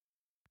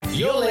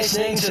You're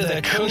listening to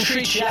the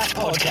Country Chat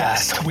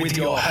Podcast with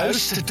your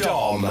host,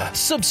 Dom.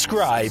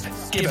 Subscribe,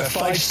 give a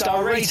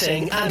 5-star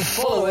rating, and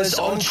follow us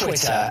on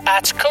Twitter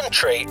at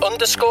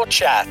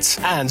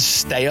country_chat. And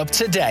stay up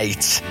to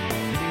date.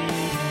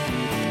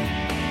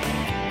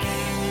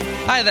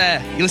 Hi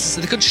there, you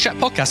listen to the Country Chat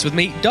Podcast with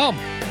me, Dom.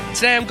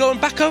 Today I'm going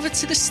back over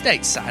to the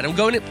stateside. I'm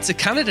going up to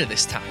Canada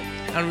this time,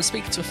 and I'm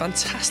speaking to a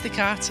fantastic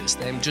artist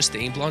named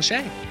Justine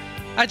Blanchet.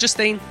 Hi,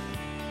 Justine.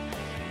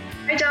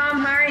 Hi, Dom.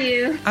 How are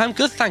you? I'm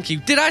good, thank you.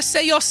 Did I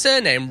say your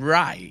surname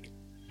right?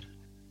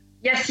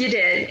 Yes, you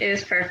did. It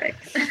was perfect.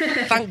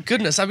 Thank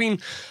goodness. I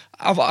mean,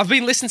 I've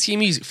been listening to your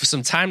music for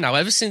some time now,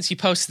 ever since you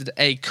posted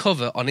a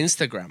cover on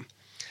Instagram.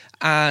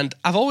 And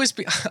I've always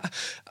been...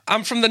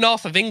 I'm from the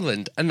north of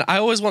England, and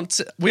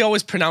we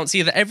always pronounce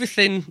either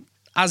everything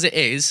as it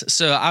is,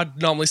 so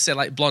I'd normally say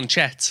like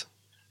Blanchette.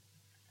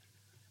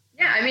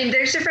 Yeah, I mean,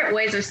 there's different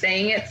ways of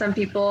saying it. Some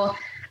people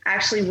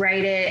actually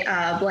write it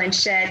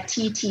Blanchette,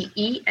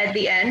 TTE at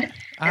the end,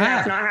 and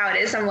that's not how it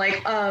is. I'm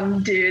like,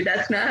 dude,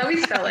 that's not how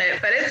we spell it,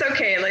 but it's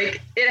okay. Like,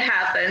 it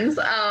happens.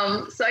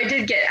 So I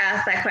did get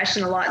asked that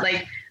question a lot,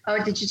 like, oh,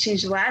 did you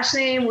change the last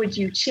name? Would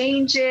you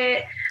change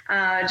it?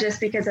 Just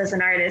because as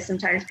an artist,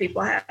 sometimes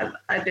people have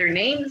other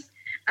names.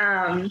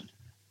 And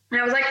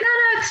I was like,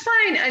 no, it's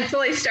fine. Until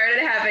I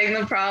started having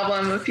the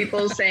problem of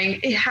people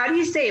saying, hey, how do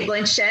you say it?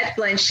 Blanchette,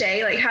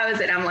 Blanchet? Like, how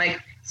is it? I'm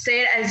like,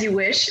 say it as you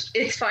wish.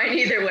 It's fine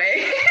either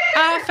way.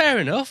 Fair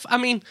enough. I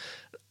mean,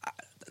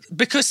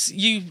 because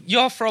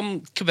you're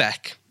from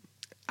Quebec,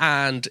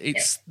 and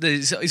it's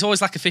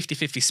always like a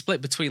 50-50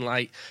 split between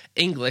like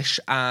English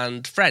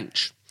and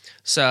French.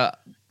 So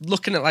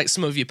looking at like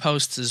some of your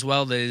posts as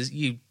well,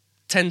 you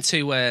tend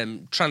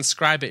to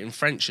transcribe it in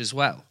French as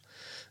well.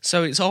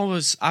 So it's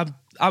always I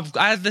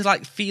have the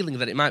like feeling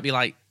that it might be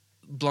like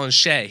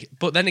Blanchet,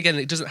 but then again,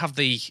 it doesn't have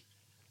the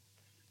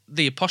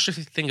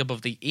apostrophe thing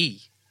above the E.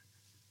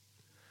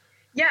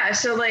 Yeah,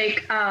 so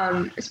like,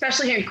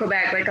 especially here in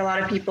Quebec, like a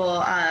lot of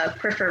people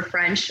prefer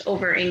French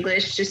over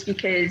English just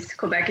because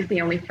Quebec is the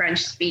only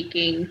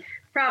French-speaking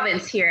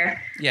province here,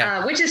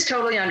 which is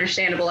totally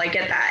understandable. I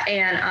get that.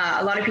 And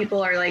a lot of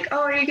people are like,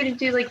 oh, are you going to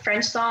do like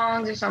French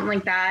songs or something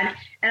like that?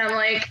 And I'm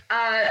like,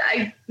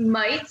 I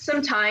might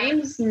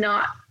sometimes,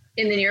 not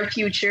in the near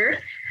future,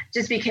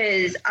 just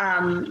because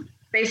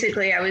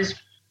basically I was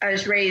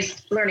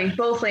raised learning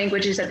both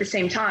languages at the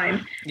same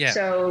time. Yeah.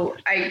 So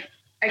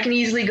I can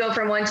easily go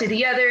from one to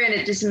the other, and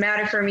it doesn't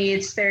matter for me.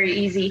 It's very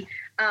easy.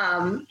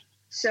 But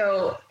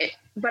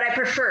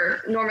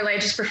normally I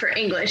just prefer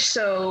English.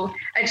 So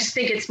I just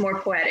think it's more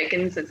poetic,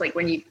 and it's like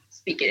when you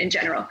speak it in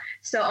general.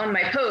 So on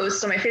my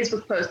posts, on my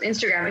Facebook post,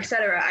 Instagram,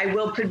 etc., I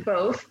will put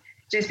both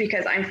just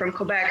because I'm from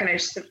Quebec, and I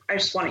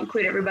just want to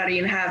include everybody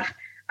and have,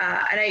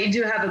 and I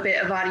do have a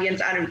bit of audience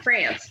out in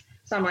France.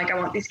 So I'm like, I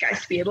want these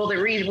guys to be able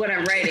to read what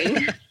I'm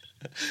writing.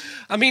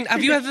 I mean,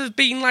 have you ever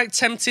been like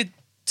tempted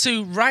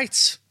to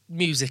write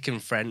music in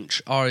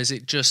French, or is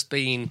it just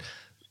been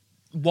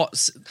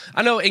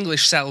I know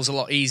English sells a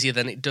lot easier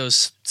than it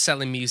does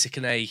selling music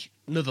in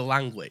another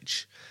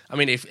language. I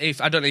mean,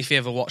 if I don't know if you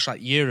ever watch like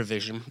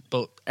Eurovision,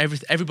 but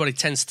everybody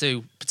tends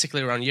to,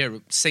 particularly around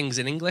Europe, sings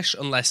in English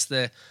unless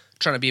they're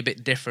trying to be a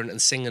bit different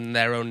and sing in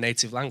their own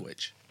native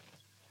language.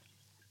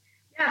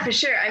 Yeah, for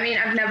sure. I mean,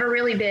 I've never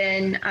really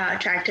been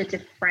attracted to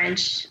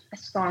French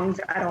songs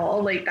at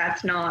all. Like,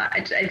 that's not, I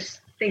just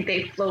think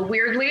they flow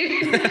weirdly.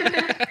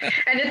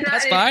 And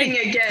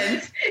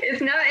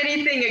it's not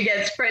anything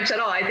against French at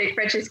all. I think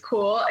French is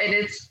cool, and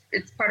it's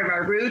part of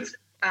our roots.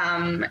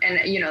 And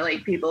you know,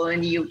 like people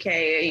in the UK,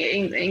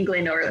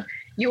 England, or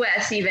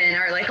US even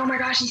are like, oh my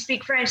gosh, you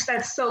speak French,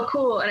 that's so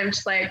cool. And I'm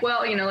just like,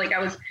 well, you know, like I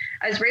was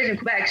raised in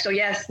Quebec, so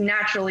yes,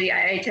 naturally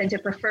I tend to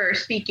prefer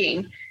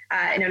speaking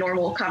in a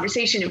normal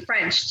conversation in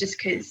French, just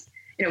because,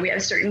 you know, we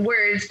have certain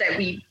words that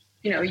we,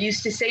 you know,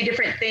 used to say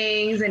different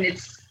things, and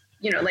it's,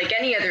 you know, like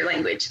any other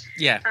language.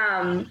 Yeah.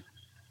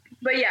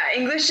 But yeah,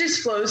 English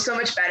just flows so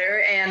much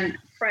better, and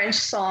French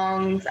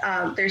songs,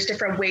 there's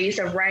different ways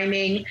of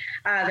rhyming.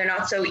 They're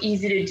not so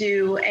easy to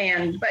do.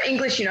 But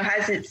English, you know,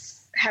 has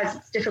its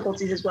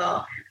difficulties as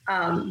well.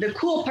 The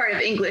cool part of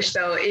English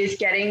though, is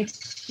getting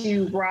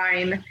to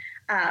rhyme,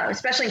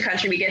 especially in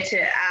country, we get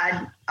to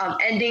add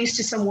endings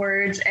to some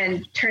words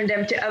and turn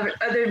them to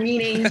other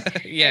meanings.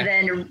 And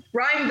then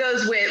rhyme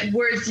those with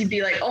words you'd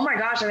be like, oh my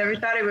gosh, I never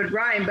thought it would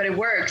rhyme, but it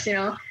works, you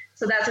know?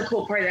 So that's a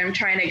cool part that I'm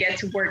trying to get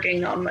to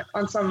working on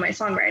some of my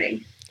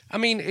songwriting. I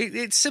mean,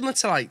 it's similar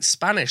to like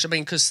Spanish. I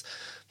mean, because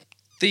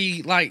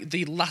the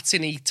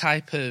Latin-y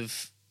type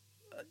of,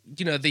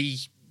 you know, the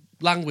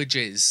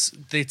languages,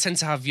 they tend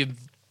to have your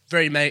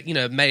very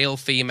male,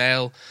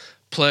 female,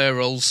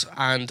 plurals,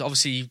 and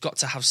obviously you've got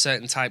to have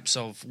certain types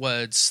of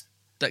words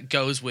that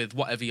goes with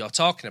whatever you're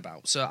talking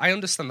about. So I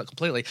understand that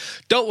completely.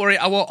 Don't worry,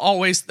 I won't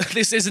always.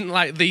 This isn't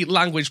like the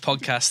language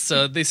podcast,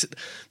 so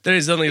there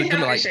is only going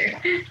to like. Sure.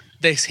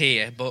 This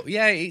here, but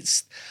yeah,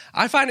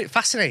 I find it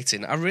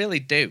fascinating. I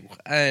really do.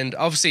 And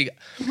obviously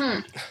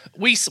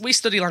we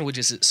study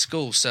languages at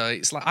school, so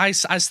it's like I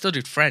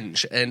studied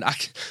French, and I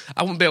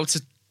wouldn't be able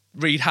to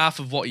read half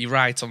of what you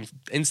write on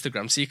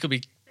Instagram, so you could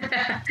be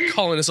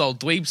calling us all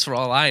dweebs for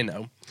all I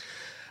know.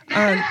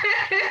 And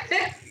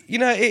you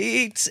know,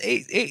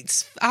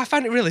 it's I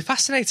find it really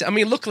fascinating. I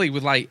mean, luckily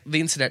with like the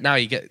internet now,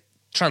 you get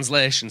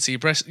translation, so you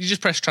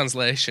just press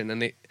translation,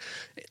 and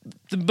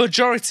the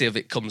majority of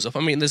it comes up. I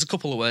mean, there's a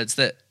couple of words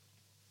that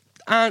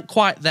aren't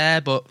quite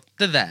there, but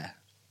they're there.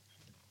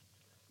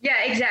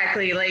 Yeah,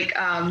 exactly. Like,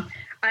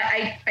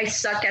 I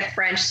suck at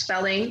French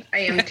spelling. I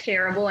am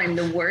terrible. I'm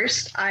the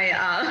worst.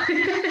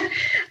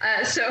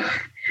 So,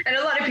 and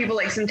a lot of people,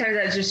 like, sometimes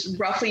I just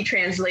roughly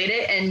translate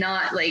it and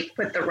not like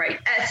put the right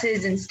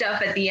S's and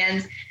stuff at the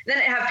end. Then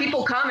I have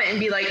people comment and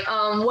be like,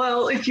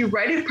 well, if you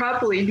write it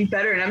properly, it'd be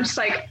better. And I'm just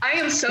like, I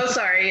am so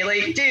sorry.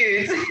 Like,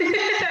 dudes,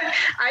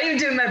 I am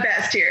doing my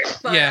best here.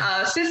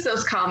 But since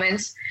those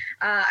comments,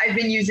 I've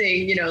been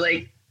using, you know,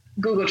 like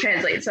Google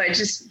Translate. So I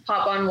just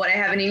pop on what I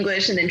have in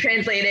English and then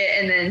translate it.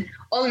 And then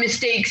all the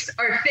mistakes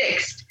are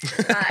fixed,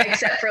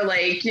 except for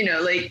like, you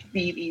know, like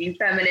the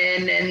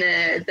feminine and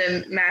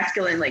the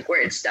masculine, like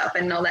word stuff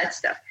and all that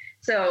stuff.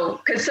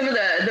 So, cause some of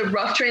the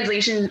rough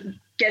translation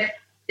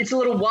it's a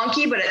little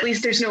wonky, but at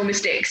least there's no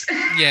mistakes.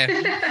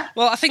 Yeah.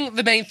 Well, I think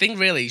the main thing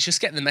really is just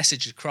getting the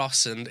message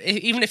across. And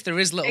even if there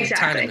is little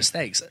tiny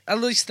mistakes, at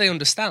least they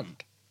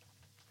understand.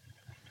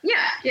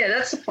 Yeah,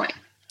 that's the point.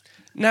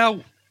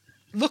 Now,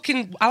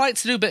 I like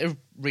to do a bit of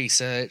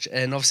research,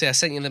 and obviously I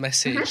sent you the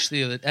message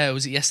the other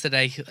was it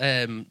yesterday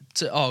to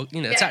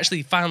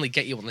actually finally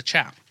get you on the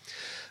chat.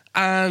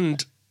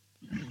 And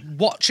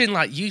watching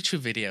like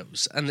YouTube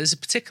videos, and there's a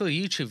particular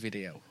YouTube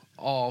video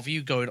of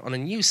you going on a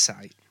news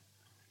site.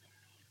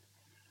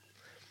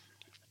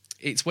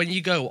 It's when you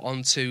go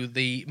onto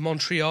the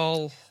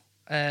Montreal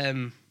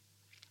I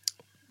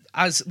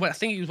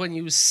think it was when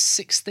you was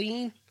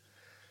 16.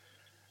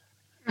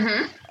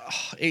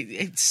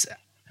 It's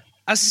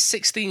as a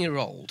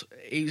 16-year-old,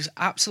 it was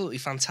absolutely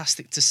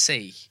fantastic to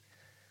see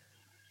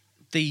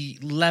the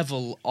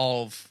level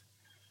of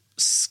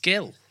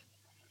skill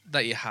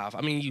that you have.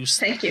 I mean,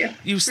 Thank you.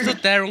 You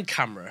stood there on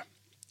camera.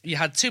 You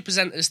had two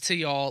presenters to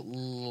your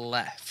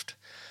left,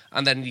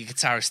 and then your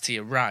guitarist to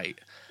your right.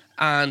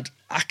 And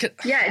I could...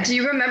 Yeah, do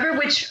you remember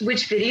which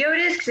video it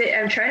is? Because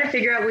I'm trying to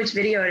figure out which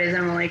video it is.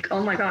 I'm like,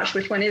 oh my gosh,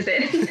 which one is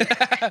it?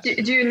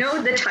 do you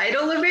know the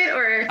title of it?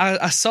 Or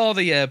I saw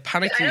the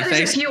panic in your face.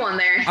 There's a few on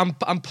there.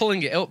 I'm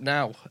pulling it up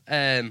now.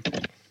 Yeah,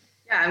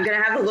 I'm going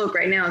to have a look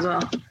right now as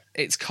well.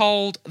 It's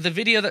called The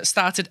Video That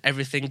Started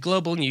Everything,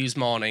 Global News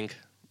Morning.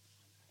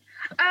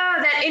 Oh,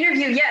 that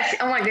interview, yes.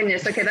 Oh my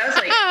goodness. Okay, that was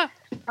like...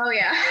 Oh,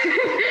 yeah.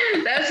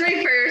 That was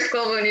my first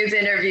Global News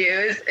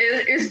interview.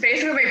 It was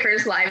basically my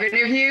first live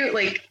interview,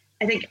 like,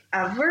 I think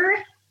ever.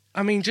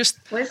 I mean, just...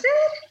 Was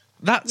it?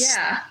 That's...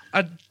 Yeah.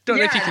 I don't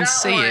know if you can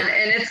see it.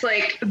 And it's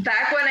like,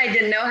 back when I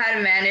didn't know how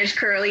to manage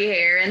curly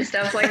hair and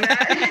stuff like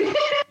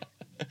that.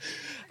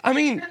 I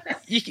mean,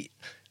 you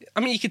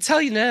could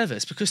tell you're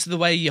nervous because of the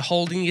way you're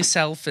holding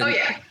yourself and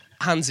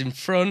hands in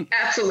front.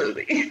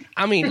 Absolutely.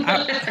 I mean,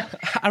 I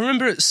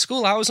remember at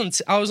school I was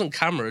on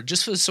camera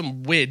just for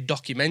some weird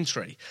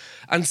documentary,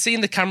 and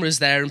seeing the cameras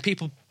there and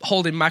people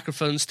holding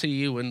microphones to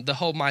you and the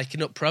whole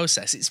miking up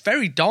process. It's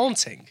very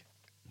daunting.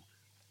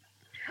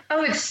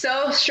 Oh, it's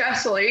so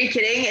stressful. Are you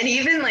kidding? And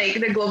even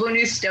like the Global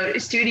News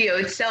studio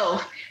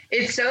itself,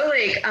 it's so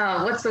like,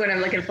 what's the word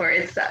I'm looking for?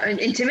 It's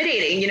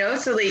intimidating, you know?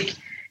 So like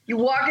you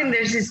walk in,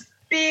 there's this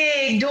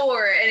big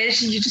door and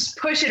you just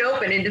push it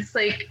open and it's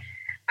like,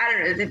 I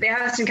don't know, they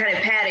have some kind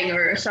of padding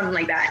or something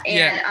like that.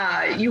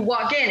 And you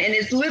walk in and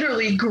it's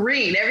literally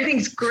green.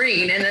 Everything's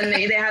green. And then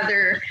they have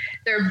their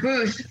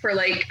booth for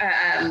like,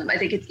 I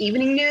think it's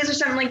evening news or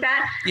something like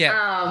that.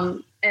 Yeah.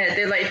 And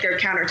they're like their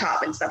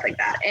countertop and stuff like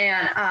that.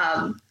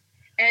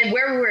 And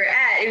where we were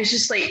at, it was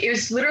just like, it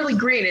was literally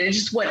green and it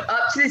just went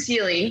up to the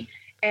ceiling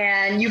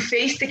and you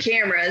face the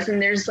cameras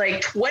and there's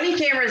like 20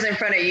 cameras in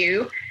front of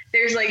you.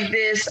 There's like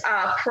this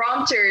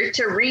prompter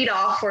to read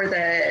off for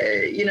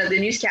the, you know, the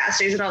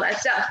newscasters and all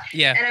that stuff.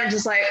 Yeah. And I'm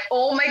just like,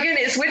 oh my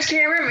goodness, which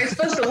camera am I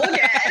supposed to look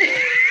at?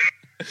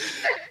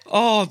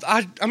 Oh,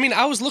 I mean,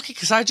 I was lucky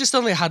because I just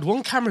only had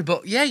one camera,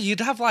 but yeah, you'd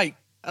have like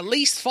at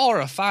least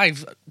 4 or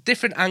 5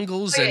 different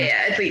angles and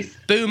at least.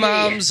 Boom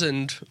arms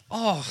and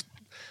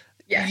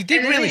you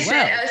did really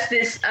well. Sent us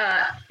this,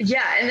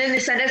 and then they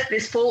sent us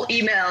this full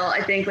email,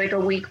 I think like a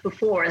week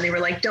before, and they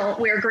were like, don't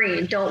wear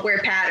green, don't wear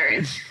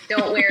patterns,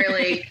 don't wear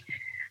like,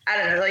 I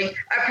don't know, like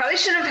I probably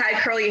shouldn't have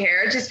had curly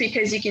hair just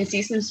because you can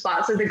see some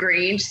spots of the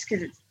green just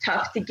because it's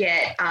tough to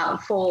get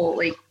full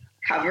like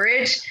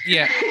coverage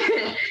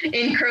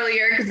in curly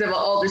hair because of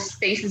all the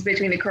spaces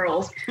between the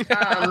curls.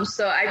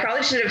 So I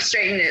probably should have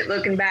straightened it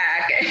looking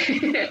back.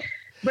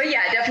 But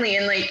yeah, definitely.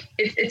 And like,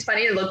 it's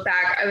funny to look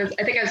back.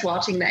 I think I was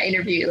watching that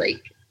interview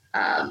like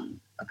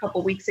a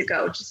couple weeks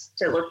ago just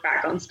to look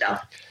back on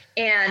stuff.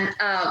 And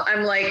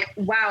I'm like,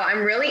 wow,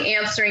 I'm really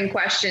answering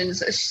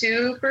questions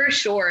super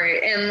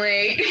short. And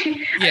like,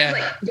 I was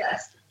like,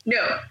 yes,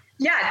 no,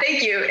 yeah,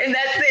 thank you. And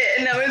that's it.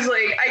 And I was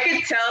like, I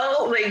could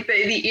tell like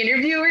the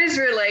interviewers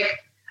were like,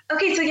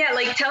 okay, so yeah,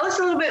 like tell us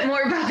a little bit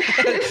more about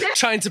that.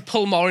 Trying to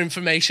pull more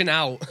information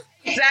out.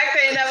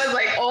 Exactly, and I was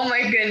like, oh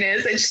my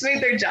goodness, it just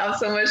made their job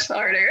so much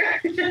harder.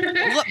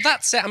 Well,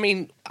 that's it. I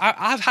mean,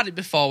 I've had it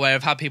before where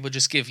I've had people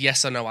just give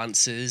yes or no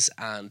answers,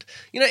 and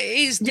it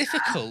is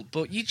difficult,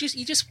 but you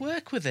just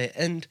work with it.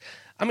 And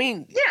I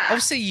mean,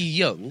 obviously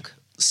you're young,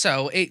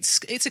 so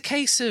it's a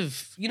case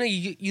of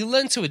you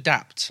learn to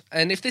adapt.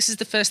 And if this is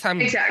the first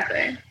time,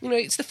 exactly,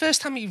 it's the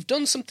first time you've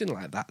done something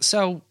like that,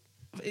 so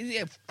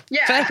yeah,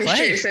 fair for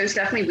play. sure. So it's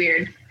definitely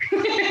weird. Yeah,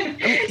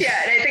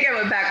 and I think I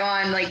went back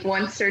on like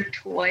once or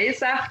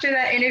twice after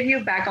that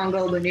interview back on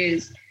Global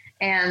News.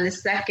 And the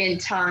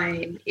second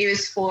time it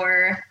was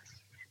for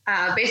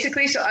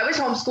basically, so I was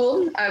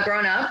homeschooled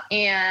growing up,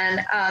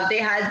 and they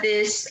had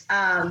this,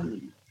 I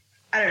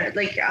don't know,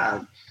 like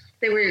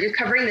they were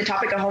covering the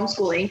topic of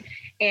homeschooling,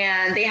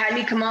 and they had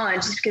me come on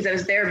just because I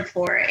was there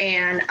before.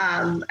 And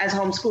as a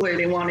homeschooler,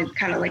 they wanted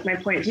kind of like my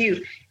point of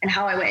view and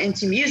how I went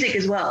into music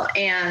as well.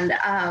 And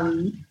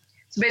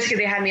so basically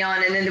they had me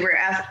on, and then they were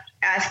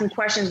asking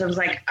questions. I was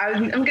like,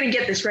 I'm going to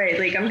get this right.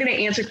 Like, I'm going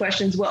to answer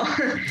questions well.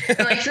 And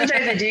like,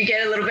 sometimes I do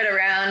get a little bit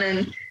around,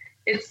 and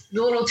it's a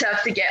little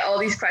tough to get all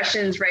these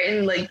questions right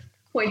and like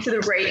point to the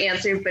right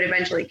answer, but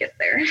eventually get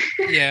there.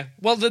 Yeah.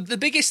 Well, the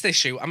biggest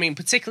issue, I mean,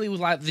 particularly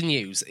with like the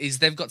news, is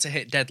they've got to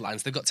hit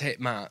deadlines. They've got to hit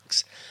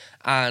marks.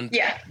 And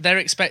they're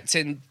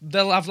expecting,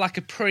 they'll have like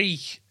a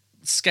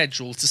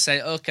pre-schedule to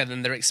say, okay,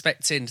 then they're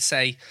expecting to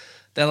say,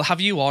 they'll have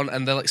you on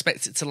and they'll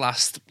expect it to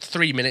last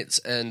 3 minutes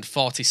and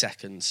 40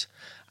 seconds.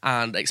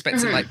 And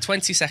expecting like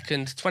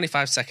 20-second,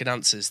 25-second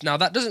answers. Now,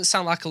 that doesn't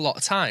sound like a lot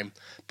of time,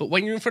 but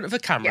when you're in front of a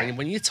camera and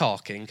when you're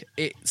talking,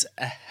 it's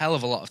a hell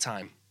of a lot of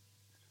time.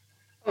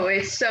 Oh,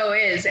 it so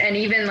is. And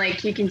even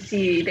like you can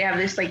see they have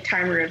this like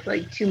timer of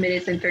like 2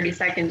 minutes and 30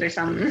 seconds or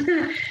something.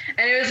 And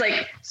it was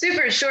like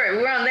super short.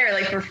 We were on there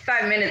like for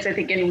 5 minutes, I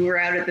think, and we were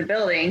out at the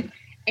building.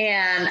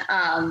 And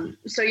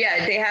so,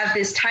 yeah, they have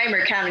this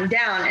timer counting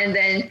down, and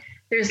then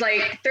there's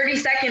like 30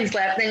 seconds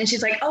left. And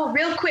she's like, oh,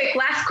 real quick,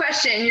 last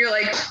question. And you're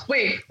like,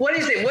 wait, what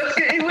is it? What's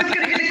going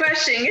to be the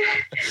question?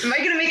 Am I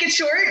going to make it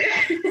short?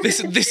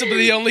 This will be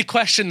the only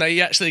question that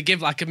you actually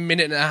give like a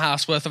minute and a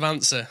half's worth of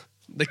answer.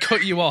 They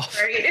cut you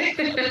off. Right.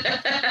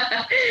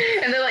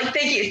 And they're like,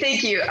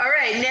 thank you. All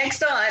right,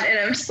 next on. And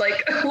I'm just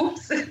like,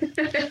 oops.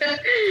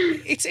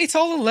 It's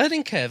all a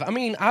learning curve. I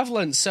mean, I've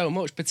learned so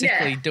much,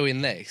 particularly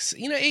doing this.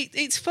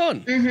 It's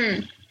fun.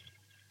 Mm-hmm.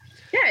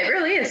 Yeah, it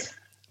really is.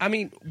 I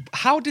mean,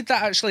 how did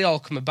that actually all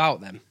come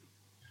about then?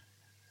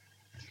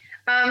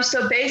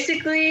 So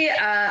basically,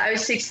 I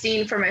was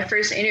 16 for my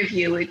first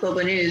interview with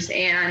Global News,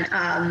 and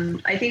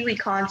I think we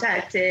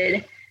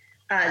contacted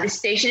the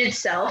station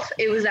itself.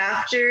 It was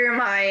after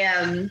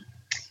my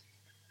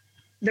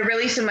the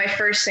release of my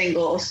first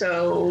single.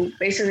 So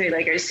basically,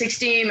 like I was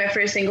 16, my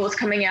first single was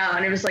coming out,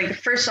 and it was like the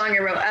first song I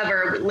wrote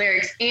ever with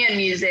lyrics and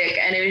music.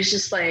 And it was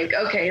just like,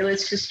 okay,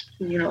 let's just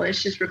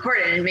record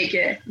it and make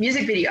a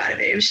music video out of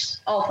it. It was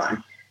just all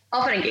fun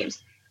and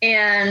games.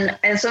 And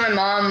so my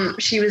mom,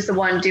 she was the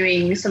one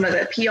doing some of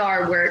the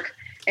PR work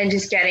and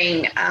just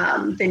getting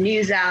the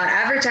news out,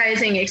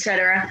 advertising,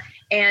 etc.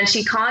 And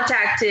she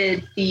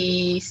contacted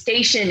the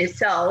station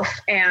itself,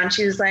 and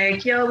she was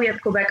like, yo, we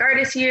have Quebec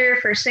artist here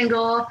for a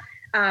single.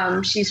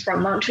 She's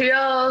from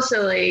Montreal,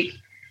 so like,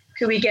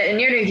 could we get an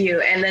interview?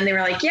 And then they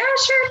were like, yeah,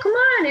 sure, come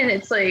on. And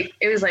it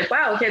was like,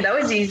 wow, okay, that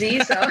was easy.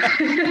 So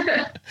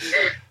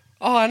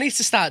oh, I need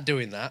to start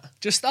doing that.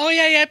 Just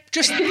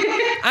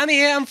I'm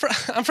here.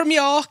 I'm from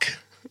York.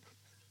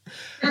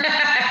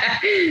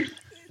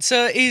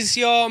 So is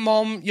your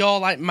mom your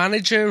like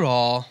manager,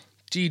 or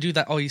do you do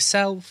that all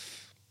yourself?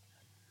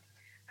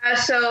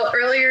 So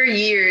earlier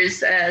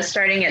years,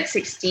 starting at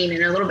 16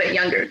 and a little bit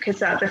younger,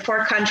 because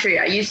before country,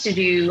 I used to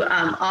do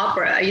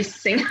opera. I used to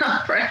sing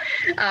opera.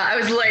 I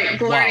was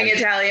like learning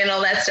Italian,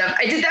 all that stuff.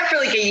 I did that for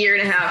like a year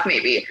and a half,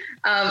 maybe.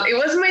 It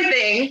wasn't my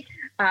thing.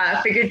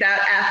 I figured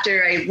that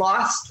after I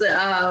lost,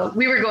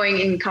 we were going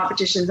in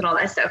competitions and all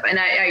that stuff. And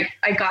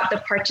I got the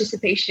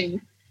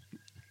participation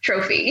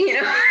trophy,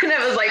 and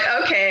I was like,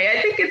 okay,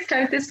 I think it's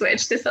time to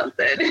switch to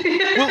something.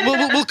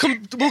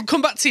 we'll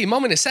come back to your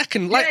mom in a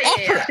second. Like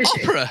opera.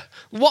 Sure.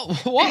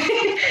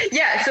 What?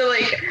 Yeah, so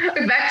like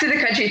back to the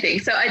country thing.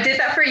 So I did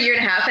that for a year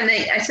and a half, and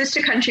then I switched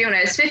to country when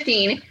I was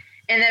 15,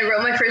 and then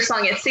wrote my first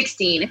song at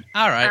 16.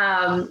 All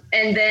right.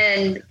 And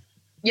then,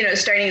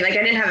 starting, like,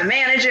 I didn't have a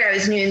manager. I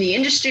was new in the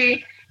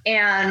industry,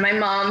 and my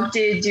mom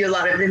did do a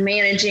lot of the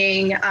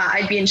managing.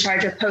 I'd be in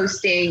charge of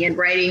posting and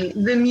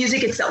writing the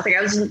music itself. Like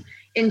I was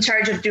in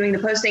charge of doing the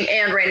posting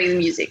and writing the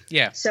music.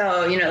 Yeah.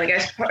 So, like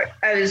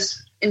I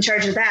was in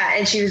charge of that,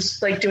 and she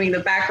was like doing the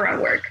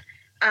background work.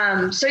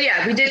 So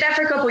yeah, we did that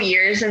for a couple of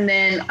years. And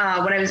then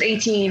when I was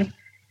 18,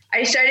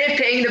 I started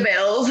paying the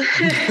bills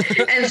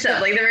and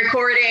stuff, like the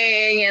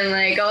recording and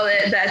like all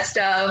that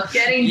stuff,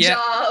 getting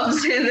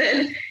jobs. And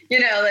then,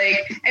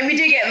 and we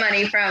did get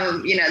money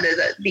from,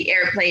 the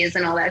airplays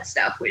and all that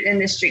stuff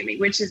and the streaming,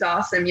 which is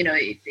awesome.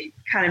 It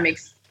kind of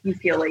makes you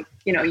feel like,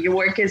 your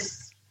work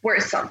is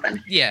worth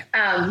something. Yeah.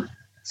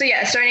 So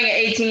yeah, starting at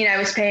 18, I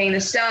was paying the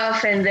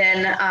stuff. And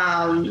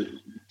then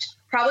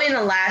probably in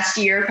the last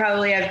year,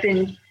 I've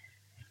been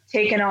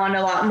taken on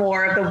a lot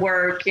more of the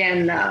work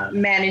and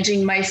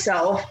managing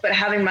myself, but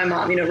having my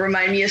mom,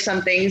 remind me of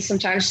some things,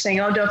 sometimes saying,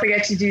 oh, don't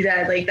forget to do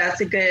that. Like, that's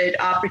a good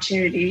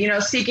opportunity,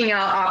 seeking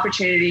out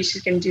opportunities.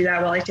 She can do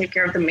that while I take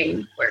care of the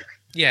main work.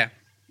 Yeah.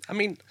 I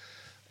mean,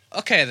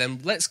 okay,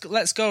 then let's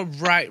go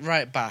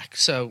right back.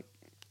 So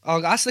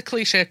I'll ask the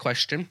cliche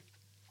question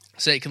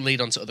so it can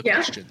lead on to other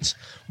questions.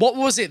 What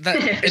was it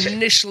that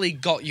initially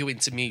got you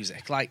into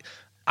music? Like,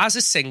 as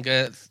a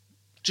singer,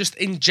 just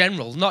in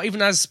general, not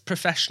even as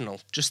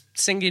professional, just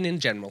singing in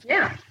general.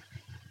 Yeah.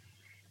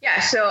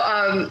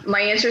 So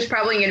my answer is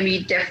probably going to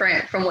be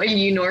different from what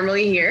you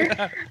normally hear,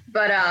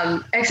 but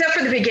except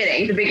for the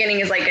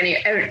beginning is like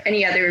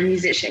any other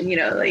musician,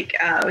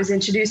 I was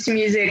introduced to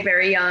music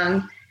very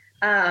young,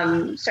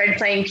 started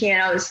playing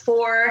piano. I was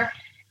 4,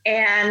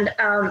 and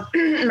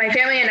my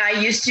family and I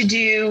used to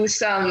do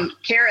some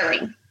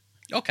caroling.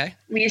 Okay.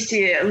 We used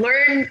to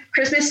learn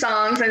Christmas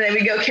songs, and then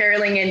we go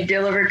caroling and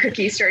deliver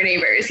cookies to our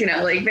neighbors,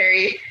 like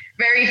very,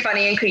 very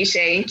funny and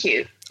cliche and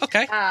cute.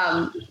 Okay.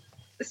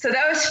 So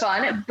that was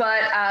fun.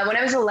 But when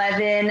I was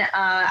 11,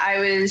 I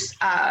was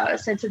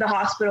sent to the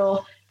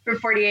hospital for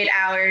 48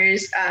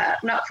 hours.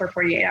 Not for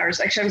 48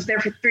 hours. Actually, I was there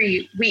for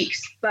 3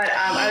 weeks. But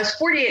I was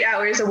 48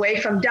 hours away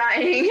from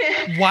dying.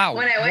 Wow.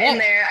 When I went in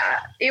there.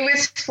 It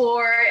was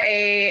for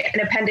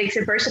an appendix,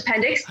 a burst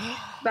appendix.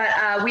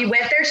 But we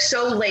went there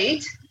so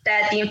late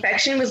that the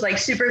infection was like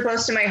super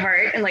close to my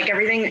heart, and like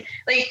everything,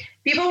 like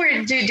people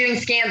were doing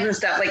scans and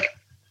stuff, like,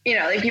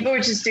 like people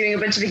were just doing a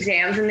bunch of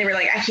exams, and they were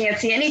like, I can't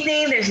see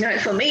anything. There's no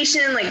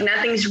inflammation. Like,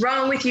 nothing's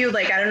wrong with you.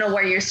 Like, I don't know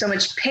why you're so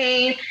much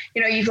pain.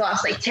 You've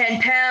lost like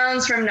 10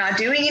 pounds from not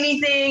doing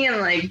anything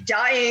and like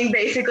dying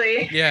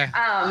basically. Yeah.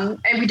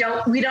 And we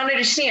don't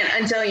understand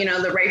until,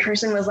 the right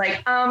person was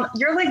like,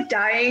 you're like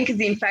dying because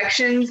the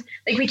infections,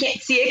 like we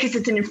can't see it because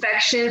it's an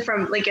infection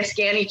from like a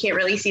scan. You can't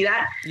really see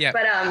that. Yeah.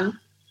 But,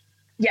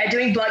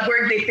 doing blood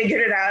work, they figured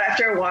it out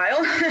after a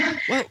while.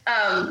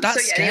 Well,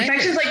 that's the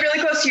infection's like really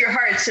close to your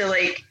heart. So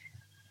like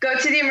go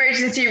to the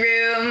emergency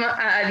room,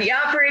 the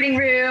operating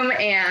room,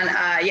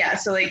 and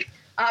so like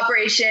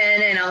operation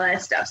and all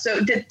that stuff. So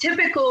the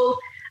typical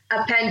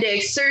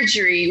appendix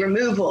surgery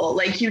removal,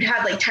 like you'd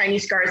have like tiny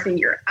scars and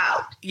you're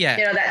out.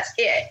 Yeah. That's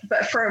it.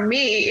 But for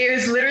me, it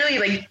was literally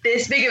like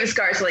this big of a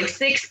scar. So like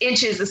 6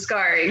 inches of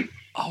scarring.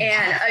 Oh,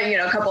 and,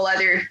 wow. A couple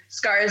other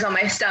scars on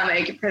my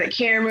stomach for the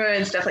camera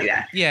and stuff like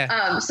that.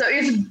 Yeah. So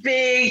it was a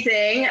big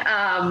thing.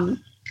 And,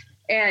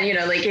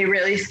 like it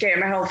really scared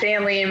my whole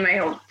family and my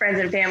whole friends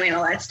and family and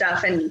all that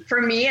stuff. And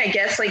for me, I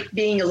guess like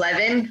being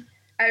 11,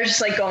 I was just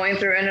like going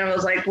through it and I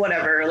was like,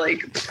 whatever,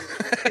 like,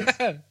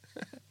 like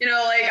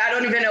I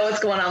don't even know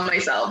what's going on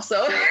myself.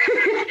 So,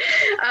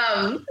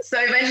 so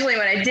eventually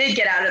when I did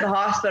get out of the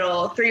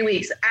hospital 3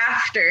 weeks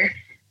after,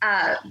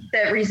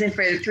 the reason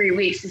for the 3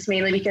 weeks is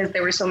mainly because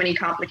there were so many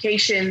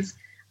complications.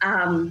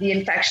 The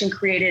infection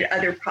created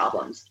other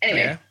problems.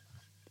 Anyway,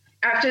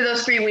 after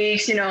those 3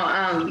 weeks,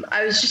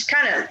 I was just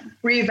kind of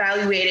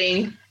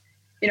reevaluating,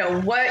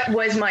 what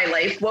was my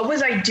life? What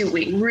was I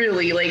doing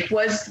really? Like,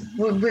 was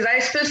I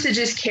supposed to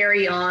just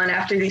carry on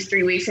after these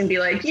 3 weeks and be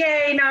like,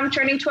 yay, now I'm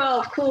turning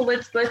 12. Cool.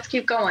 Let's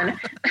keep going.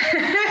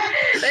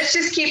 Let's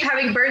just keep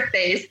having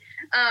birthdays.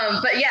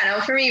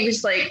 But for me, it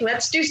was like,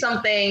 let's do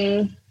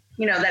something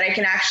that I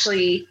can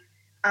actually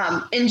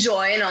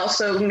enjoy and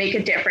also make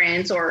a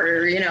difference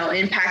or,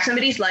 impact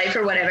somebody's life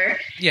or whatever.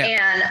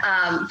 Yeah.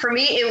 And for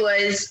me, it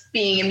was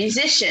being a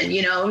musician.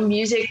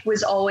 Music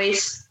was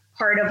always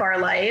part of our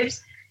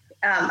lives.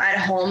 At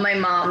home, my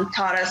mom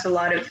taught us a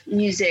lot of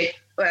music,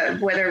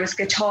 whether it was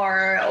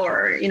guitar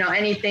or,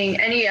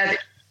 any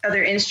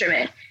other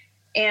instrument.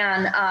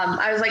 And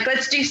I was like,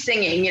 let's do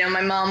singing.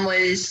 My mom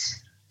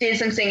did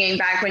some singing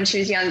back when she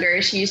was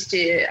younger. She used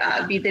to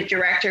be the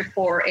director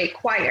for a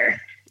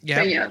choir.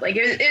 Yeah. So, like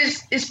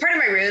it's part of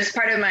my roots,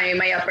 part of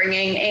my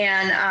upbringing.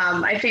 And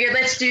I figured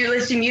let's do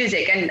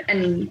music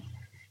and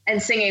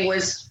singing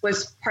was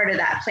part of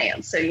that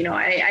plan. So,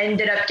 I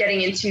ended up getting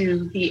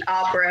into the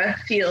opera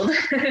field,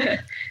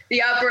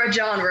 the opera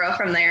genre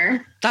from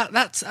there.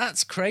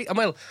 That's great. I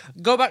mean,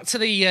 go back to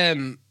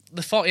the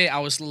 48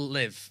 hours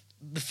live.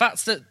 The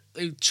fact that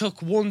it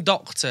took one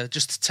doctor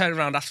just to turn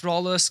around after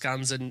all those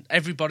scans and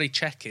everybody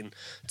checking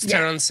to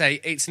turn around and say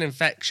it's an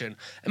infection.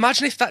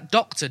 Imagine if that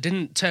doctor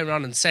didn't turn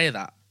around and say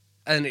that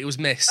and it was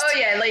missed. Oh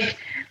yeah,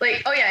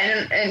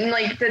 and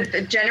like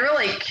the general,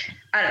 like,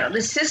 I don't know,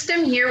 the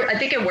system here, I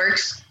think it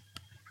works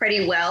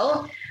pretty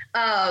well.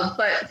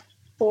 But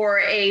for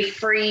a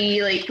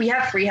free, like, we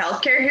have free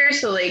healthcare here,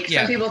 so like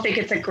some people think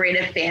it's a great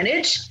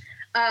advantage.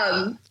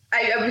 I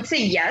would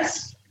say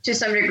yes, to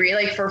some degree,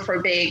 like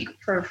for big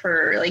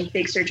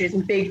surgeries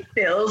and big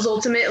bills,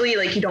 ultimately,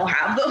 like you don't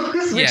have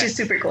those, which is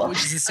super cool.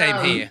 Which is the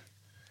same here.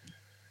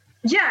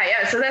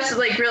 Yeah. So that's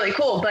like really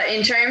cool. But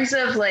in terms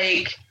of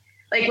like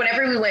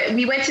whenever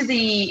we went to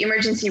the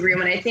emergency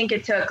room, and I think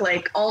it took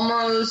like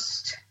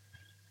almost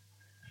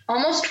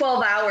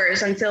 12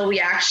 hours until we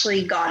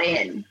actually got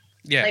in.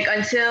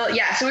 Yeah.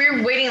 So we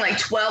were waiting like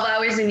 12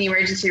 hours in the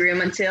emergency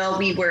room until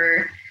we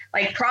were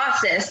like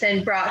processed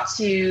and brought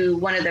to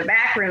one of the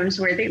back rooms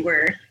where they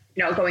were,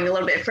 going a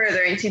little bit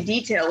further into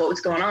detail what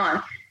was going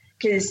on.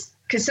 Because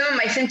some of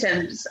my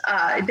symptoms,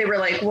 they were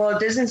like, well, it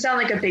doesn't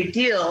sound like a big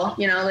deal.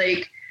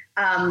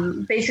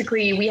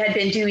 Basically we had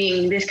been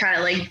doing this kind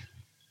of like,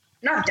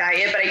 not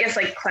diet, but I guess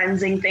like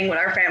cleansing thing with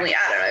our family.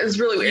 I don't know. It was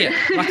really weird.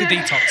 Yeah, like a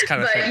detox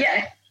kind of thing.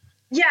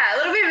 Yeah, a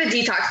little bit of a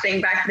detox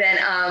thing back then.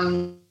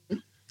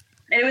 And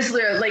it was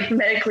like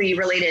medically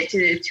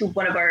related to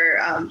one of our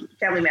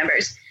family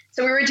members.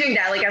 So we were doing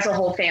that like as a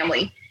whole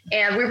family.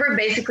 And we were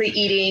basically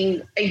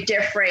eating a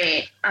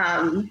different,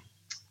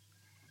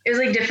 it was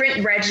like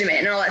different regimen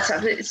and all that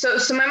stuff. So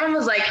my mom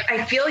was like,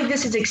 I feel like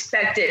this is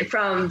expected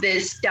from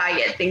this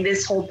diet thing,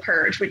 this whole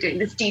purge, we're doing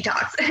this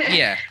detox.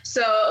 Yeah.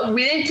 So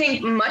we didn't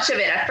think much of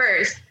it at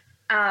first.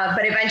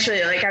 But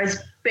eventually, like, I was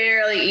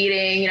barely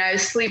eating, I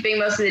was sleeping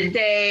most of the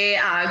day.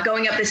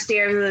 Going up the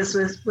stairs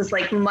was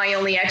like my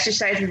only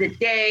exercise of the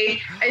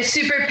day. I was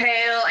super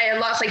pale. I had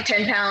lost like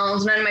 10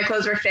 pounds. None of my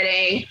clothes were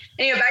fitting.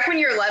 And, back when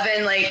you're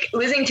 11, like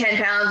losing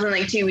 10 pounds in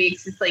like 2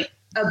 weeks is like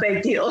a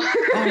big deal.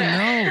 Oh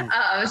no.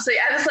 So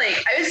I was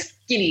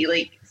skinny,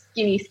 like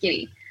skinny.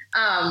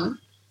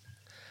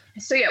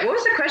 So yeah, what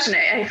was the question?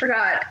 I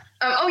forgot.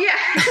 Back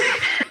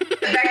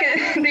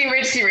in the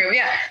emergency room.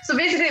 Yeah. So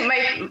basically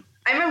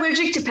I'm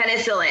allergic to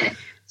penicillin.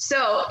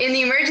 So in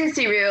the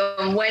emergency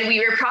room, when we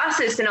were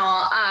processed and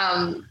all,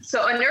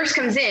 so a nurse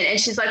comes in and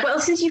she's like, well,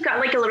 since you've got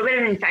like a little bit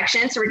of an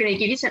infection, so we're going to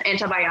give you some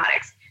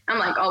antibiotics. I'm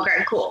like, oh,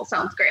 okay, cool.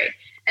 Sounds great.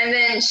 And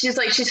then she's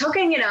like, she's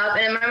hooking it up.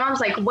 And then my mom's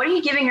like, what are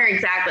you giving her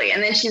exactly?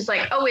 And then she's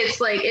like, oh, it's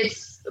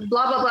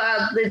blah, blah,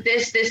 blah,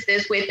 this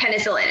with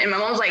penicillin. And my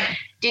mom's like,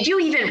 did you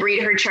even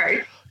read her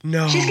chart?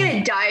 No. She's going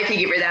to die if you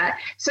give her that.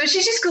 So she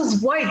just goes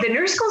white. The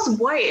nurse goes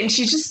white and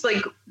she just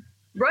like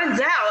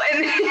runs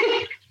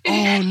out.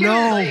 And oh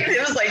no. It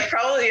was like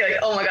probably like,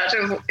 oh my gosh,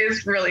 it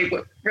was really,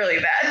 really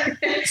bad.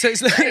 So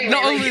it's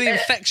not only the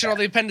infection or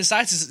the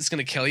appendicitis that's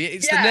going to kill you,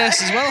 it's the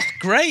nurse as well.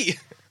 Great.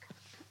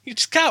 You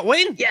just can't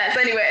win. Yes.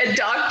 Anyway, a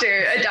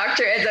doctor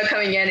ends up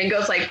coming in and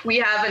goes like, we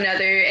have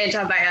another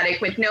antibiotic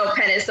with no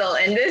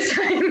penicillin this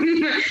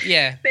time.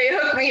 Yeah. They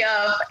hooked me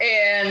up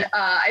and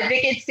I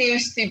think it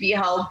seems to be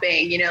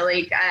helping,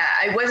 like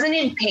I wasn't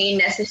in pain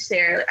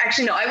necessarily.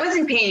 Actually, no, I was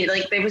in pain.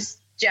 Like there was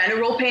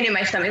general pain in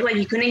my stomach. Like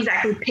you couldn't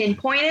exactly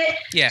pinpoint it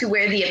to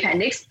where the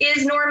appendix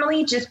is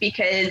normally, just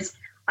because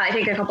I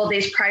think a couple of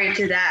days prior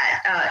to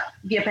that,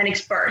 the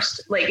appendix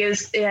burst. Like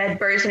it had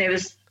burst and it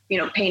was,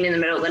 pain in the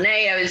middle of the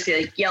night. I was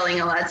like yelling,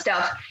 all that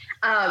stuff.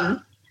 So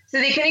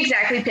they couldn't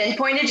exactly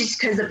pinpoint it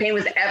just because the pain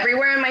was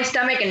everywhere in my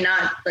stomach and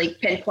not like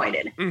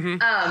pinpointed.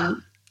 Mm-hmm.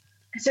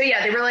 So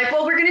yeah, they were like,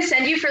 well, we're going to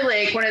send you for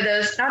like one of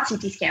those, not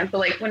CT scans, but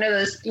like one of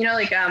those,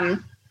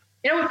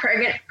 what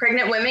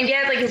pregnant women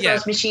get, like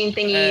those machine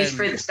thingies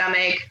for the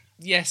stomach.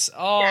 Yes.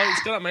 Oh,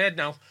 it's got out of my head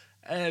now.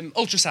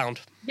 Ultrasound.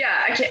 Yeah,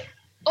 I can't.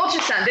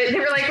 Ultrasound. They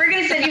were like, we're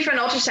going to send you for an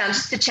ultrasound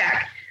just to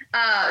check.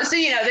 So,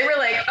 they were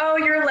like, oh,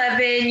 you're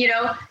 11,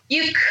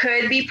 you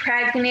could be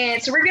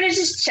pregnant. So we're going to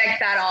just check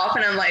that off.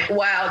 And I'm like,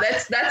 wow,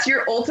 that's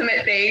your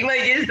ultimate thing.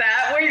 Like, is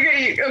that what you're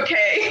going to,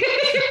 okay.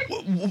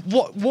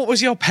 What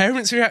was your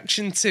parents'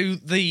 reaction to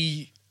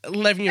the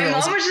 11-year-old? My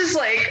mom was just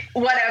like,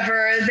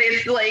 whatever.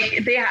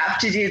 They have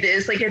to do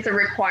this. Like, it's a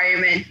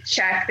requirement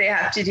check they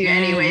have to do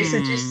anyway.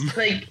 So just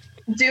like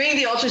doing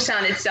the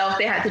ultrasound itself,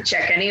 they had to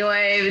check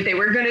anyway. They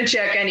were going to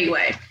check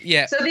anyway.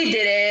 Yeah. So they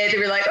did it. They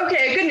were like,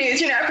 okay, good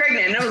news. You're not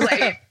pregnant. And I was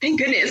like, thank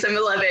goodness I'm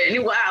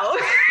 11. Wow.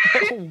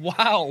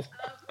 Wow.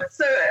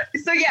 So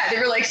yeah, they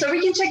were like, so we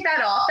can check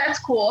that off. That's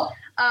cool.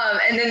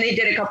 And then they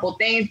did a couple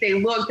things. They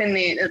looked and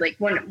they like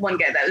one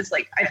guy that was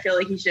like, I feel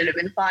like he should have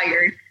been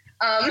fired.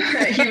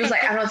 He was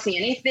like, I don't see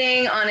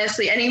anything,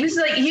 honestly. And he was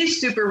like,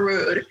 he's super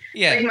rude.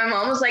 Yeah. Like my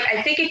mom was like,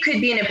 I think it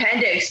could be an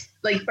appendix,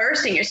 like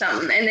bursting or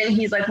something. And then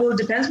he's like, well, it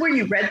depends where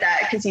you read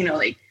that. Cause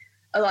like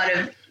a lot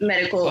of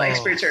medical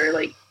experts are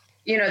like,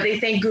 they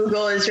think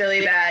Google is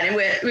really bad. And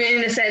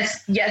in a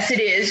sense, yes, it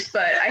is.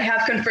 But I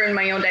have confirmed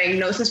my own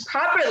diagnosis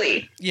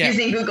properly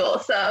using Google.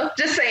 So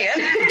just saying.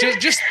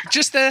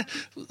 just a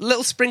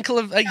little sprinkle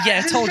of,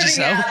 told you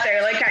so. Out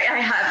there. Like I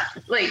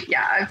have,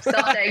 I've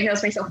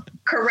self-diagnosed myself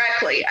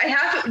correctly. I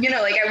have,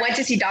 I went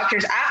to see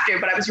doctors after,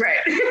 but I was right.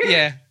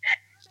 Yeah.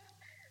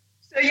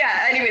 So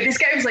yeah, anyway, this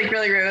guy was like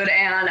really rude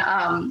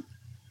and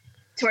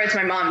towards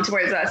my mom,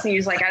 towards us. And he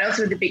was like, I don't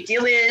see what the big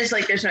deal is.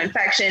 Like there's no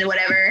infection,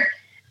 whatever.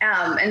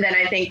 And then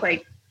I think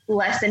like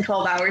less than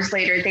 12 hours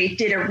later, they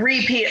did a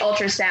repeat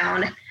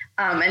ultrasound.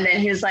 And then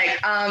he was like,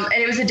 and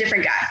it was a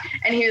different guy.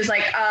 And he was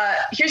like,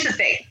 here's the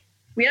thing.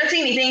 We don't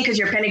see anything because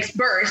your appendix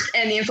burst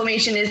and the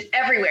inflammation is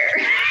everywhere.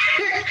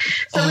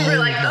 So we were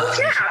like, oh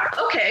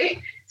yeah,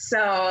 okay.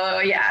 So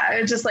yeah,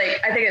 it was just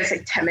like, I think it was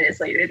like 10 minutes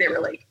later, they were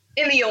like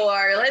in the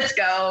OR, let's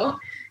go.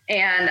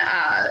 And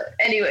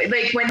anyway,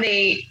 like when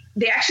they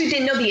actually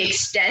didn't know the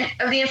extent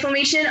of the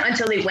inflammation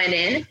until they went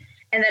in.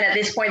 And then at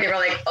this point they were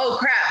like, oh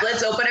crap,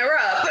 let's open her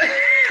up.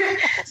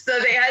 So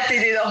they had to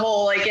do the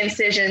whole like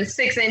incision,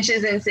 6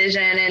 inches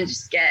incision and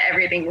just get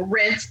everything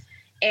rinsed.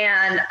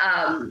 And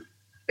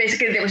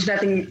basically there was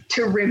nothing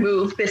to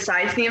remove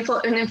besides the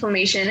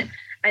inflammation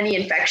and the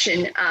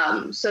infection.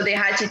 So they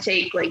had to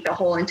take like the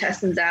whole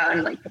intestines out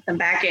and like put them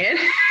back in.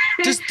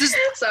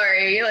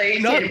 Sorry,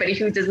 like to anybody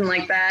who doesn't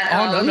like that.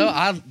 Oh, no,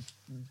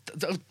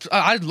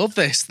 I love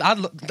this.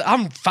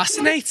 I'm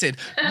fascinated.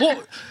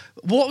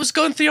 What was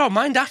going through your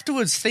mind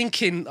afterwards?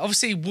 Thinking,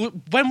 obviously,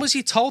 when was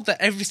you told that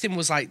everything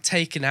was like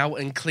taken out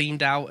and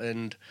cleaned out,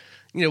 and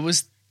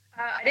was?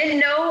 I didn't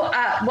know.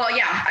 Well,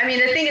 yeah. I mean,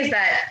 the thing is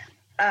that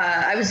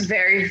I was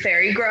very,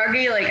 very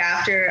groggy. Like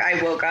after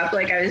I woke up,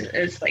 like I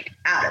was like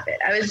out of it.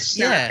 I was just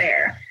not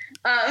there.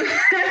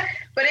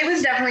 But it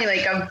was definitely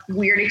like a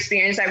weird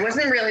experience. I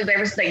wasn't really, there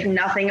was like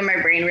nothing in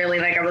my brain really.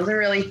 Like I wasn't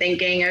really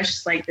thinking. I was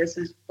just like, this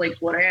is like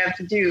what I have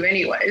to do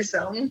anyway.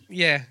 So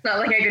yeah, it's not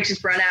like I could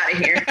just run out of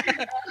here.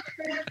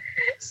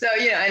 So,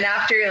 and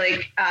after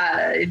like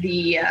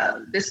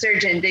the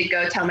surgeon did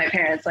go tell my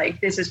parents, like,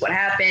 this is what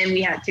happened.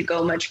 We had to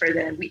go much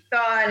further than we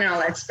thought and all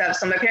that stuff.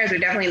 So my parents were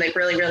definitely like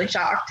really, really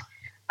shocked.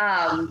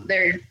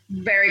 They're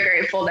very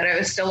grateful that I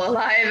was still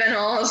alive and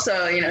all.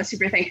 So,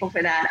 super thankful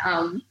for that.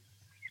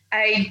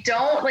 I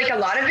don't like, a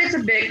lot of it's a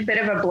bit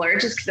of a blur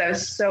just because I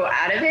was so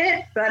out of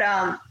it, but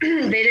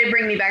they did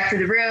bring me back to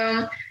the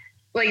room.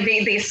 Like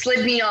they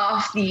slid me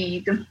off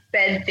the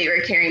bed they were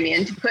carrying me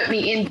in to put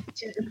me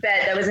into the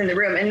bed that was in the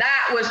room. And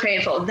that was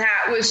painful.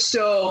 That was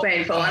so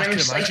painful. And I'm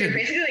just like, they're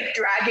basically like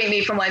dragging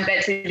me from one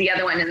bed to the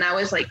other one. And that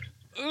was like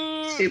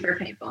super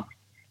painful.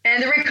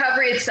 And the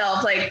recovery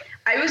itself, like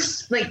I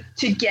was like,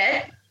 to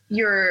get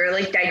your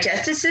like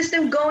digestive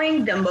system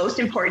going, the most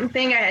important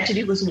thing I had to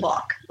do was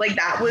walk. Like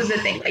that was the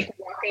thing, like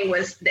walking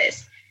was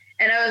this.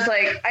 And I was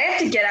like, I have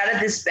to get out of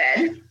this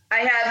bed. I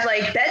have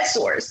like bed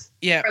sores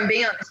from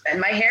being on this bed.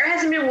 My hair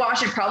hasn't been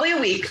washed in probably a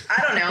week.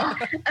 I don't know.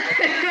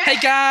 Hey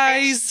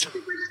guys. I'm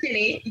super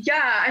skinny.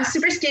 Yeah, I'm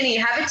super skinny.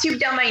 Have a tube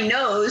down my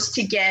nose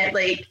to get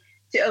like,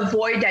 to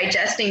avoid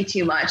digesting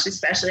too much,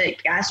 especially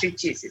like gastric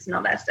juices and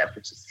all that stuff,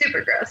 which is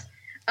super gross.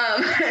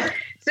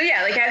 So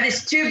yeah, like I have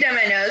this tube down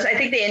my nose. I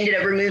think they ended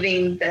up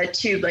removing the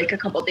tube like a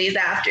couple of days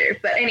after.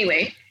 But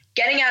anyway,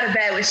 getting out of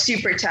bed was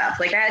super tough.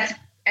 Like I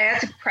had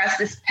to press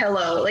this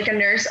pillow. Like a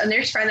nurse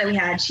friend that we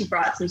had, she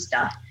brought some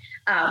stuff.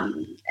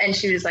 And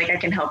she was like, I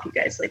can help you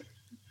guys like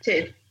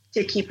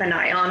to keep an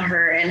eye on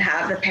her and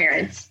have the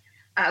parents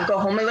go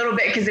home a little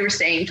bit because they were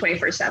staying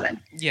 24/7.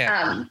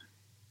 Yeah.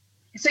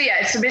 So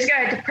basically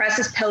I had to press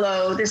this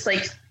pillow, this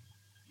like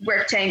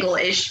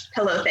rectangle-ish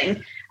pillow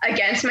thing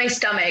against my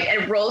stomach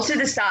and roll to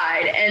the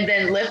side and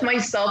then lift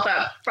myself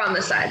up from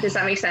the side. Does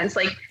that make sense?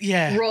 Like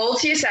roll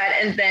to your side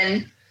and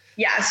then,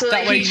 so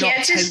that like you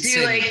can't just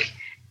do like,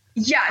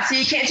 so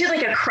you can't do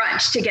like a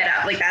crunch to get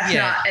up. Like that's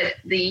not,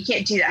 you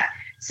can't do that.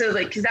 So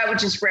like, cause that would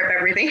just rip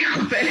everything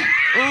open.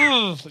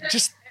 Oh,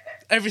 just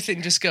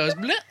everything just goes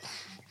bleh.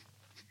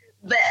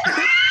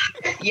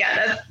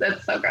 Yeah,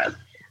 that's so gross.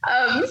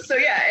 So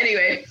yeah,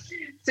 anyway,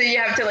 so you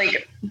have to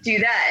like do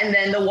that. And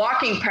then the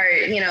walking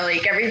part,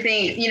 like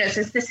everything,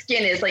 since the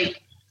skin is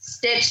like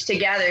stitched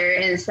together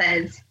in a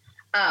sense,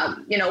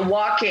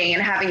 walking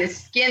and having the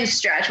skin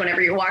stretch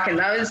whenever you're walking,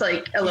 that was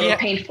like a little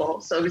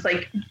painful. So it was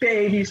like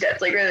baby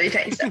steps, like really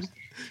tiny steps.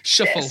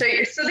 Shuffle. So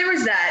there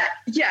was that.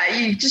 Yeah,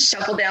 you just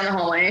shuffle down the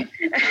hallway.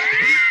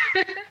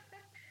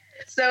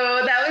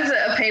 So that was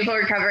a painful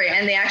recovery.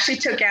 And they actually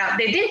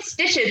they did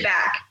stitch it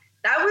back.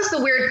 That was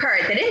the weird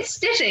part. They didn't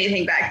stitch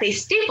anything back. They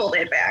stapled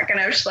it back.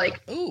 And I was just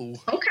like, ooh,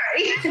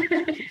 okay.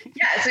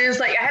 Yeah, so it was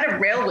like I had a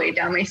railway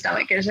down my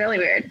stomach. It was really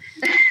weird.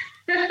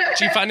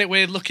 Do you find it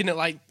weird looking at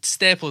like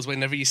staples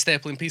whenever you're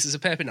stapling pieces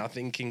of paper now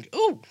thinking,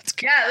 ooh.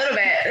 Yeah,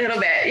 a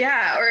little bit.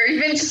 Yeah. Or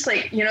even just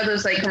like,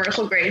 those like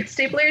commercial grade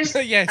staplers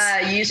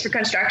used for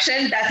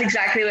construction. That's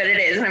exactly what it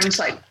is. And I'm just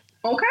like,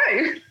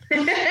 okay.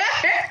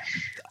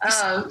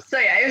 So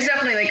yeah, it was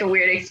definitely like a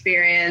weird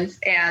experience.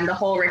 And the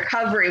whole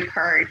recovery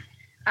part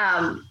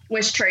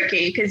was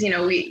tricky because,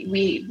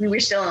 we were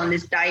still on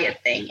this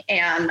diet thing.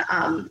 And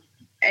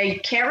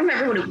I can't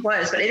remember what it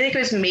was, but I think it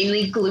was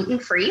mainly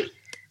gluten-free.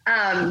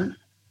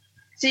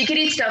 So you could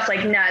eat stuff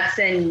like nuts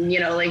and,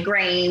 like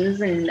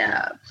grains and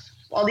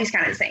all these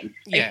kind of things,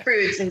 like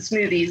fruits and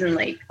smoothies and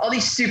like all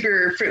these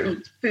super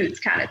foods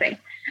kind of thing.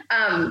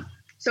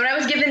 So when I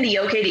was given the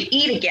okay to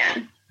eat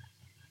again,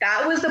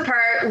 that was the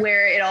part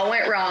where it all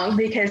went wrong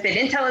because they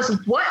didn't tell us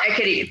what I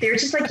could eat. They were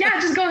just like,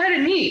 just go ahead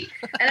and eat.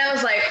 And I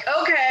was like,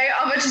 okay,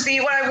 I'm going to just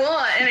eat what I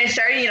want. And I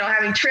started,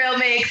 having trail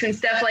mix and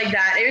stuff like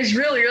that. It was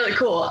really, really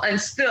cool. And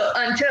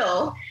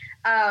until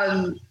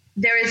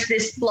there is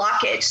this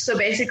blockage. So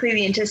basically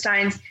the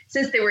intestines,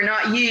 since they were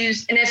not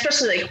used, and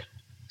especially like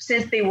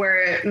since they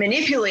were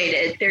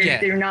manipulated,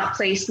 they're not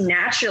placed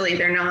naturally.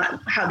 They're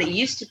not how they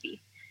used to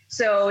be.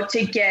 So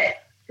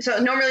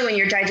normally when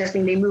you're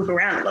digesting, they move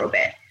around a little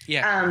bit.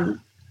 Yeah.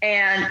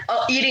 And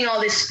eating all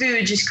this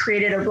food just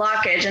created a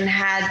blockage and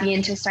had the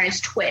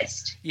intestines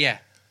twist. Yeah.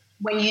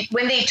 When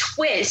they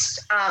twist,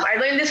 I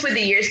learned this with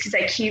the years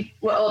because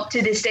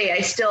to this day,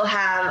 I still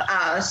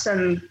have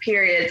some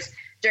periods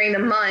during the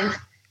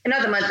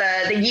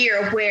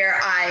year where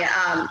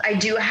I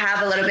do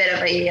have a little bit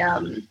of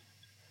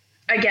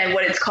again,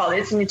 what it's called.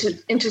 It's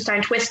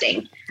intestine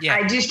twisting. Yeah.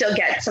 I do still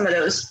get some of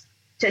those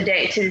to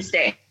this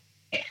day.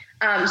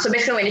 So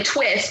basically when it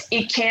twists,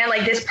 it can,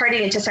 like this part of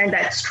the intestine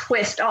that's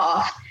twist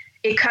off,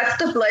 it cuts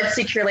the blood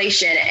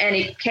circulation and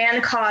it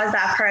can cause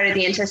that part of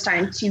the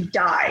intestine to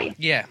die.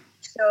 Yeah.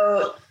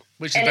 So,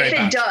 which is and very if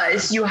bad. it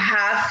does, you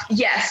have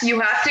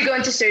to go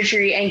into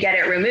surgery and get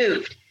it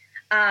removed.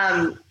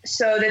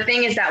 So the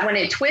thing is that when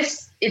it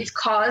twists, it's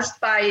caused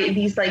by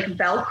these like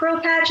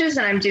Velcro patches,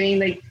 and I'm doing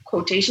like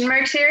quotation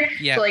marks here.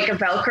 Yeah. So like a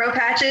Velcro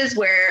patches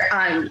where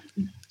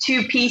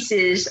two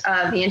pieces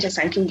of the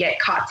intestine can get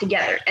caught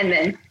together and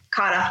then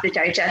caught off the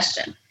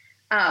digestion.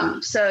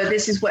 So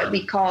this is what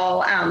we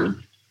call,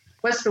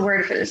 what's the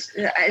word for this?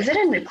 Is it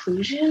an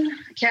occlusion?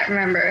 I can't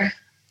remember.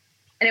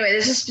 Anyway,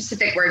 there's a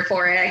specific word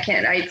for it.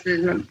 You're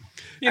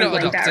not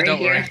a doctor,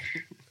 don't worry.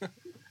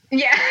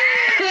 Yeah.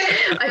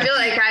 I feel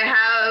like I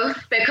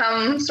have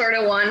become sort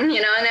of one,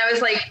 and I was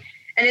like,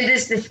 and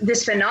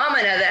this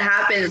phenomena that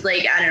happens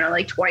like, I don't know,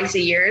 like twice a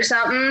year or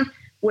something,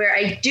 where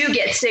I do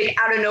get sick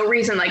out of no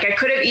reason. Like I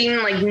could have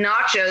eaten like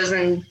nachos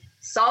and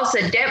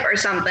salsa dip or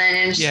something,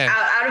 and just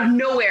out of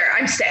nowhere,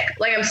 I'm sick.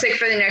 Like I'm sick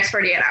for the next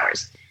 48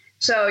 hours.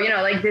 So,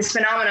 like this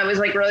phenomena was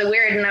like really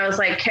weird. And I was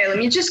like, okay, let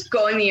me just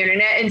go on the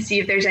internet and see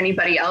if there's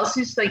anybody else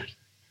who's like,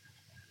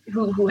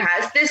 who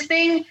has this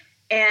thing.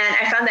 And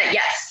I found that,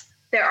 yes,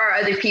 there are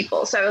other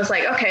people. So I was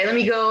like, okay, let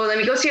me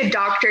go see a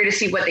doctor to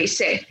see what they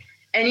say.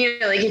 And,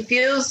 like it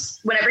feels,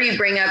 whenever you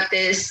bring up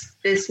this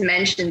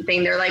mention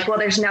thing, they're like, well,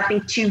 there's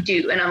nothing to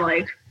do. And I'm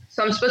like,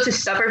 so I'm supposed to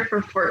suffer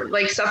for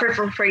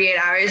 48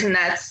 hours. And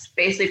that's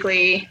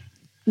basically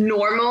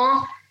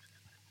normal.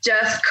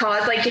 Just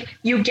cause like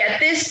you get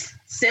this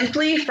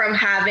simply from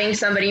having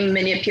somebody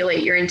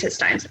manipulate your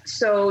intestines.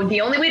 So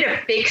the only way to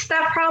fix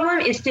that problem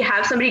is to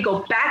have somebody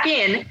go back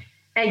in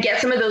and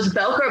get some of those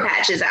Velcro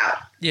patches out.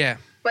 Yeah.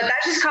 But that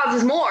just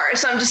causes more.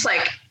 So I'm just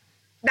like,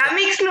 that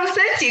makes no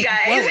sense, you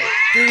guys.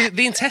 Well,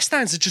 the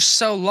intestines are just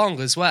so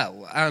long as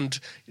well. And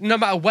no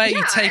matter where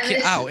you take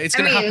it out, it's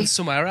going to happen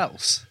somewhere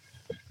else.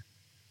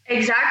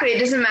 Exactly. It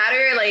doesn't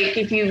matter. Like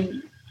if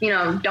you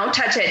don't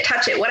touch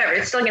it, whatever,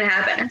 it's still going to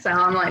happen. So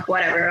I'm like,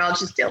 whatever, I'll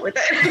just deal with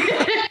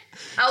it.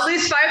 I'll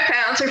lose 5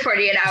 pounds for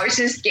 48 hours,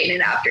 just gain it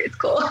after. It's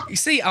cool. You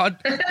see,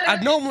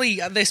 I'd normally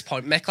at this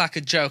point make like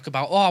a joke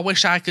about, I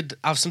wish I could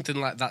have something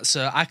like that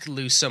so I could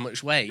lose so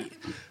much weight.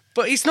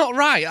 But it's not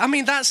right. I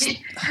mean, that's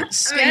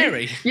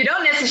scary. You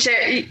don't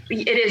necessarily,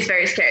 it is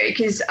very scary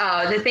because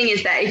the thing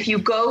is that if you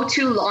go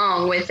too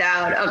long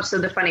without, so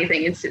the funny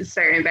thing is it's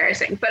very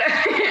embarrassing, but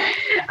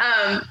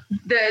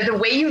the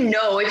way you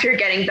know if you're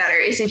getting better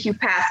is if you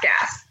pass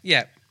gas.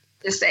 Yeah.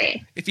 Just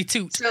saying. If you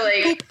toot. So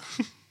like,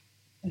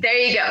 there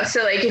you go.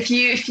 So like if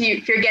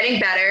you're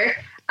getting better,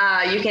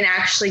 you can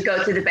actually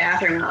go to the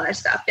bathroom and all that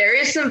stuff. There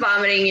is some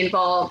vomiting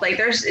involved. Like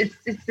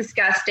it's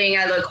disgusting.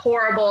 I look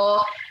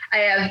horrible. I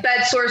have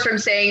bed sores from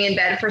staying in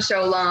bed for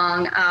so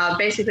long,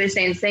 basically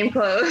staying in the same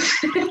clothes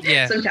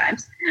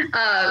sometimes,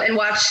 and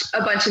watch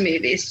a bunch of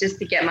movies just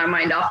to get my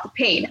mind off the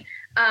pain.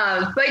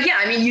 But yeah,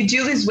 I mean, you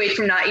do lose weight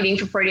from not eating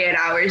for 48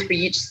 hours, but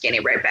you just gain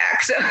it right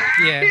back. So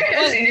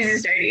as soon as you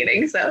start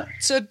eating.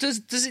 So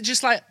does it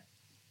just like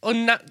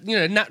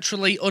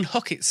naturally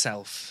unhook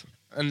itself?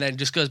 And then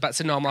just goes back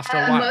to normal after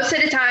a while? Most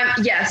of the time,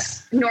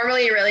 yes.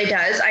 Normally it really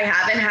does. I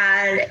haven't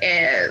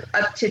had,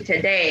 up to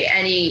today,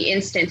 any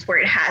instance where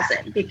it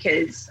hasn't,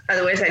 because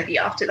otherwise I'd be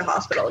off to the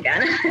hospital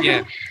again.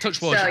 Yeah,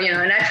 touch wood. So,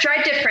 and I've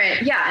tried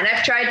different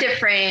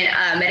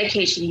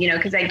medication,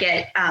 because I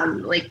get,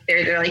 like,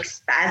 they're like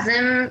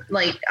spasms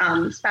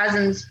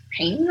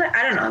pain.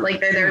 I don't know.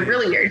 Like, they're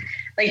really weird.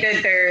 Like,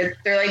 they're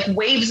like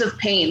waves of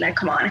pain that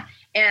come on.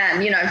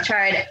 And, I've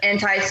tried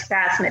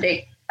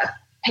antispasmodic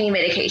pain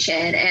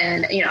medication,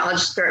 and I'll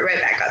just throw it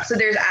right back up. So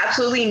there's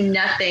absolutely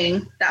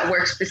nothing that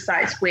works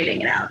besides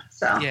waiting it out.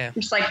 So I'm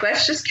just like,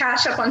 let's just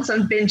cash up on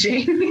some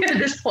binging at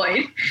this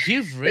point.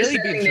 You've really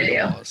been through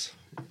the wars.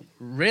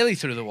 Really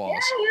through the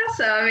wars. Yeah.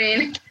 So I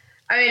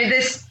mean,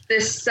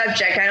 this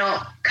subject, I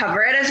don't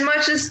cover it as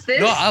much as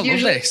this. No, I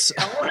love this.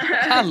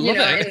 I love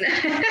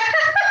it.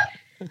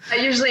 I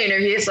usually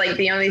interviews, like,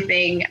 the only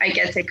thing I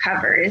get to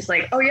cover is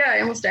like, oh yeah,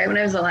 I almost died when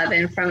I was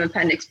 11 from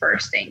appendix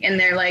bursting. And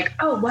they're like,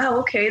 oh wow,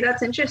 okay,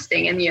 that's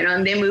interesting. And,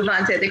 and they move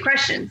on to the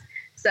questions.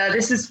 So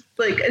this is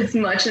like, as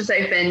much as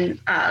I've been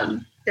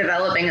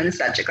developing on the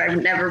subject,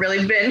 I've never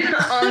really been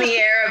on the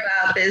air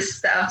about this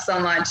stuff so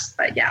much.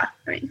 But yeah,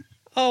 I mean,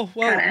 oh,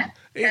 well, kind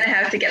of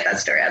have to get that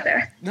story out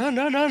there. No.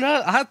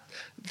 The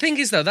thing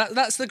is, though,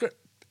 that's the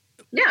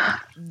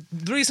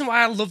reason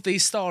why I love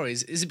these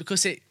stories is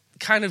because it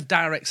kind of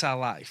directs our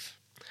life,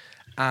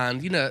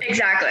 and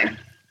exactly,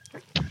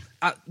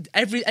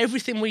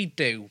 everything we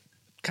do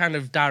kind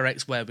of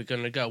directs where we're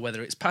going to go,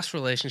 whether it's past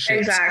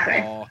relationships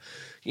or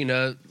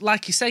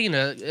like you say,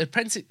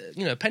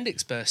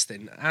 appendix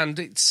bursting, and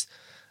it's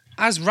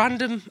as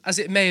random as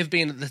it may have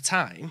been at the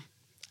time.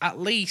 At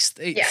least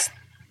it's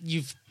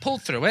you've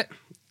pulled through it.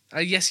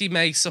 Yes, you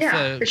may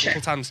suffer a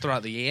couple times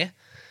throughout the year,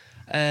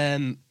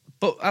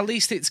 but at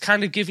least it's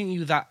kind of giving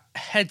you that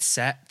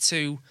headset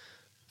to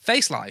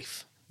face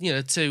life.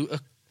 to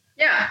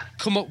Yeah.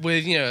 come up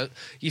with,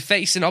 you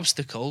face an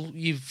obstacle,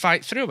 you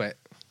fight through it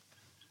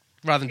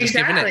rather than just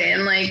giving Exactly. it.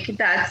 And like,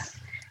 that's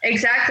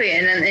exactly.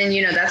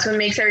 And that's what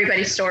makes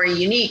everybody's story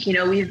unique.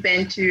 We've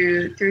been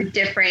through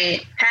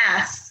different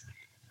paths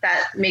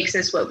that makes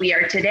us what we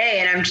are today.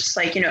 And I'm just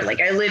like,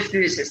 I live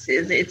through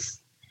this.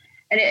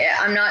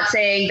 I'm not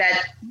saying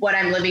that what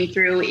I'm living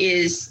through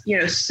is,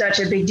 such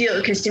a big deal,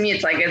 because to me,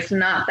 it's like, it's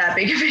not that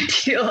big of a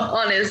deal,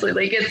 honestly.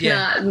 Like, it's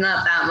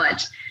not that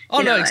much.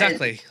 Oh, no,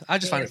 exactly. I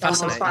just find it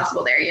fascinating. It's almost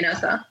possible there,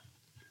 so.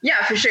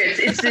 Yeah, for sure.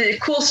 It's a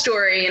cool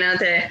story,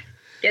 to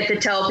get to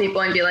tell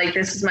people and be like,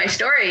 this is my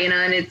story,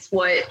 and it's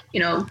what,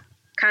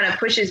 kind of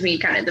pushes me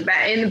kind of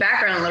in the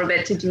background a little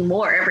bit to do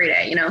more every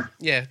day,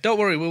 Yeah, don't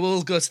worry. We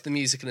will go to the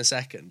music in a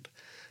second.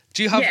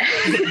 Do you have,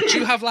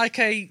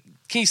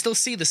 can you still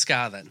see the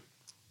scar then?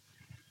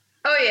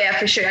 Oh, yeah,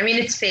 for sure. I mean,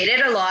 it's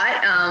faded a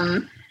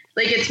lot.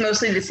 It's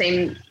mostly the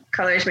same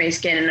color as my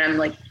skin, and I'm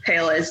like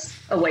pale as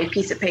a white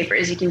piece of paper,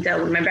 as you can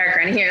tell with my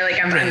background here. Like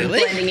I'm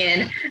blending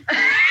in.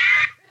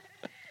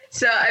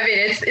 So, I mean,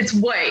 it's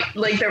white,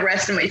 like the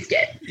rest of my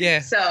skin.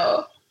 Yeah.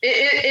 So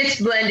it's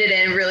blended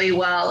in really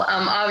well.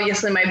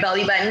 Obviously my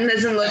belly button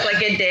doesn't look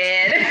like it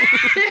did,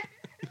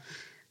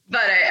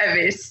 but I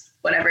mean, it's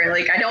whatever.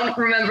 Like, I don't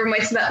remember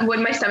what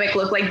my stomach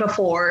looked like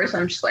before. So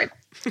I'm just like,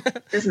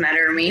 doesn't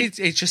matter to me.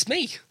 It's just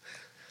me.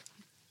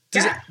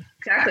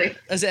 Exactly.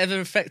 Has it ever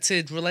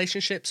affected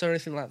relationships or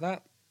anything like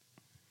that?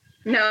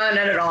 No, not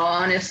at all.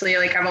 Honestly,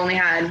 like I've only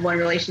had one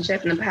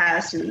relationship in the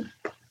past, and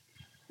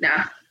no.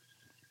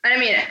 And I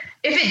mean,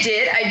 if it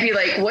did, I'd be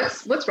like,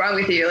 what's wrong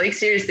with you? Like,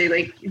 seriously,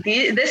 like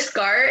this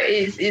scar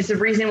is the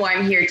reason why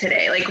I'm here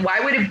today. Like, why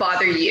would it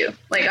bother you?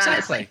 Like,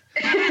 exactly.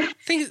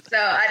 Honestly. So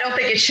I don't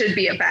think it should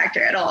be a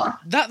factor at all.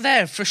 That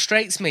there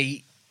frustrates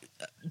me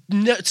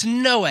to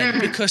no end,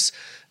 because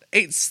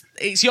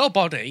it's your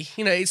body,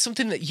 it's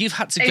something that you've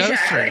had to go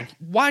through.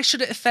 Why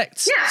should it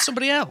affect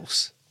somebody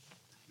else?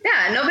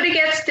 Yeah, nobody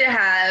gets to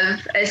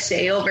have a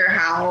say over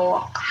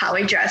how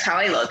I dress, how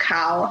I look,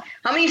 how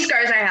many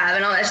scars I have,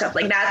 and all that stuff.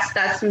 Like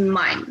that's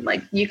mine.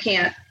 Like you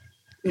can't.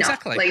 No,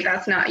 exactly. Like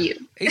that's not you.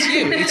 It's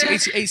you.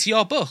 It's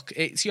your book.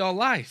 It's your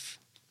life.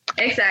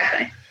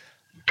 Exactly.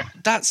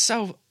 That's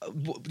so.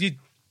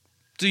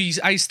 Are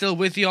you still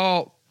with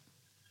your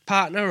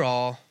partner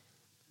or?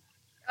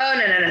 Oh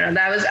no!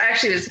 That was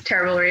actually a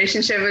terrible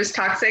relationship. It was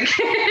toxic.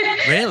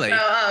 Really?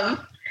 So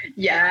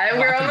yeah,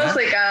 we're almost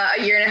like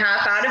a year and a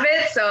half out of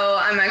it. So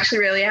I'm actually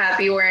really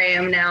happy where I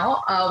am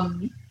now.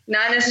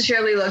 Not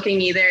necessarily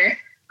looking either.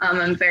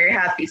 I'm very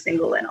happy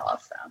single and all.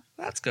 So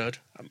that's good.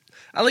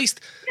 At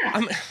least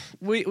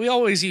we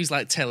always use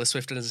like Taylor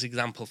Swift as an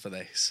example for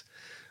this,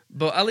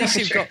 but at least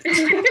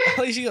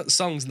you've got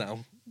songs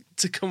now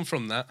to come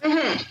from that.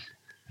 Mm-hmm.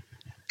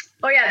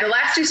 Oh yeah, the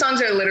last two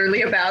songs are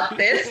literally about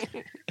this.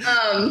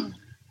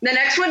 The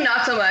next one,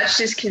 not so much,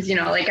 just because,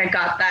 like I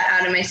got that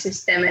out of my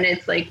system and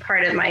it's like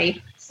part of my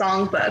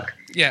songbook.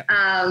 Yeah.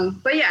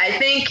 But yeah, I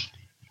think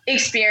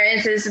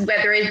experiences,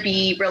 whether it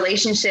be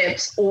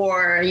relationships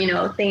or,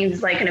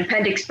 things like an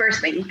appendix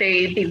bursting,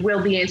 they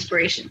will be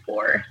inspiration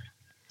for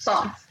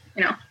songs,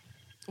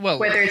 Well,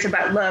 whether it's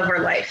about love or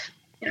life,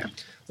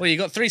 Well, you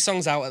got 3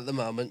 songs out at the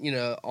moment,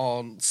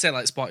 on, say,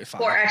 like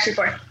Spotify.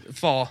 4.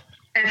 4.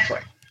 And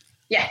 4.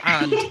 Yeah.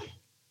 And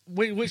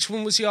which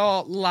one was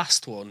your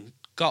last one?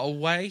 Got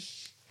Away?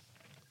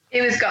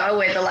 It was Got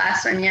Away, the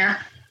last one, yeah.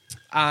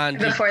 And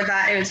before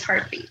that, it was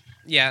Heartbeat.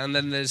 Yeah, and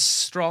then there's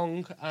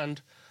Strong,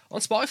 and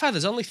on Spotify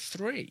there's only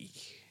 3.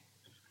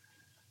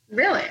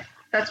 Really?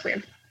 That's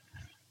weird.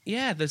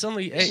 Yeah, there's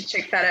only 8. You should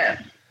check that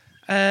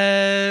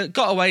out.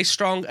 Got Away,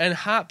 Strong, and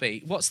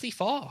Heartbeat. What's the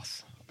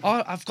 4th?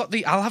 Oh,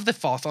 I'll have the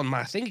 4th on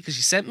my thing because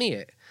you sent me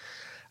it.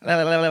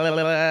 Yeah,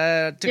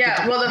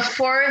 well, the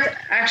 4th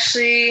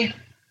actually.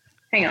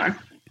 Hang on.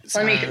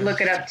 Let me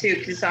look it up too,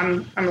 because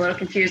I'm a little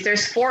confused.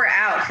 There's 4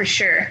 out for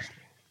sure.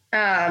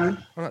 Well,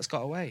 that's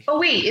Got Away. Oh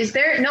wait, is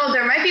there? No,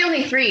 there might be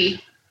only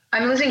 3.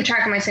 I'm losing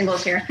track of my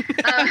singles here.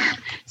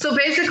 So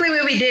basically,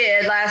 what we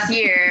did last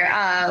year,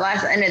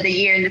 last end of the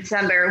year in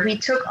December, we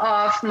took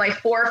off my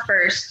 4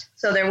 first,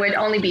 so there would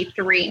only be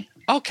 3.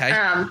 Okay.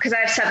 Because I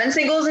have 7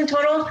 singles in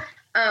total.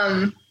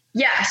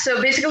 Yeah, so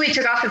basically we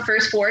took off the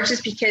first 4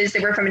 just because they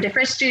were from a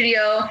different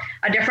studio,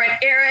 a different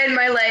era in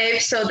my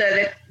life, so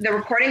the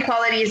recording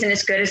quality isn't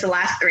as good as the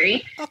last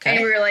 3. Okay.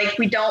 And we were like,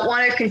 we don't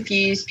want to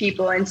confuse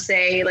people and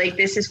say, like,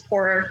 this is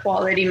poorer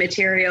quality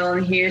material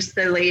and here's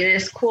the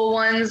latest cool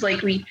ones. Like,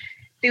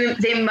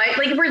 they might,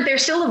 like, they're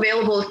still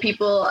available if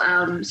people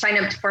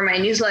sign up for my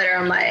newsletter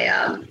on my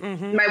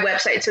my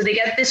website. So they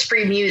get this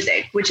free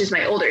music, which is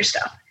my older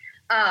stuff.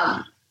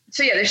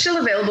 So yeah, they're still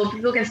available.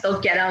 People can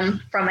still get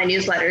them from my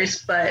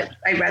newsletters, but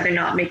I'd rather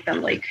not make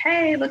them like,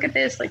 hey, look at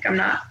this. Like, I'm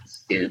not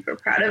super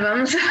proud of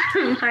them, so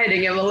I'm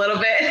hiding them a little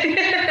bit.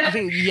 I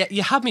think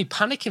you had me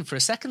panicking for a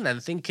second then,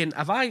 thinking,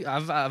 have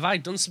I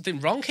done something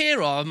wrong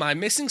here, or am I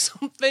missing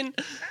something?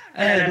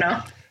 I don't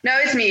know. No,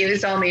 it's me.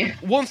 It's all me.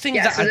 One thing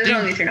there's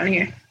only 3 on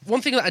here.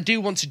 One thing that I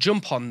do want to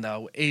jump on,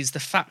 though, is the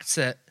fact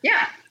that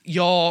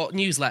your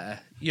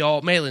newsletter,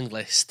 your mailing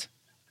list,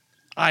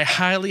 I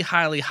highly,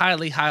 highly,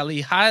 highly,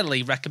 highly,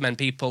 highly recommend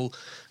people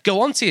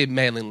go onto your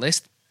mailing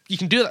list. You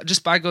can do that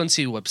just by going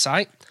to your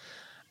website.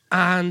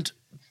 And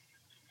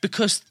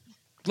because,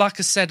 like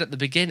I said at the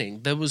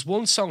beginning, there was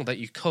one song that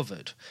you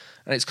covered,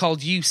 and it's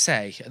called You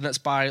Say, and that's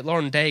by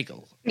Lauren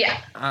Daigle.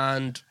 Yeah.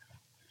 And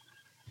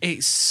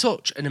it's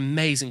such an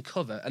amazing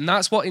cover, and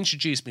that's what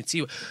introduced me to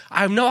you. I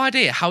have no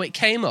idea how it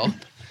came up,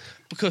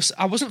 because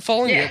I wasn't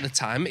following you at the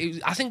time.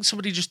 I think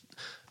somebody just...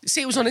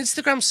 See, it was on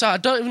Instagram, so I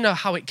don't even know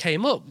how it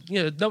came up.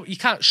 You know, no, you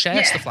can't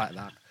share stuff like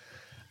that.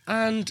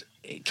 And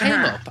it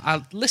came up,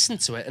 I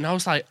listened to it, and I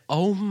was like,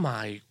 oh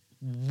my...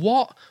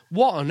 What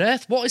on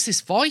earth? What is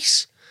this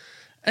voice?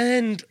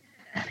 And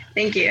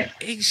thank you.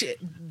 It's,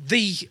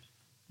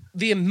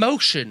 the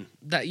emotion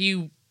that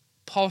you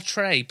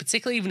portray,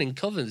 particularly even in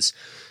covers,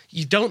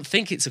 you don't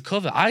think it's a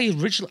cover.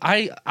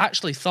 I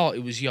actually thought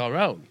it was your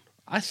own.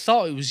 I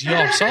thought it was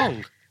your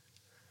song.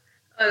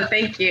 Oh,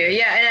 thank you.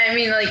 Yeah, and I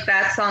mean, like,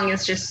 that song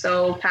is just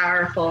so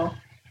powerful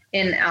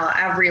in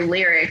every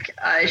lyric.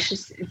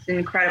 It's an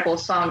incredible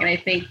song, and I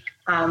think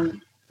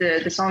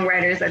the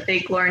songwriters, I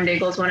think Lauren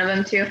Daigle is one of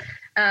them too.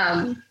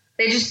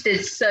 They just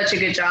did such a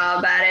good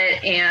job at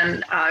it,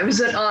 and it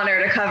was an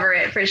honor to cover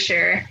it for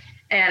sure.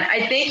 And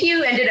I think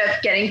you ended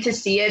up getting to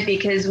see it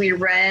because we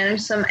ran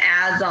some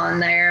ads on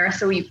there,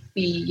 so we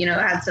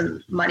had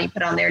some money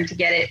put on there to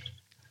get it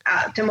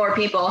out to more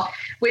people,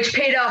 which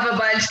paid off a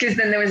bunch because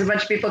then there was a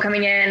bunch of people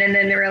coming in, and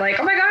then they were like,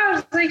 "Oh my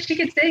gosh, like she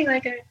could sing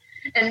like a."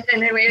 And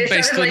then we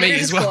basically like, me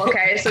as well. Cool.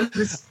 Okay, so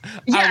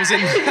I was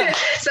in.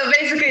 So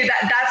basically,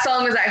 that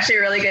song was actually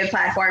a really good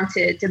platform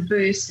to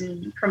boost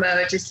and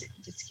promote, just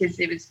because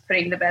it was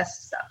putting the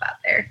best stuff out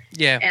there.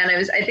 Yeah, and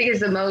I think it's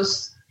the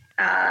most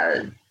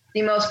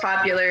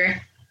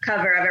popular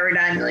cover I've ever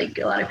done. Like,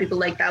 a lot of people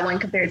like that one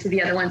compared to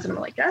the other ones, and I'm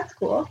like, that's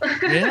cool.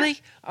 Really?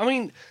 I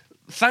mean,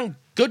 thank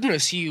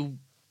goodness you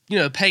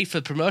pay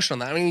for promotion on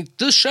that. I mean, it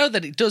does show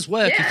that it does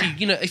work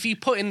if you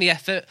put in the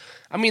effort.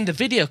 I mean, the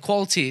video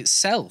quality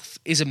itself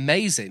is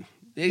amazing.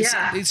 It's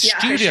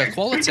studio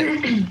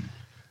quality.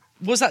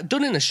 Was that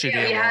done in a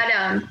studio? Yeah, we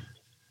had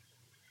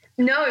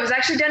no, it was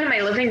actually done in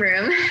my living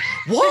room.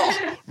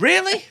 What?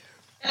 Really?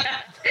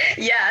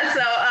 Yeah,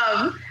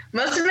 so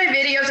most of my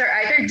videos are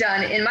either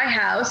done in my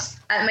house,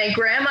 at my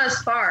grandma's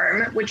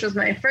farm, which was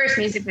my first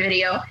music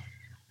video,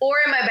 or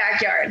in my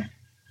backyard,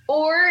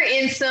 or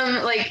in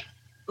some like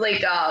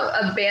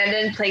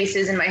abandoned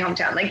places in my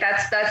hometown. Like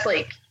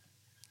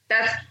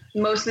that's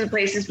most of the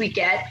places we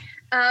get,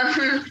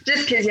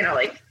 just because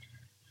like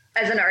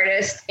as an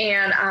artist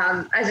and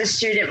as a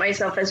student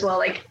myself as well,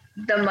 like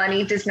the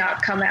money does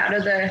not come out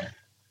of the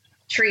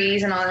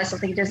trees and all that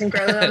stuff. Like, it doesn't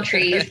grow on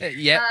trees.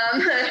 Yeah.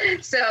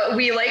 So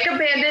we like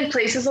abandoned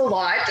places a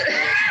lot. So,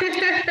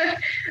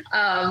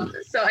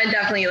 and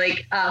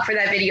definitely for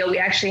that video, we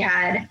actually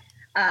had,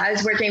 I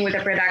was working with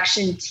a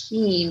production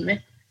team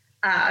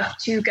of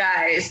two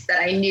guys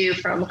that I knew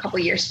from a couple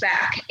years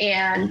back.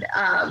 And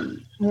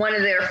one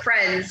of their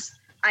friends,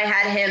 I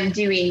had him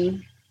do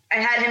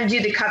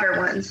the cover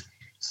ones.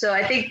 So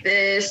I think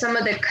some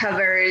of the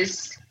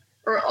covers,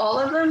 or all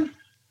of them.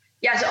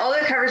 Yeah. So all the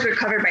covers were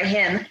covered by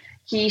him.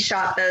 He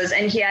shot those,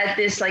 and he had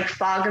this like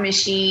fog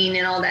machine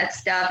and all that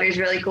stuff. It was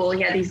really cool.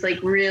 He had these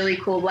like really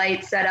cool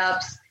light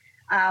setups.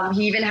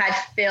 He even had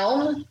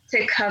film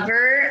to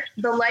cover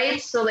the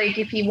lights. So like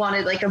if he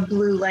wanted like a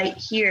blue light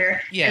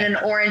here and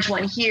an orange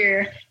one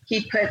here,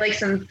 he put like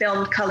some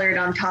film colored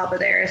on top of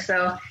there.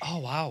 So oh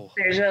wow,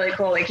 it was really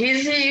cool. Like he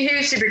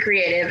was super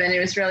creative, and it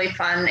was really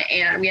fun.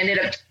 And we ended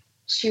up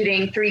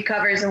shooting 3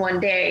 covers in one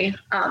day.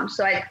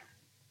 So I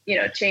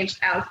changed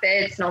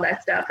outfits and all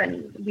that stuff.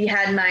 And we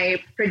had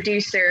my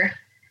producer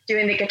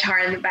doing the guitar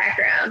in the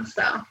background.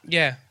 So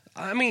yeah,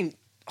 I mean,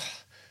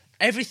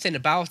 everything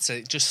about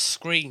it just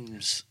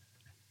screams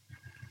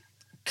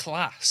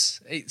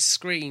class. It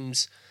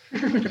screams,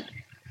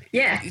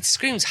 it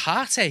screams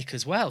heartache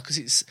as well, because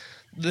it's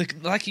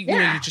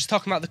you're just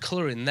talking about the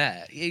colour in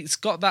there. It's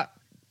got that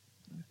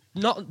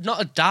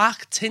not a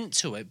dark tint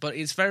to it, but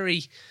it's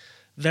very,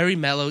 very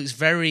mellow. It's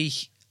very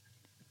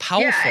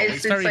powerful. Yeah,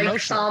 it's very like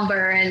emotional.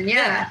 Somber, and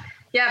yeah,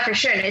 for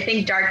sure. And I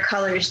think dark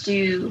colors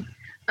do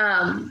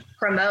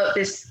promote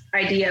this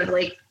idea of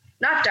like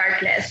not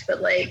darkness,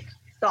 but like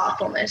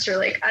thoughtfulness, or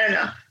like, I don't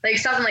know, like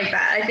something like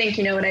that. I think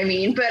you know what I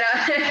mean. But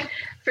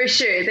for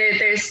sure,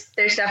 there's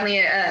definitely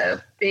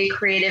a big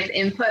creative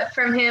input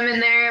from him in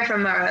there,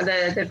 from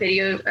the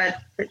video,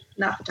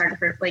 not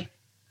photographer, like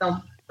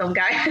film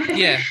guy.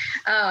 Yeah.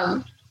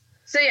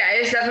 So yeah,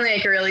 it's definitely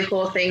like a really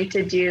cool thing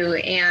to do.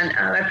 And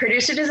my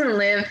producer doesn't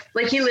live,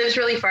 like he lives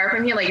really far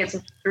from here, like it's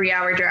a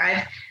 3-hour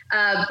drive.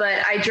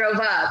 But I drove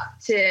up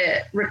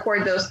to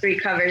record those 3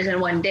 covers in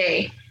one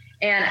day.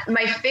 And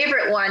my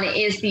favorite one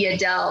is the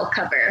Adele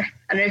cover.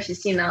 I don't know if you've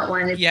seen that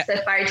one. It's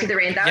Set Fire to the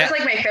Rain. That was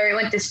like my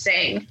favorite one to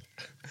sing.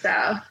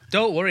 So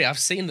don't worry, I've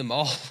seen them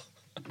all.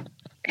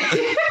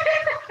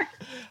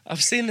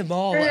 I've seen them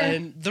all,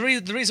 and the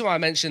reason why I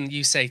mentioned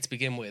You Say to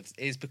begin with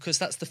is because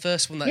that's the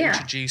first one that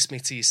introduced me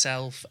to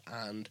yourself,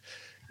 and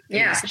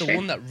it's the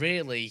one that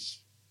really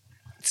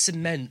that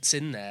cements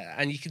in there,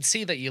 and you can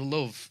see that you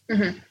love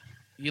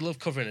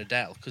covering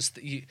Adele because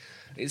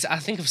I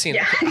think I've seen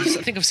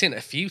it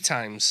a few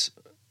times,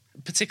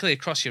 particularly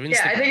across your Instagram.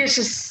 Yeah, I think it's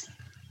just.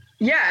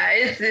 Yeah,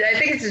 I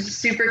think it's just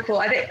super cool.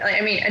 I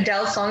mean,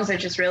 Adele's songs are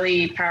just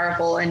really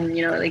powerful, and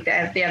like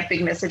they have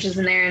big messages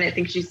in there, and I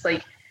think she's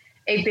like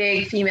a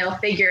big female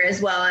figure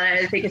as well, and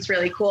I think it's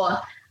really cool.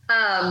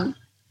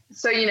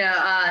 So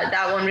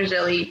that one was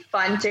really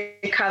fun to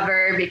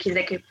cover because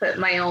I could put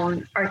my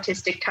own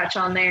artistic touch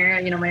on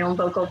there, my own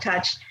vocal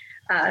touch.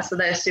 So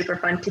that was super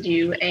fun to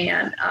do,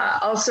 and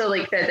also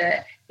like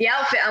the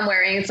outfit I'm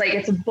wearing,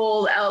 it's a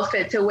bold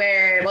outfit to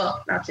wear.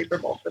 Well, not super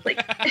bold, but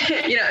like,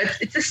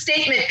 it's a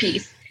statement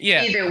piece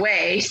either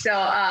way.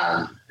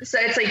 So,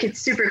 it's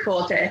super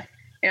cool to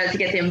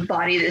get to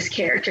embody this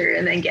character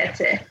and then get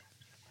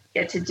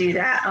to do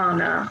that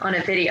on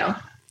a video.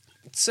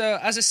 So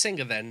as a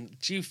singer then,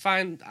 do you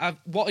find,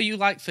 what are you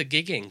like for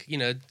gigging?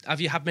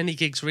 Have you had many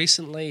gigs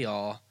recently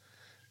or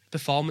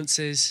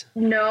performances?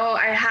 No,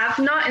 I have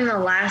not in the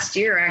last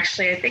year,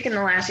 actually. I think in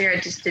the last year I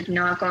just did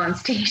not go on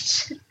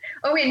stage.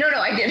 Oh wait, no,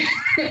 I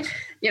did.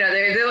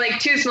 They're like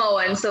two small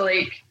ones, so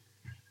like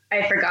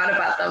I forgot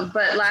about them.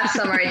 But last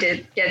summer I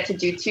did get to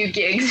do 2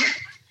 gigs,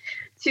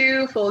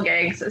 2 full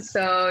gigs.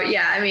 So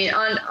yeah, I mean,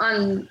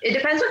 on it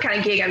depends what kind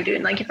of gig I'm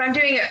doing. Like if I'm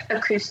doing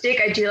acoustic,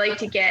 I do like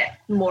to get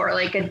more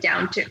like a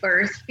down to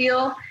earth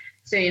feel.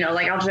 So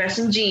like I'll dress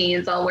in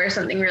jeans, I'll wear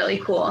something really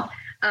cool.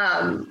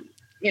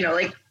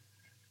 Like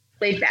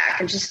laid back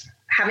and just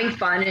having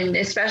fun, and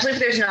especially if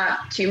there's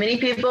not too many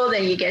people,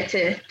 then you get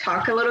to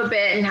talk a little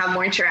bit and have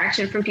more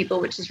interaction from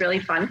people, which is really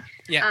fun.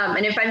 Yeah.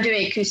 And if I'm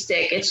doing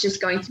acoustic, it's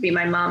just going to be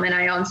my mom and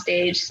I on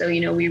stage. So,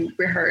 we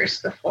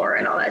rehearse before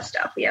and all that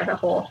stuff. We have a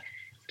whole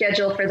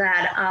schedule for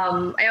that.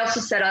 I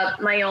also set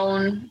up my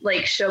own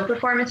like show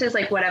performances,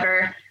 like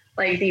whatever,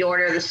 like the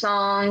order of the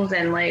songs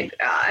and like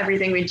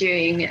everything we're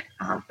doing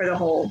for the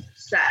whole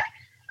set.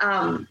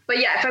 But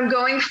yeah, if I'm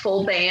going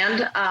full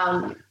band,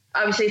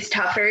 obviously it's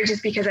tougher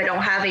just because I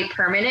don't have a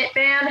permanent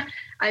band.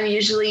 I'm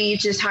usually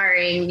just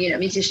hiring,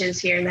 musicians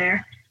here and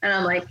there. And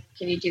I'm like,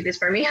 can you do this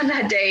for me on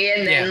that day?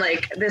 And then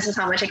like, this is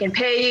how much I can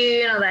pay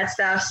you and all that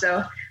stuff.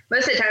 So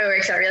most of the time it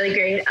works out really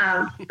great.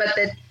 But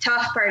the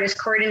tough part is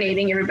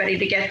coordinating everybody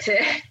to get to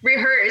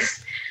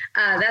rehearse.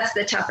 That's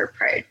the tougher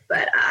part.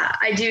 But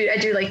I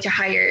do like to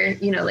hire,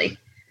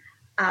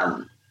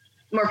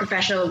 more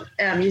professional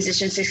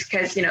musicians just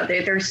because,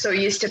 they're so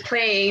used to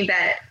playing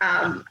that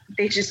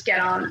they just get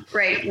on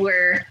right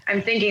where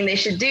I'm thinking they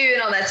should do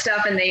and all that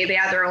stuff. And they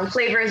add their own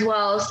flavor as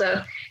well.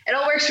 So it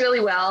all works really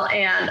well.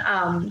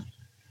 And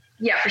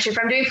for sure, if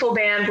I'm doing full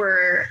band,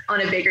 we're on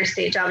a bigger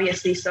stage,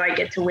 obviously. So I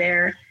get to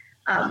wear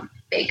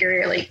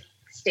bigger like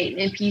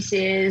statement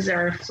pieces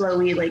or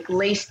flowy like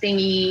lace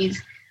thingies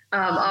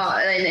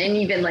and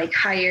even like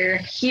higher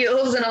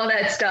heels and all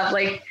that stuff.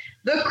 Like,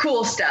 the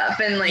cool stuff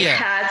and like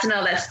hats and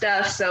all that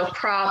stuff. So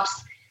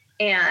props.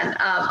 And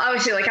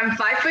obviously like I'm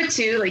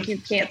 5'2", like you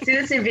can't see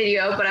this in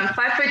video, but I'm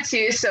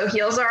 5'2", so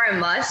heels are a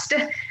must.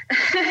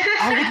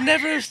 I would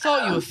never have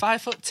thought you were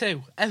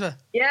 5'2", ever.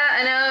 Yeah,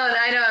 I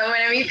know.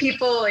 When I meet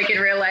people like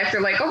in real life, they're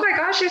like, oh my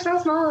gosh, you're so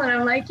small. And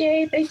I'm like,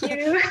 yay, thank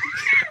you.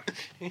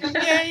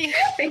 Yay.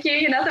 Thank you,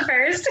 you're not the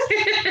first.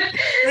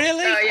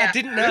 Really? So, I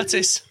didn't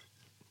notice.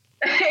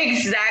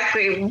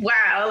 Exactly.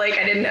 Wow. Like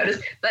I didn't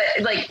notice, but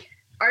like,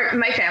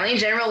 my family in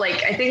general,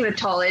 like I think the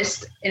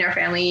tallest in our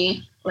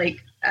family, like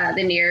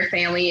the near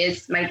family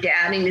is my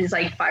dad, and he's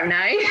like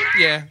 5'9".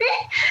 Yeah.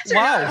 So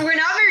wow. We're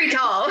not very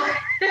tall.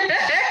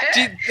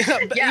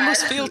 But you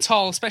must feel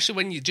tall, especially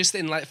when you're just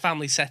in like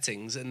family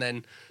settings, and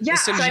then as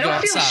soon as you go outside.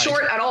 I don't feel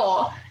short at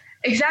all.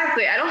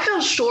 Exactly. I don't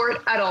feel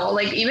short at all.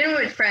 Like even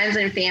with friends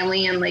and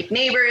family and like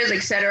neighbors,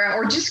 etc.,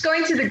 or just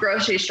going to the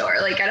grocery store,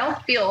 like I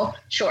don't feel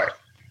short.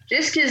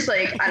 Just because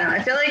like, I don't know,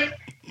 I feel like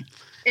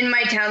in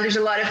my town, there's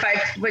a lot of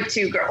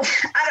 5'2" girls.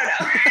 I don't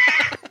know.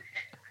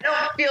 I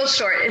don't feel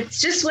short. It's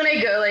just when I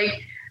go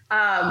like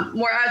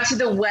more out to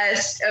the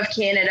west of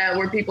Canada,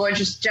 where people are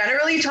just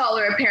generally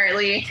taller,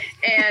 apparently,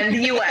 and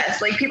the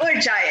US, like people are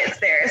giants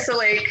there. So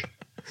like,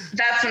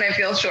 that's when I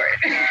feel short.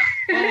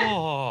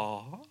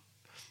 Oh,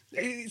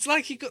 it's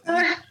like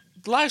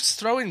life's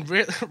throwing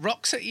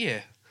rocks at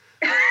you.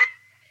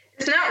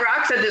 It's not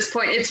rocks at this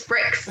point. It's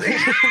bricks.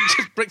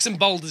 Just bricks and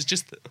boulders.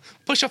 Just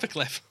push off a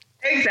cliff.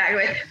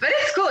 Exactly. But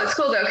it's cool. It's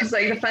cool though, because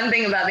like the fun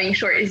thing about being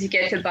short is you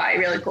get to buy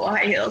really cool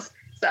high heels.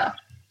 So I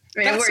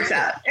mean, it works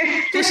out.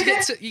 Plus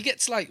you get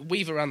to like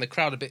weave around the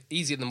crowd a bit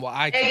easier than what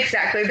I can.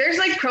 Exactly. There's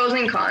like pros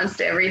and cons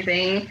to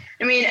everything.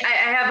 I mean,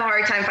 I have a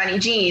hard time finding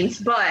jeans,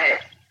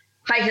 but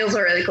high heels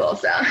are really cool.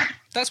 So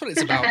that's what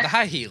it's about. The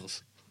high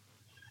heels.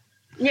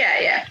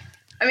 Yeah.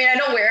 I mean, I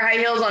don't wear high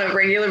heels on a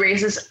regular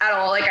basis at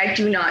all. Like, I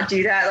do not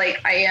do that. Like,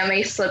 I am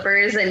a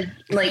slippers and,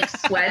 like,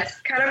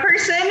 sweats kind of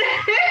person.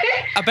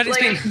 I bet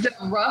it's like, the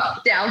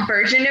rough down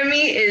version of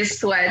me is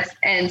sweats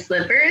and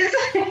slippers.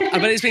 I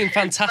bet it's been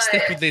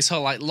fantastic with this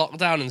whole, like,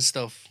 lockdown and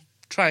stuff.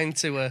 Trying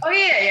to... Oh,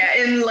 yeah.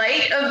 In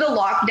light of the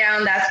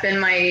lockdown, that's been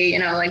my,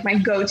 my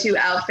go-to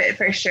outfit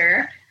for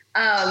sure.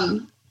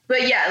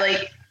 But, yeah,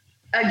 like,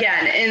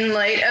 again, in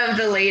light of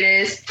the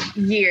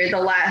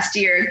last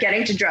year,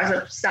 getting to dress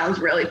up sounds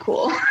really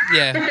cool.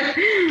 Yeah.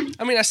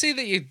 I mean, I see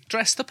that you're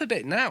dressed up a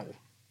bit now.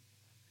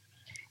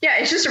 Yeah,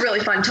 it's just a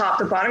really fun top.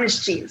 The bottom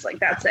is jeans. Like,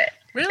 that's it.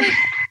 Really?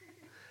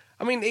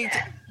 I mean, it's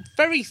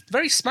very,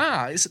 very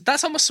smart.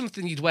 That's almost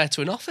something you'd wear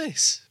to an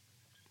office.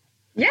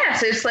 Yeah,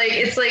 so it's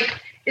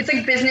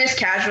like business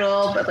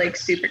casual, but like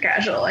super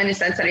casual in a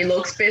sense that it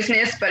looks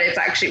business, but it's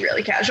actually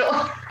really casual.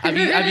 Have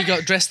you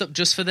got dressed up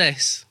just for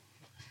this?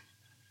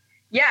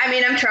 Yeah, I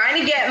mean, I'm trying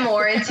to get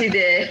more into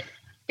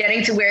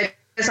getting to wear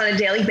this on a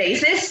daily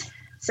basis.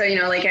 So,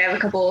 like I have a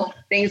couple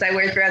things I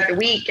wear throughout the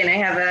week, and I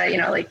have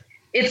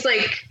it's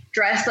like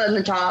dressed on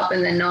the top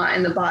and then not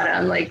in the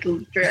bottom, like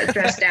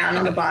dressed down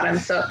on the bottom.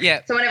 So,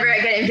 yeah. So whenever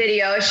I get in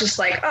video, it's just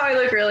like, oh, I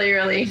look really,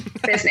 really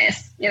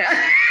business,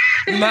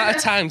 The amount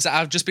of times that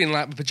I've just been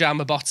like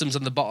pajama bottoms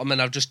on the bottom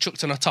and I've just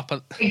chucked on a top.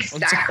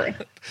 Exactly.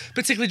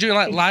 Particularly during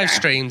like live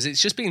streams,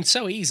 it's just been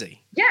so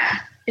easy. Yeah,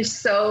 it's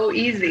so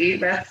easy.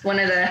 That's one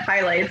of the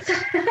highlights.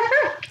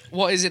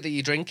 What is it that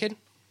you're drinking?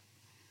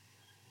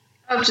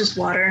 Oh, just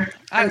water.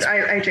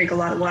 I drink a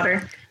lot of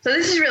water. So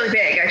this is really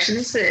big, actually.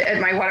 This is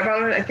my water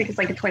bottle. I think it's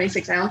like a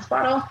 26-ounce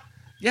bottle.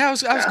 Yeah, I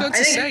was going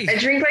to say. I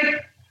drink I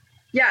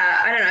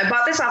don't know. I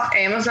bought this off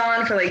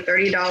Amazon for like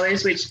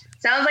 $30, which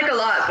sounds like a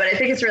lot, but I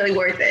think it's really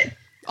worth it.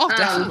 Oh,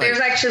 definitely. There's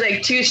actually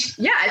like two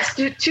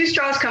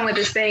straws come with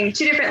this thing,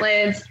 2 different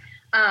lids,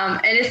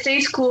 and it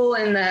stays cool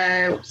in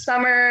the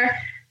summer.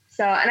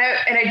 So, and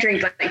I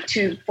drink like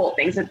 2 full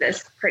things of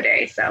this per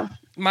day. So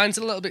mine's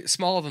a little bit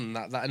smaller than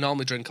that I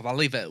normally drink of. I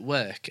leave it at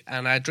work,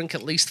 and I drink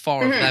at least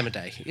 4 of them a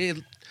day.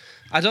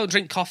 I don't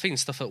drink coffee and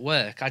stuff at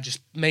work.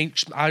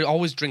 I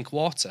always drink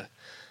water,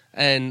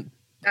 and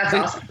that's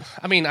awesome.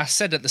 I mean, I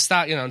said at the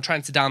start, I'm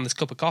trying to down this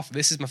cup of coffee.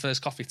 This is my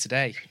first coffee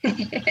today.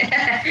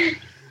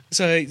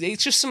 So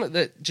it's just something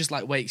that just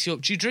like wakes you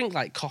up. Do you drink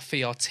like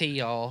coffee or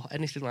tea or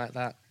anything like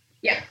that?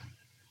 Yeah.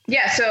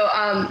 So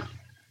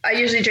I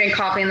usually drink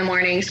coffee in the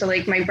morning. So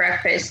like my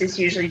breakfast is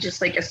usually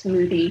just like a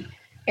smoothie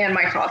and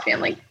my coffee.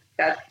 And like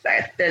that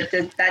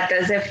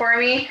does it for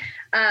me.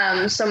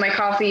 So my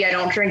coffee, I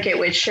don't drink it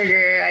with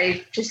sugar.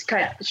 I just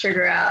cut the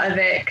sugar out of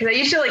it because I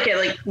used to like it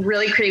like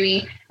really creamy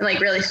and like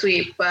really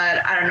sweet,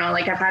 but I don't know,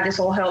 like I've had this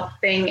whole health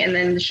thing and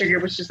then the sugar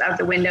was just out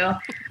the window.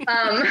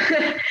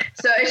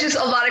 So it's just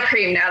a lot of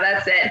cream now.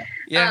 That's it.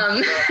 Yeah.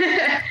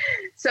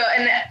 So,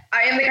 and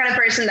I am the kind of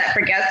person that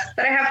forgets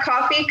that I have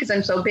coffee because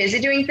I'm so busy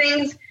doing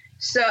things.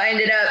 So I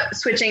ended up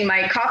switching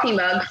my coffee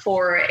mug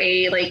for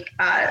a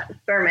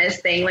thermos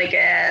thing, like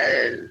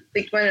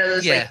one of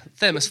those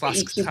thermos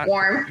flasks. Keep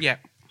warm. Yeah,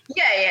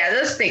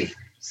 those things.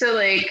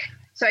 So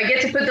so I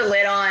get to put the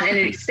lid on and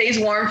it stays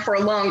warm for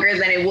longer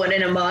than it would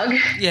in a mug.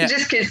 Yeah.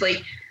 Just because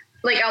like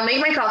I'll make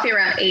my coffee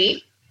around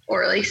 8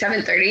 or like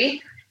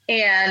 7:30,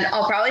 and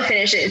I'll probably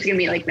finish it. It's gonna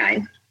be like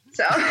 9.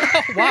 So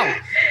wow,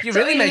 you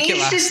really make it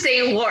last. It needs to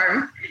stay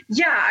warm.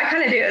 Yeah, I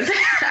kind of do.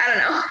 I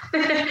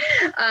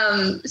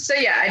don't know. So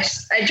yeah,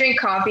 I drink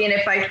coffee, and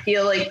if I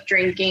feel like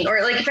drinking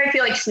or like if I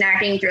feel like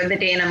snacking throughout the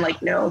day and I'm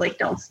like, no, like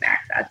don't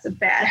snack. That's a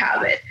bad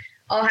habit.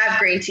 I'll have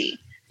green tea.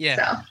 Yeah.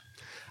 So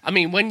I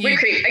mean, when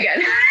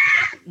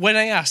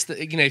I asked that,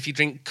 if you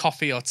drink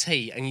coffee or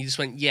tea and you just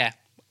went, yeah,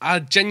 I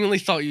genuinely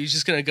thought you were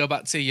just going to go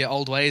back to your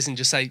old ways and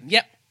just say,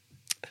 yep,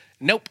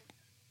 nope,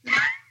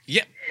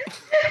 yep.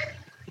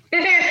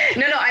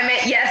 No, I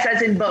meant yes,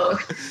 as in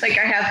both. Like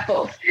I have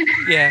both.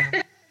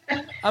 Yeah.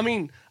 I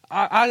mean,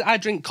 I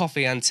drink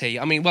coffee and tea.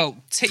 I mean, well,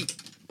 tea.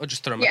 I'll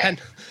just throw my pen.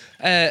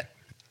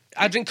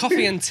 I drink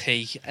coffee and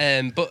tea,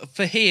 but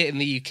for here in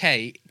the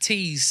UK,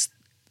 tea's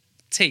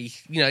tea.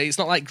 It's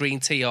not like green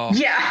tea or...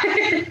 Yeah.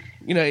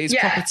 It's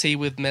proper tea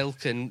with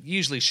milk and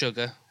usually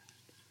sugar.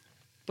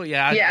 But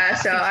yeah.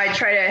 So I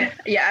try to...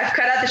 Yeah, I've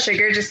cut out the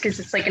sugar just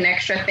because it's like an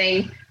extra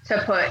thing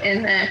to put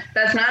in the...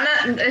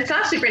 It's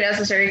not super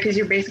necessary because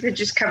you're basically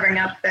just covering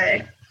up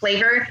the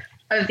flavor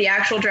of the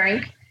actual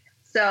drink.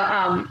 So,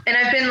 and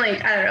I've been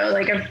like, I don't know,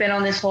 like I've been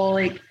on this whole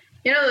like,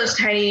 those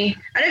tiny...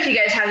 I don't know if you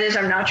guys have this.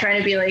 I'm not trying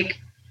to be like,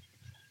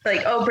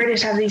 oh,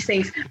 British have these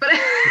things. But...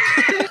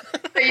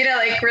 But,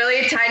 like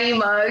really tiny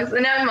mugs,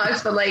 not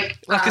mugs, but like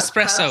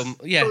espresso, cups.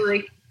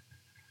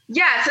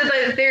 Yeah. So,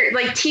 so they're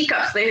like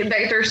teacups.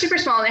 They're super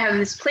small and they have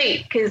this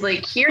plate because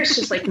like here it's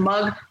just like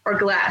mug or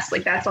glass,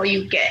 like that's all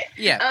you get.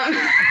 Yeah.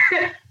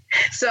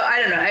 So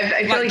I don't know.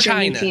 I feel like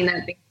drinking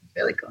that thing is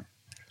really cool.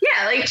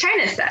 Yeah, like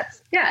China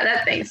sets. Yeah,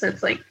 that thing. So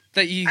it's like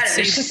that you I don't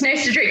know, it's just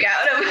nice to drink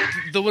out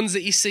of. The ones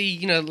that you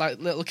see, like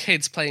little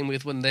kids playing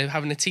with when they're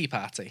having a tea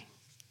party.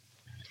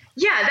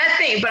 Yeah, that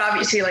thing, but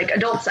obviously like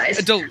adult size.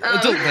 Adult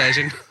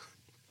version.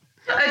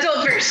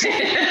 Adult version.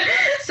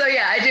 So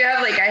yeah, I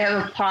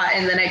have a pot,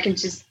 and then I can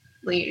just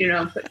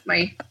put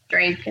my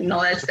drink and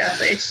all that stuff.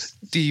 So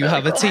do you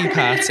have a tea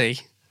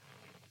party?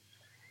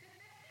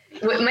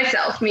 With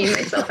myself, me,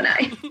 myself, and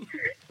I.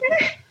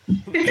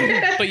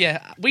 But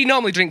yeah, we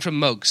normally drink from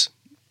mugs.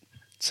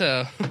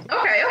 So.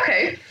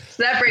 Okay.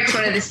 So that breaks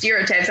one of the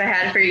stereotypes I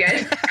had for you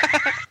guys.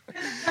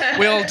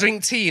 We all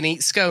drink tea and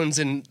eat scones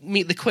and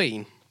meet the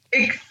Queen.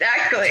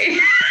 Exactly.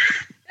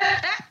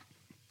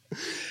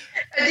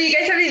 Do you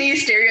guys have any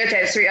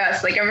stereotypes for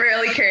us? Like, I'm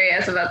really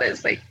curious about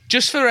this. Like,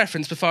 just for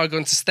reference, before I go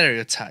into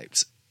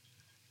stereotypes,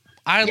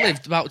 I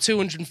lived about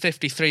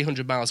 250,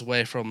 300 miles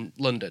away from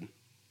London.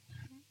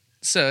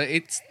 So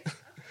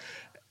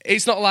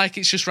it's not like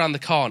it's just around the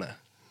corner.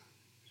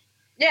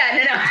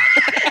 Yeah,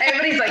 no.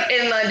 Everybody's like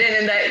in London,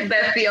 and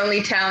that's the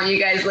only town you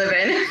guys live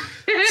in.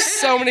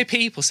 So many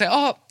people say,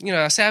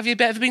 I say, have you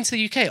ever been to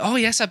the UK? Oh,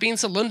 yes, I've been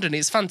to London.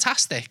 It's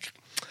fantastic.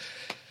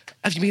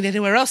 Have you been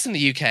anywhere else in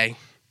the UK?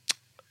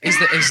 Is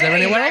there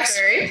anywhere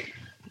else?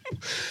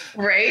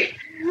 Right.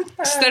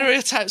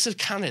 Stereotypes of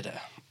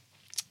Canada.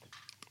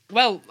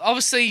 Well,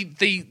 obviously,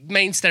 the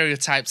main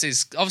stereotypes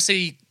is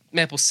obviously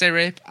maple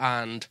syrup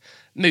and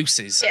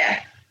mooses.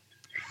 Yeah.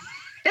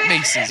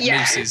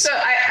 Mooses. So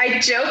I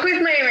joke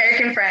with my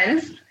American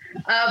friends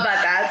about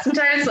that.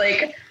 Sometimes,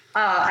 like,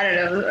 I don't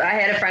know, I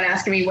had a friend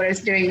asking me what I was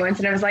doing once,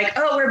 and I was like,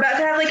 we're about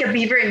to have, like, a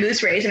beaver and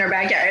moose race in our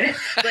backyard.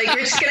 Like,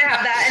 we're just going to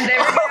have that, and then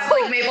we're going to have,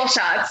 like, maple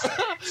shots.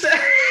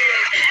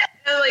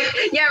 So,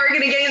 like, yeah, we're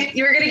gonna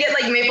get,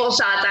 like, maple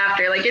shots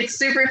after. Like, it's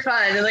super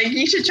fun. And, like,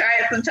 you should try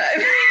it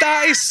sometime.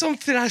 That is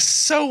something I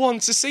so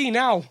want to see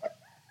now.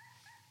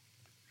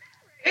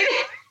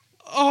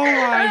 Oh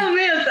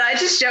man, so I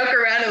just joke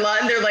around a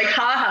lot, and they're like,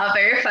 haha,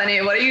 very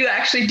funny. What are you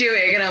actually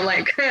doing? And I'm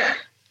like,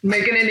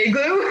 making an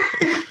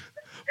igloo.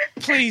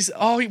 Please,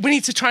 we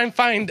need to try and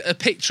find a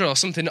picture or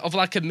something of,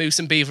 like, a moose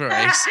and beaver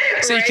race.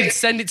 So you can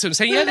send it to them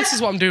saying, yeah, this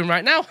is what I'm doing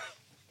right now.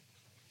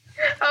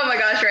 Oh my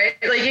gosh, right?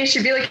 Like, it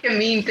should be like a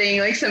meme thing.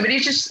 Like,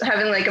 somebody's just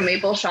having, like, a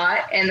maple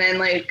shot, and then,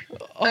 like,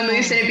 a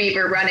moose and a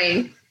beaver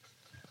running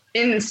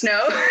in the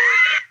snow.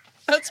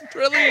 That's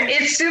brilliant.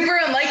 It's super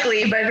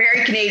unlikely, but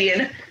very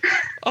Canadian.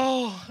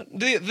 Oh,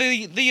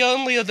 the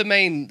only other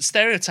main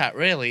stereotype,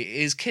 really,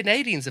 is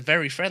Canadians are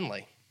very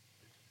friendly.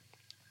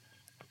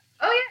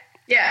 Oh,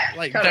 yeah. Yeah,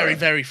 like, totally. very,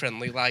 very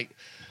friendly. Like,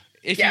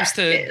 if you used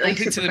to bump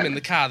into them in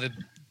the car,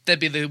 they'd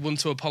be the one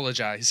to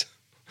apologise.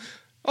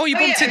 Oh, you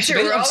bumped into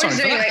me. I'm sorry.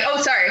 Doing,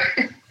 like,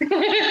 sorry.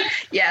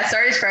 Yeah,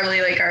 sorry is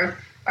probably, like, our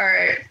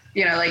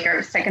like,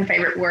 our second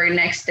favorite word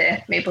next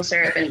to maple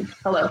syrup and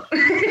hello.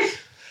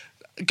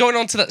 Going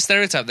on to that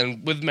stereotype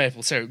then with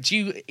maple syrup, do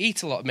you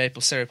eat a lot of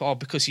maple syrup, or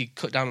because you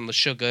cut down on the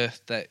sugar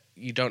that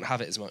you don't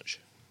have it as much?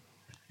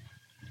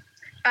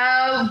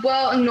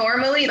 Well,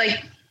 normally,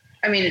 like,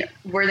 I mean,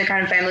 we're the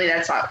kind of family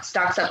that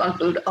stocks up on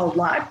food a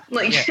lot.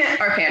 Like,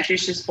 our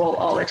pantry's just full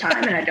all the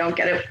time, and I don't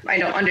get it. I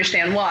don't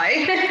understand why.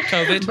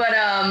 COVID. But,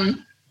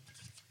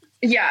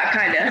 yeah,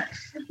 kind of.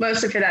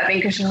 Mostly for that thing,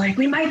 because you're like,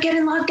 we might get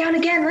in lockdown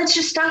again. Let's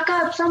just stock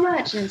up so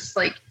much. And it's,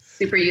 like,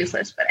 super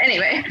useless. But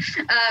anyway,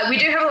 we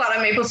do have a lot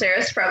of maple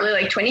syrup, probably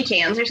like 20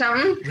 cans or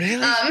something. Really?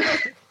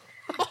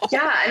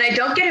 Yeah, and I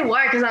don't get it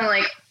why, because I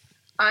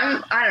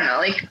don't know,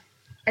 like,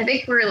 I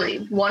think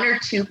really one or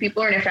two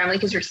people are in our family,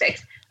 because we're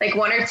 6. Like,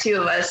 1 or 2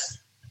 of us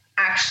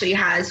actually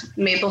has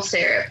maple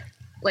syrup,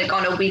 like,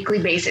 on a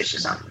weekly basis or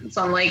something.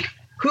 So I'm like,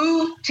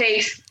 who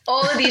takes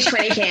all of these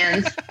 20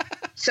 cans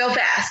so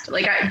fast?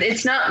 Like,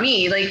 it's not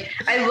me. Like,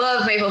 I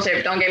love maple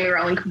syrup. Don't get me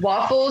wrong. Like,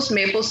 waffles,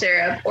 maple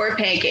syrup, or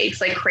pancakes.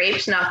 Like,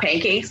 crepes, not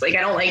pancakes. Like,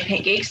 I don't like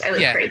pancakes. I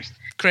like crepes.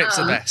 Crepes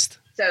are best.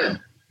 So,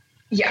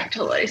 yeah,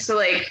 totally. So,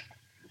 like,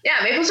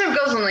 yeah, maple syrup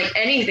goes in, like,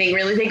 anything,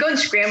 really. They go in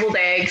scrambled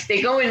eggs.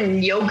 They go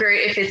in yogurt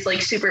if it's,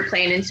 like, super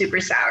plain and super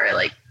sour.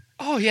 Like,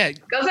 oh, yeah.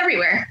 It goes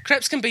everywhere.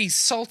 Crepes can be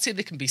salty.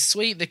 They can be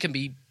sweet. They can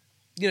be,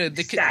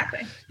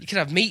 exactly. You can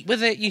have meat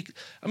with it.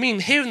 I mean,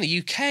 here in the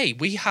UK,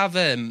 we have,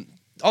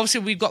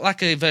 obviously, we've got,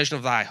 like, a version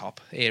of the IHOP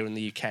here in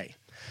the UK.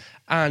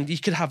 And you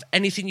could have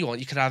anything you want.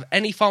 You could have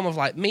any form of,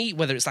 like, meat,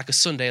 whether it's, like, a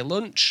Sunday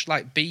lunch,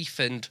 like beef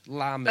and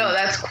lamb. Oh,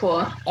 that's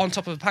cool. On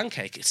top of a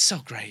pancake. It's so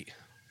great.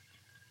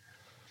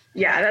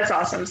 Yeah, that's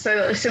awesome.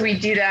 So we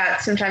do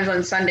that sometimes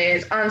on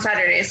Saturdays,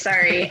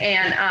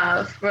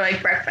 and for,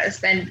 like,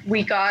 breakfast. And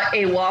we got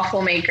a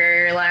waffle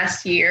maker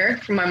last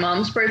year for my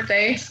mom's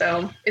birthday.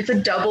 So it's a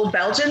double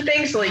Belgian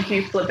thing. So, like,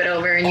 you flip it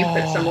over and you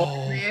put some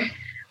waffle in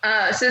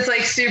there. So it's,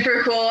 like,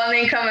 super cool, and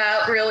they come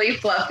out really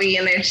fluffy,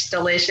 and they're just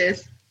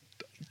delicious.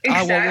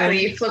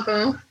 Exactly, you flip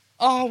them.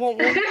 Oh, I want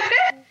one.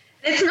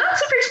 It's not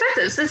super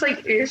expensive, so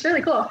it's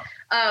really cool.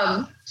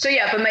 So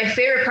yeah, but my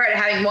favorite part of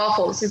having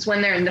waffles is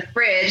when they're in the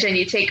fridge and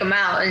you take them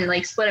out and,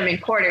 like, split them in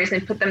quarters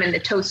and put them in the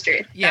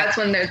toaster. Yeah. That's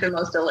when they're the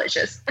most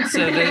delicious.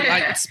 So they're,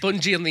 like,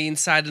 spongy on the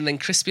inside and then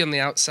crispy on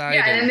the outside.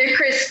 Yeah, and then they're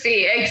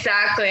crispy,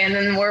 exactly. And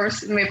then more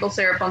maple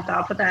syrup on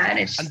top of that.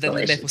 It's just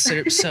delicious. The maple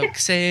syrup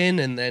soaks in,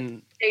 and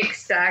then...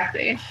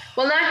 Exactly.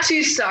 Well, not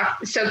too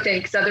soaked in,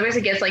 because otherwise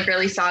it gets, like,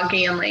 really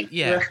soggy and, like,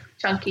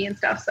 chunky and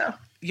stuff. So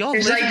you're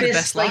living, like, the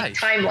best life.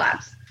 Time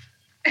lapse.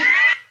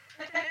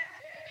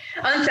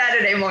 On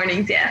Saturday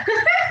mornings, yeah.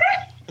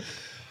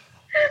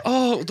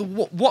 Oh,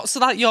 what's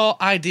that your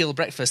ideal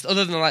breakfast,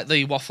 other than, like,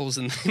 the waffles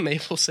and the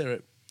maple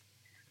syrup?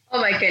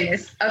 Oh, my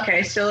goodness.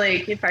 Okay, so,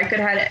 like, if I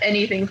could have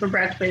anything for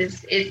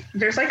breakfast,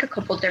 there's, like, a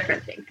couple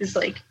different things. Because,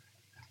 like,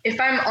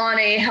 if I'm on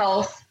a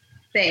health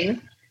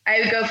thing, I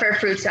would go for a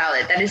fruit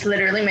salad. That is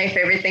literally my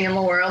favorite thing in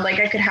the world. Like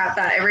I could have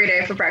that every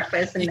day for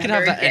breakfast. And you can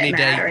have that any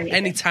day,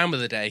 any time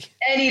of the day.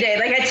 Any day.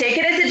 Like I take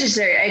it as a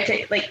dessert. I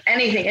take like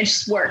anything. It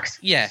just works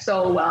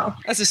so well.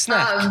 As a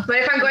snack. But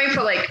if I'm going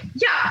for like,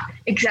 yeah,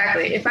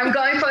 exactly. If I'm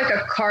going for like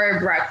a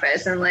carb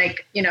breakfast and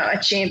like, you know,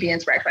 a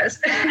champion's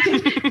breakfast,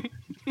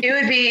 it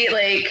would be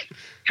like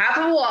half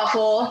a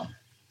waffle,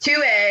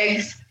 2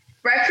 eggs,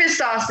 breakfast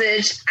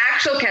sausage,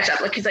 actual ketchup,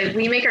 because like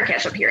we make our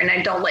ketchup here and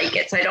I don't like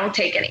it, so I don't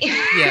take any.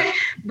 Yeah.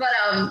 But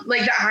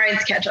like the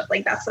Heinz ketchup,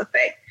 like that's the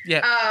thing. Yeah.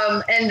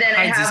 And then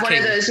Heinz I have one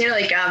of those, you know,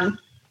 like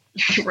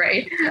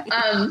right.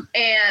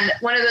 And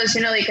one of those,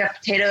 you know, like a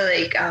potato,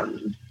 like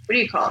what do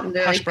you call them?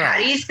 The like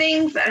patties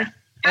things.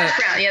 Hash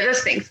brown, yeah,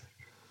 those things.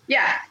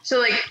 Yeah. So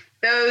like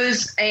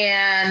those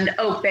and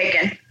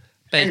bacon.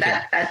 And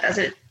that does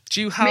it. Do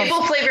you have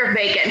maple flavored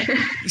bacon?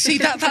 See,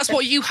 that's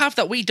what you have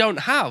that we don't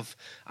have.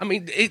 I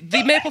mean,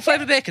 the maple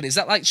flavored bacon, is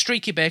that like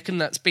streaky bacon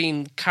that's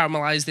been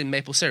caramelized in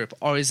maple syrup,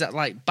 or is that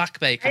like back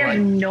bacon? I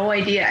have no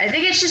idea. I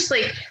think it's just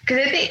like,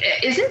 because I think,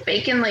 isn't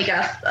bacon like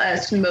a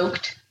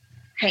smoked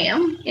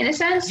ham in a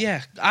sense?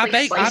 Yeah,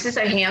 slices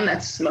of ham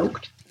that's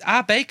smoked.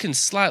 Our bacon's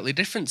slightly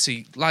different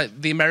to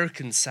like the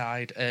American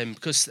side,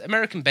 because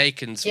American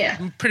bacon's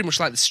pretty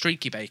much like the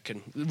streaky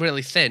bacon,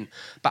 really thin,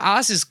 but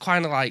ours is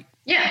kind of like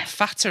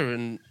fatter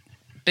and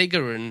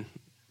bigger and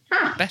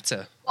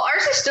better. Well,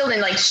 ours is still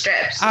in like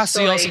strips.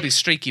 So you also be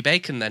streaky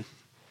bacon then.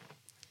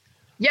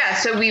 Yeah,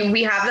 so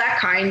we have that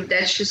kind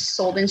that's just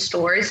sold in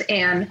stores,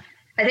 and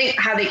I think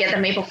how they get the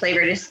maple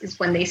flavored is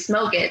when they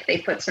smoke it, they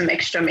put some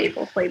extra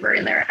maple flavor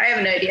in there. I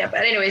have no idea,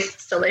 but anyways,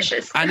 it's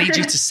delicious. I need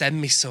you to send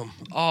me some.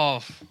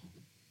 Oh.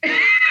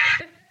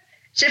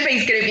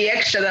 Shipping's going to be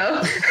extra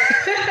though.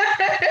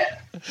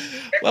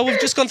 Well, we've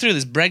just gone through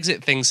this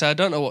Brexit thing, so I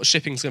don't know what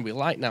shipping's going to be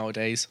like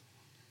nowadays.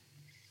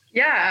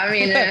 Yeah, I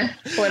mean,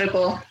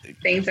 political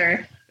things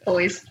are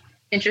always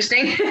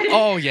interesting.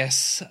 Oh,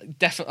 yes,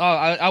 definitely. Oh,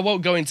 I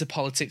won't go into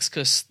politics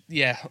because,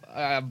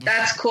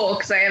 that's cool,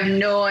 because I have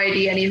no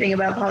idea anything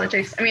about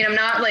politics. I mean, I'm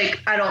not like,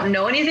 I don't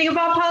know anything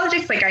about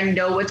politics. Like, I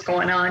know what's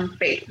going on,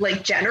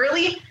 like,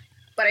 generally,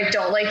 but I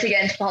don't like to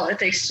get into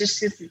politics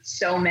just because it's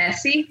so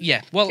messy.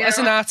 Yeah, well, as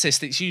an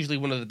artist, it's usually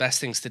one of the best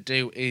things to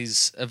do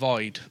is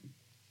avoid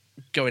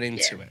going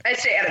into it. I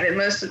stay out of it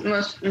most of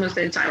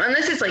the time,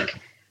 unless it's like,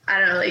 I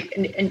don't know, like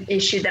an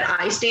issue that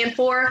I stand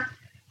for,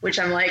 which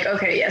I'm like,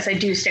 okay, yes, I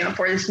do stand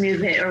for this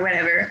movement or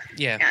whatever.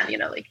 Yeah. And, you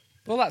know, like.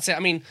 Well, that's it. I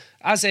mean,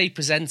 as a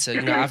presenter,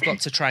 you know, I've got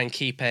to try and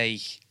keep a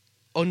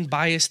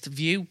unbiased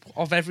view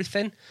of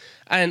everything.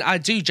 And I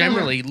do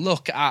generally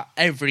look at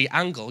every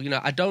angle. You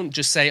know, I don't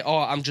just say, oh,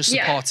 I'm just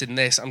supporting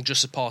this, I'm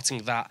just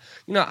supporting that.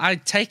 You know, I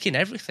take in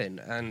everything,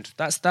 and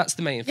that's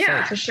the main thing.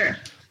 Yeah, for sure.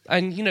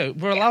 And, you know,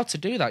 we're allowed to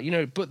do that, you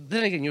know, but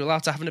then again, you're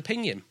allowed to have an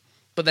opinion.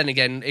 But then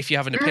again, if you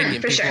have an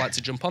opinion, people like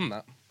to jump on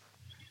that.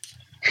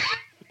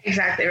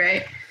 Exactly,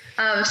 right?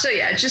 So,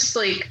 yeah, just,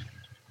 like,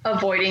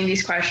 avoiding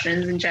these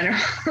questions in general.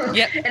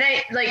 Yeah. And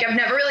I've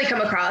never really come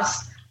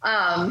across,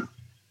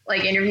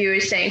 like,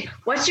 interviewers saying,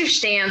 what's your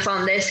stance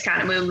on this kind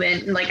of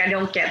movement? And, like, I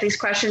don't get these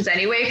questions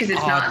anyway because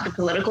it's not the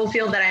political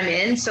field that I'm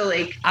in. So,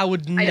 like, I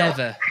don't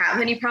have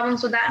any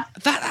problems with that.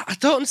 I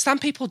don't understand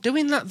people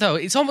doing that, though.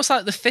 It's almost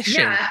like the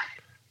fishing. Yeah.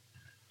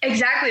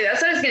 Exactly.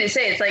 That's what I was going to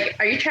say. It's like,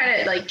 are you trying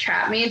to like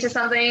trap me into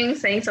something,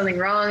 saying something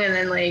wrong, and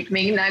then like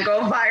making that go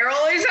viral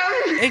or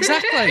something?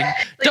 Exactly. Like,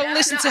 don't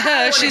listen to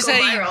her. She's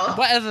a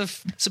whatever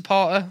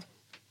supporter.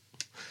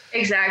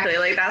 Exactly.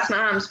 Like that's not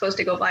how I'm supposed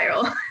to go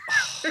viral.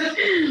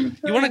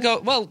 You want to go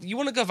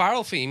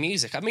viral for your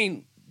music. I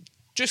mean,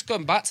 just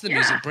going back to the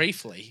music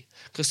briefly,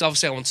 because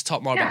obviously I want to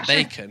talk more about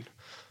bacon.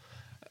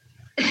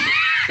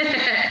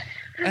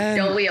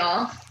 Don't we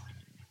all?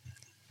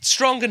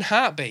 Strong and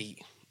Heartbeat.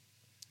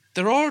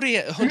 They're already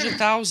at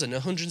 100,000,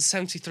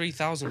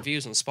 173,000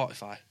 views on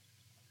Spotify.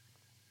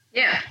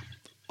 Yeah.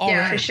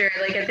 Yeah, for sure.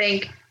 Like, I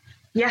think,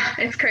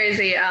 it's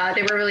crazy.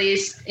 They were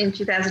released in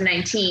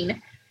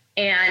 2019,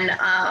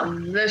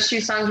 and those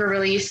 2 songs were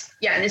released,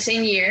 in the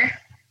same year.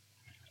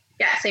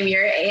 Yeah, same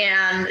year.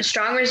 And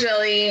Strong was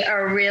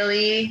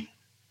really,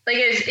 like,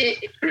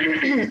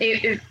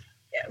 it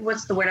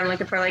what's the word I'm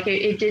looking for? Like,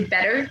 it did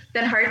better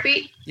than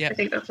Heartbeat. Yeah. I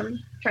think that's what I'm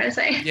trying to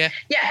say. Yeah.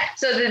 Yeah.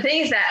 So the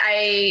thing is that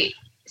I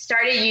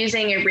started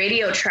using a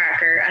radio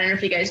tracker. I don't know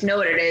if you guys know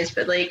what it is,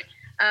 but like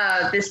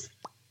do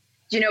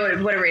you know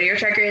what a radio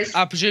tracker is?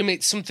 I presume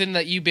it's something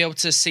that you'd be able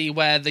to see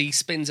where the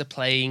spins are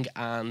playing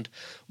and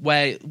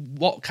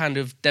what kind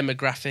of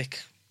demographic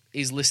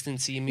is listening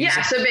to your music.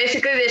 Yeah, so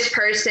basically this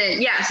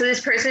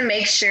person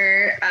makes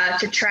sure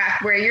to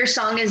track where your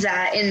song is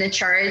at in the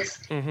charts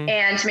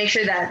and to make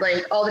sure that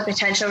like all the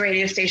potential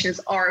radio stations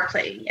are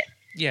playing it.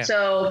 Yeah.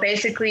 So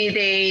basically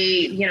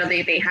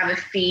they have a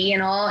fee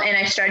and all, and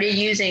I started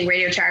using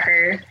Radio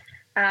Tracker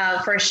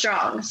for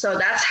Strong. So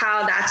that's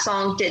how that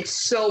song did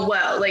so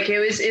well. Like it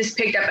was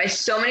picked up by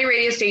so many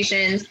radio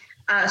stations,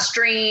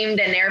 streamed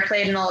and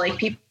airplayed and all. Like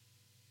people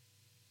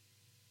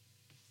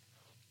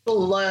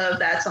love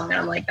that song,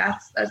 and I'm like,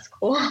 that's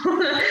cool.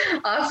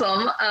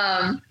 Awesome.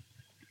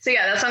 So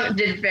yeah, that song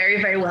did very,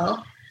 very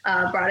well.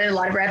 brought in a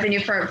lot of revenue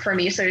for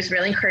me. So it was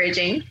really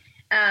encouraging.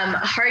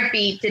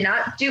 Heartbeat did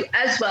not do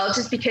as well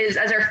just because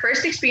as our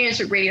first experience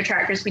with radio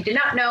trackers, we did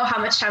not know how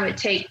much time it would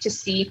take to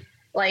see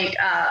like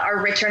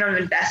our return on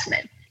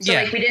investment. So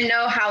like we didn't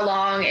know how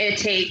long it'd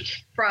take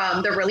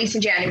from the release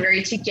in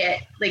January to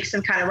get like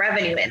some kind of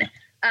revenue in.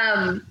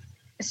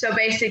 So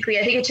basically,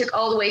 I think it took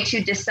all the way to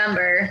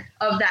December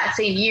of that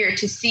same year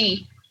to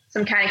see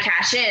some kind of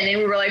cash in. And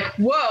we were like,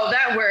 whoa,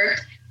 that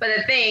worked. But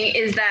the thing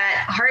is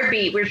that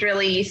Heartbeat was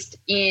released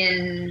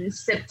in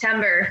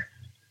September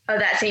of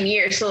that same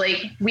year. So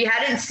like we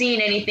hadn't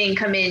seen anything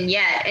come in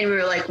yet. And we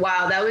were like,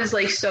 wow, that was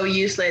like so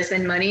useless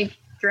and money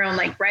thrown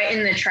like right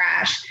in the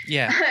trash.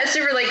 Yeah. So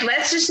we're like,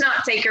 let's just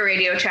not take a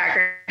radio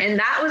tracker. And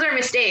that was our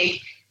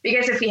mistake.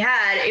 Because if we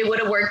had, it would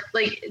have worked,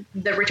 like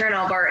the return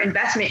of our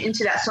investment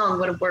into that song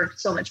would have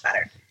worked so much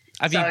better.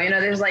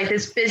 There's like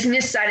this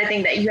business side of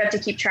thing that you have to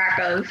keep track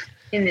of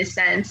in this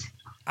sense.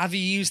 Have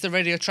you used the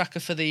radio tracker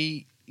for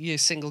your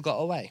single Got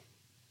Away?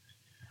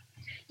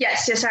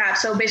 Yes, I have.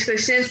 So basically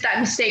since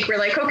that mistake, we're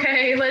like,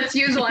 okay, let's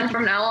use one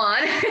from now on.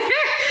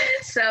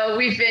 So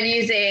we've been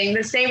using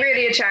the same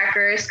radio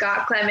tracker,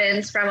 Scott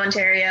Clements from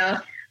Ontario.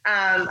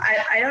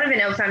 I don't even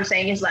know if I'm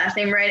saying his last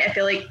name right. I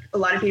feel like a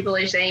lot of people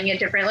are saying it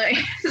differently.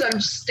 So I'm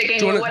just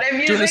sticking with what I'm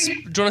using. Do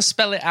you want to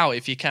spell it out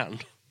if you can?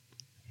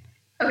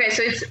 Okay,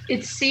 so it's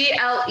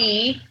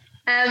Clements.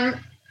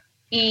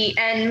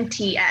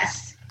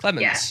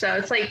 Clements. Yeah, so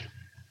it's like,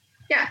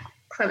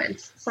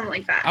 Clements, something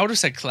like that. I would have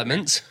said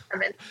Clements.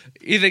 Clements.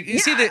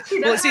 It's either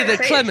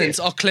Clements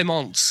or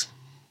Clements.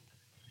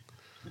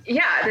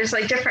 Yeah, there's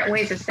like different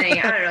ways of saying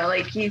it. I don't know,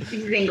 like he's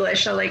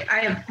English, so like I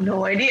have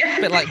no idea.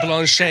 A bit like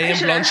Blanchet and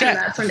Blanchette.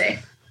 That someday.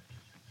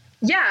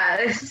 Yeah,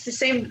 it's the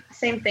same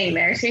thing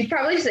there. So you'd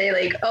probably say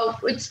like, oh,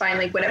 it's fine,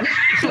 like whatever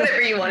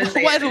you want to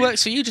say. Whatever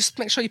works for you, just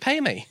make sure you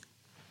pay me.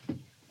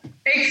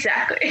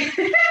 Exactly.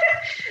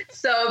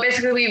 So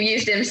basically we've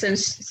used him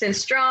since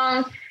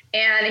Strong,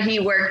 and he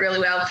worked really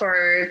well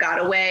for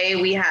Got Away.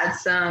 We had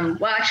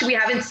we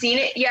haven't seen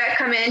it yet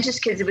come in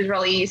just because it was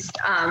released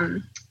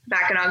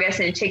back in August,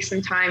 and it takes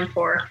some time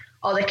for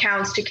all the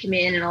counts to come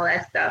in and all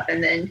that stuff,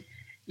 and then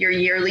your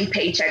yearly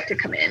paycheck to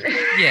come in.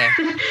 Yeah.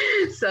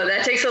 So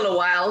that takes a little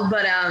while,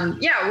 but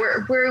we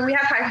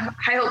have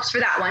high hopes for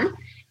that one.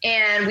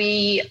 And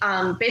we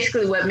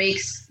basically what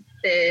makes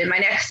my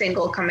next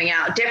single coming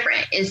out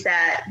different is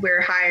that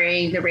we're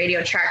hiring the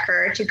radio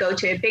tracker to go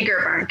to a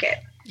bigger market.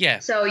 Yeah.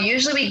 So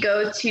usually we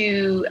go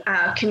to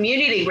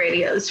community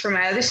radios for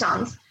my other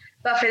songs,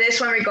 but for this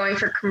one we're going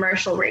for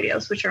commercial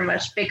radios, which are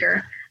much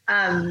bigger.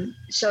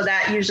 So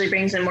that usually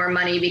brings in more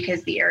money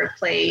because the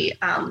airplay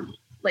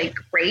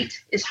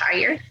rate is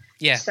higher.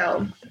 Yeah.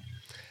 So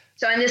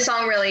in this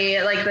song, really,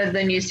 like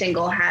the new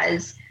single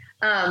has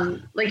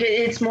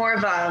it's more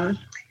of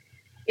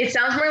it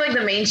sounds more like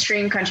the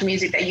mainstream country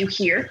music that you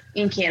hear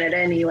in Canada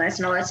and the US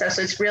and all that stuff.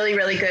 So it's really,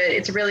 really good.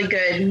 It's a really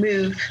good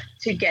move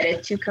to get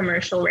it to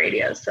commercial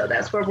radio. So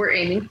that's what we're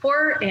aiming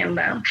for. And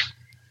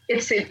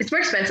it's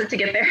more expensive to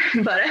get there,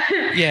 but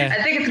yeah.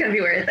 I think it's going to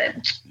be worth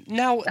it.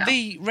 Now,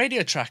 the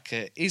radio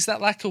tracker, is that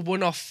like a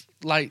one-off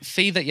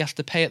fee that you have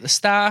to pay at the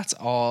start,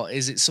 or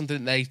is it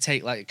something they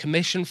take like a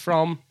commission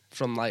from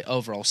like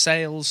overall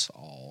sales?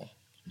 Or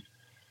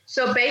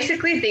so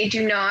basically, they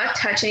do not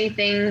touch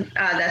anything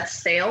that's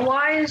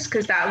sale-wise,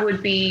 because that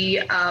would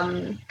be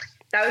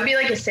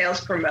like a sales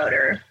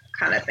promoter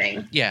kind of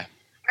thing. Yeah.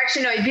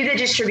 Actually, no, it'd be the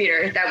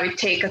distributor that would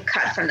take a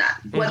cut from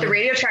that. Mm-hmm. What the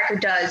radio tracker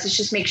does is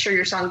just make sure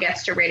your song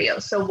gets to radio.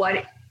 So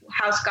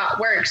how Scott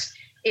works,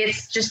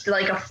 it's just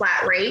like a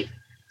flat rate.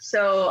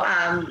 So,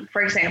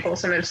 for example,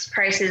 some of his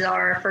prices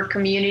are for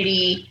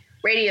community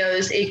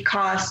radios. It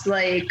costs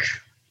like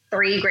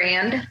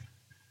 $3,000.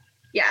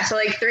 Yeah, so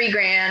like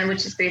 $3,000,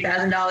 which is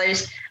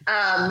 $3,000.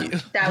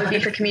 That would be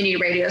for community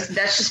radios.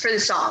 That's just for the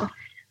song.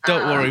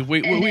 Don't worry,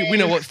 we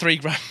know what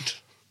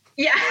 $3,000.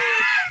 Yeah.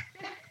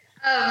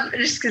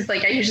 Just because I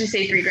usually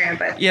say $3,000,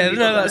 but yeah,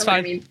 no, that's fine.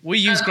 I mean. We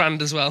use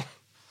grand as well.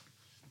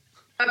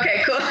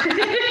 Okay, cool.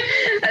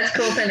 That's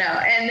cool to know.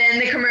 And then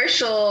the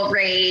commercial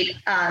rate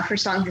for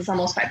songs is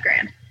almost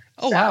 $5,000.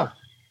 Oh, so, wow.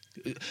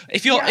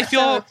 If you're it's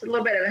a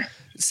little bit of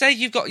say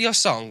you've got your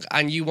song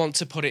and you want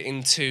to put it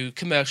into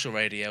commercial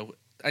radio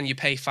and you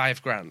pay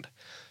 $5,000,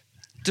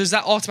 does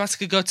that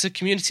automatically go to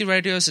community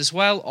radios as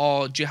well,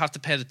 or do you have to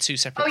pay the two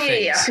separate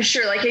fees? Yeah, for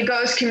sure. Like it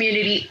goes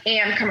community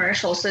and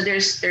commercial. So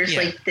there's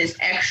like this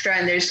extra,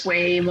 and there's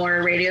way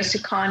more radios to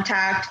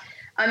contact.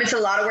 It's a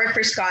lot of work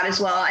for Scott as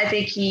well. I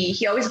think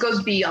he always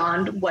goes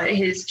beyond what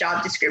his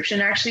job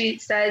description actually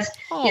says.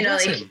 Oh,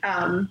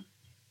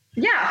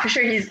 yeah, for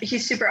sure.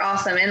 He's super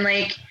awesome. And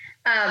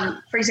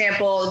for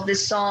example,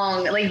 this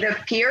song, the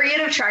period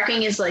of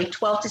tracking is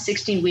 12 to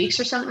 16 weeks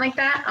or something like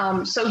that.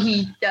 So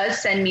he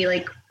does send me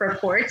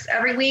reports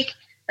every week,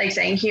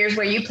 saying, here's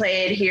where you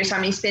played, here's how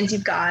many spins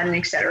you've gotten,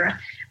 etc.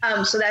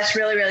 So that's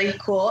really, really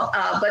cool.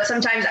 But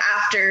sometimes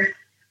after,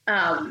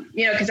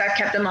 because I've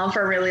kept them on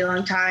for a really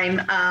long time,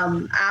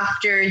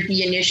 after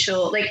the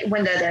initial,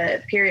 when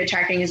the period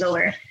tracking is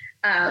over,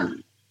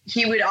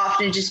 he would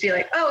often just be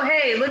like, oh,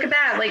 hey, look at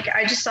that. Like,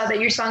 I just saw that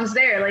your song's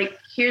there. Like,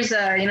 here's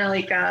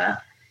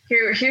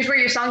here's where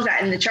your song's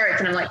at in the charts.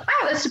 And I'm like,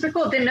 wow, that's super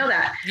cool. Didn't know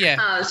that.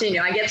 Yeah. So,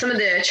 I get some of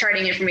the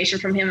charting information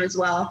from him as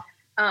well.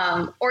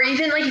 Or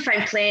even like if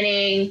I'm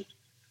planning,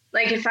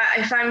 like if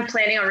I'm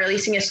planning on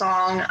releasing a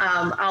song,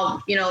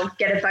 I'll,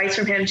 get advice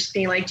from him just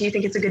being like, do you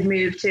think it's a good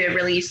move to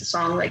release a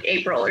song like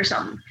April or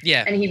something?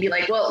 Yeah. And he'd be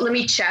like, well, let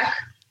me check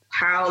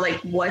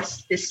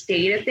what's the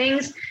state of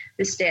things,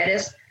 the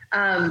status.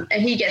 And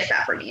he gets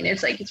that for me. And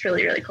it's like, it's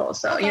really, really cool.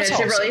 So, it's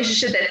awesome. A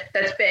relationship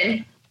that's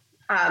been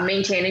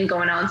maintained and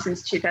going on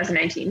since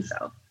 2019.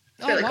 So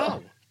it's really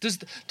cool. Does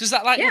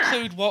that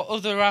include what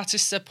other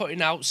artists are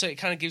putting out? So it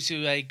kind of gives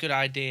you a good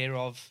idea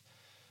of,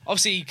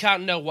 obviously you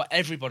can't know what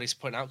everybody's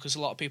putting out because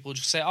a lot of people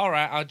just say, all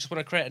right, I just want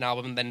to create an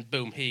album and then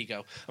boom, here you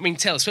go. I mean,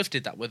 Taylor Swift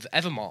did that with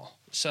Evermore.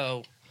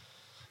 So...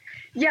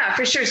 Yeah,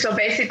 for sure. So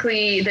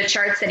basically the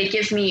charts that it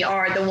gives me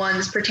are the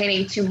ones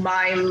pertaining to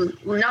my,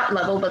 not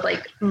level, but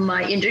like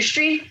my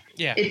industry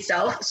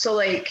itself. So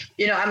like,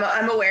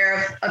 I'm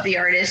aware of the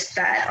artists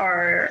that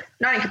are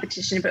not in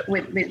competition, but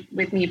with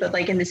me, but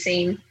like in the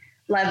same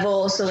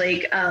level. So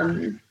like,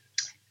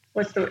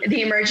 what's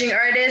the emerging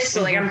artists.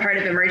 So like I'm part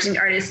of emerging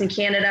artists in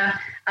Canada.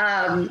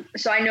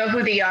 So I know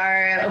who they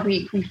are.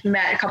 We've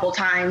met a couple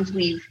times.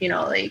 We've,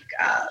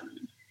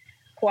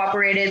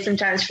 cooperated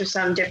sometimes for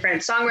some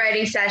different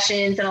songwriting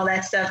sessions and all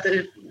that stuff,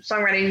 the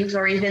songwriting,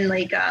 or even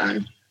like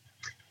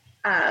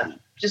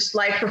just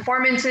live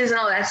performances and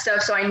all that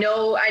stuff. So I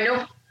know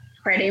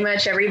pretty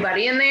much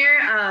everybody in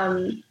there.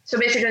 So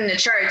basically in the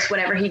charts,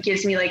 whenever he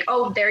gives me like,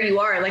 oh, there you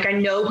are, like I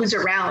know who's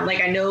around,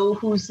 like I know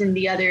who's in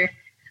the other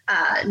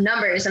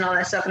numbers and all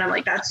that stuff. And I'm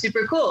like, that's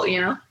super cool,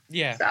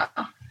 Yeah. So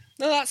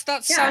no,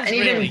 that sounds and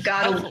even really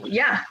helpful.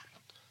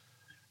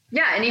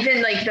 Yeah, and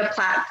even like the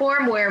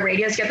platform where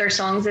radios get their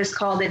songs is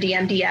called the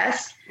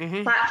DMDS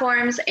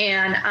platforms,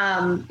 and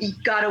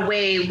Got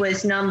Away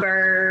was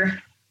number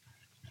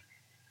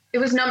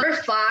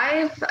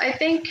 5, I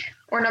think,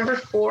 or number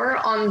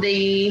 4 on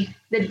the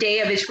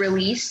day of its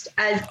release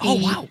as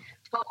the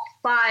top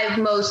 5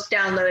 most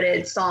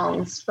downloaded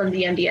songs from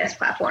the MDS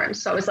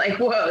platforms. So I was like,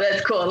 whoa,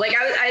 that's cool. Like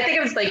I think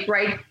it was like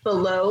right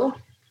below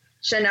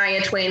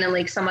Shania Twain and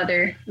like some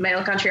other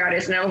male country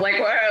artists, and I was like,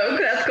 whoa,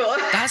 that's cool.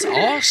 That's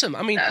awesome.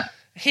 I mean,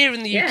 here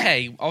in the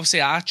UK,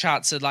 obviously our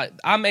charts are like,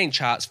 our main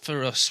charts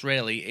for us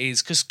really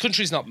is, because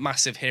country's not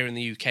massive here in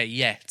the UK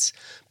yet,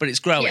 but it's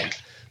growing. Yeah.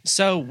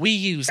 So we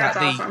use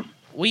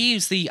we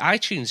use the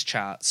iTunes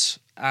charts,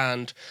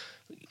 and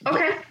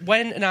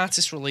when an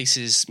artist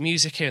releases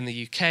music here in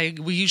the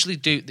UK,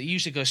 they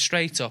usually go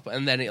straight up,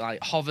 and then it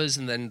like hovers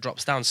and then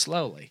drops down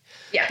slowly.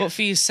 Yeah. But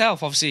for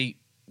yourself, obviously,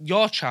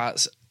 your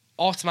charts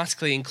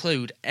automatically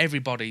include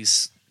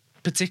everybody's,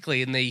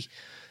 particularly in the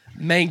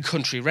main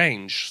country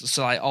range.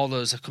 So like all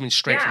those are coming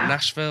straight from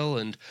Nashville,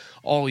 and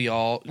all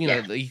your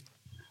the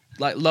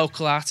like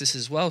local artists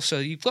as well. So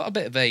you've got a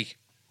bit of a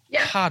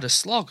harder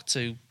slog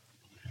to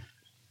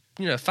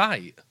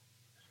fight.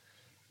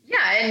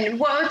 Yeah, and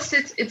well,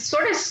 it's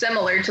sort of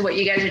similar to what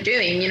you guys are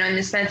doing, in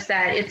the sense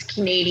that it's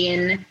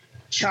Canadian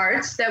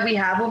charts that we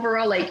have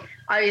overall. Like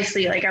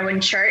obviously, like I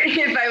wouldn't chart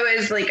if I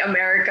was like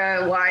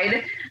America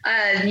wide,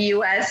 the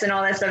US and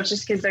all that stuff,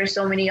 just because there's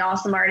so many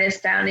awesome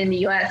artists down in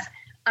the US.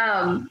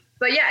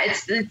 But yeah,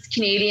 it's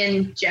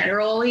Canadian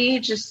generally,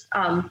 just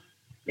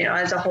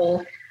as a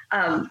whole,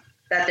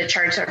 that the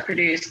charts are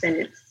produced,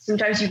 and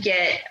sometimes you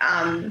get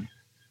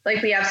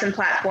like we have some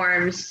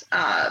platforms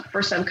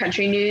for some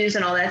country news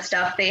and all that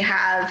stuff. They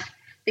have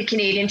the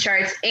Canadian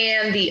charts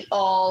and the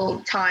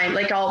all-time,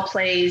 like all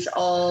plays,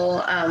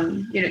 all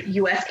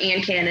US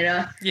and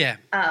Canada. Yeah.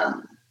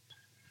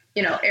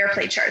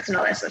 Airplay charts and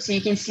all that stuff. So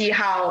you can see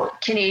how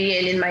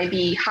Canadian it might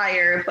be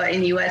higher, but in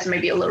the US it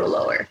might be a little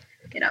lower.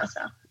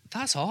 So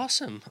that's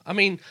awesome. I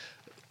mean,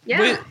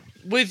 yeah.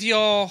 With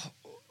your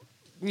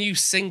new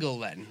single,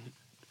 then,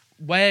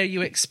 where are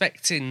you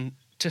expecting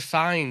to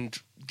find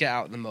Get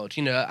Out of the Mud?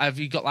 Have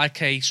you got like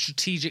a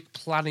strategic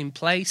plan in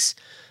place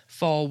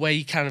for where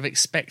you kind of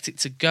expect it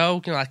to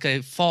go? Like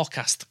a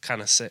forecast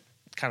kind of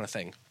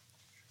thing.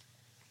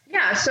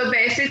 Yeah, so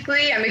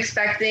basically I'm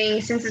expecting,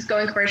 since it's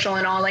going commercial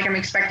and all, like I'm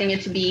expecting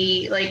it to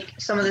be like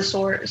some of the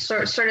sort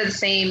of the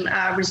same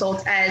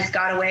results as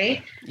Got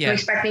Away. Yeah. I'm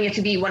expecting it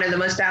to be one of the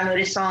most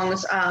downloaded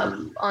songs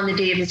on the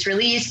day of its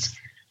release.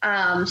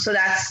 So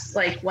that's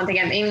like one thing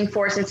I'm aiming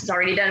for, since it's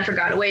already done for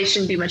Got Away. It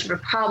shouldn't be much of a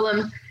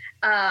problem.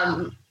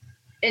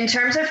 In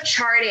terms of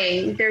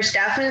charting, there's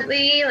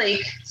definitely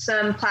like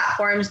some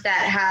platforms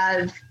that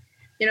have,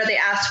 they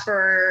ask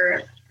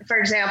for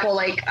example,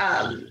 like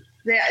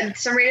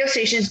some radio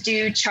stations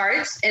do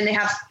charts and they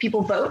have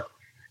people vote.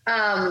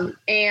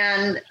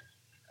 And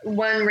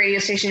one radio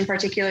station in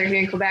particular here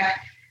in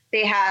Quebec,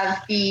 they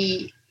have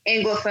the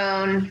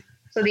Anglophone,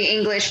 so the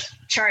English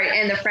chart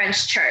and the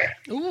French chart.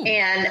 Ooh.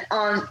 And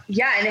and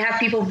they have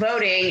people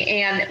voting,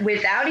 and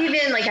without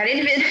even like,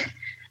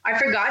 I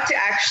forgot to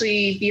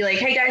actually be like,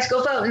 hey guys,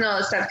 go vote and all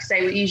that stuff, because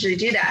I would usually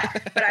do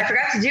that, but I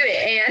forgot to do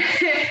it.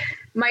 And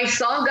my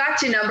song got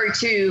to number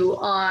 2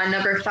 on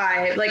number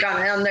 5, like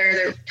on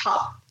their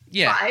top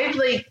 5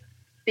 like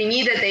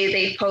thingy that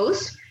they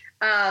post.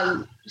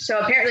 So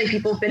apparently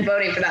people have been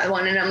voting for that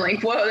one, and I'm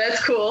like, whoa,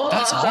 that's cool.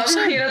 That's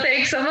awesome. You know,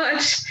 thanks so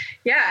much.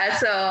 Yeah.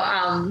 So,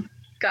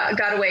 got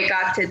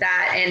to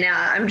that. And,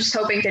 I'm just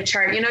hoping to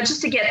chart, you know,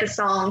 just to get the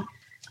song,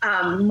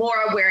 more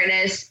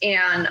awareness.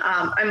 And,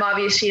 I'm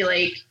obviously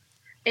like,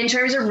 in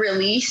terms of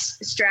release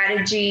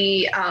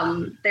strategy,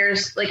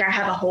 there's like, I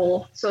have a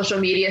whole social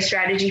media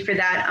strategy for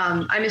that.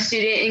 I'm a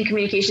student in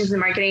communications and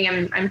marketing.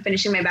 I'm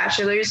finishing my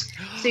bachelor's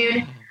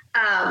soon.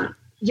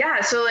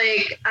 Yeah. So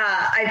like,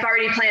 I've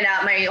already planned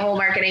out my whole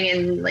marketing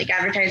and like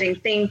advertising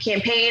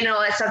campaign and all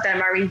that stuff that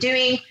I'm already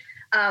doing.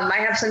 I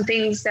have some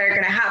things that are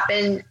going to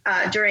happen,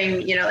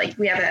 during, you know, like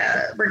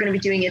we're going to be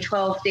doing a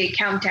 12-day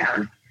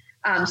countdown.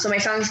 So my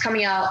song's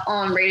coming out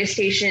on radio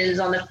stations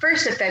on the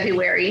 1st of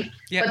February,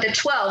 but the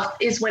 12th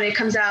is when it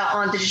comes out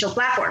on digital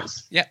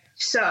platforms. Yeah.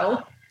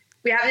 So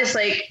we have this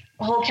like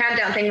whole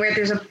countdown thing where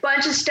there's a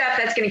bunch of stuff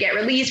that's going to get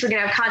released. We're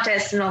going to have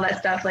contests and all that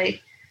stuff,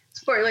 like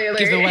spoiler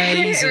alert.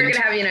 Giveaways. We're going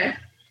to have, you know,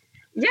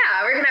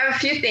 we're going to have a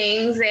few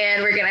things,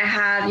 and we're going to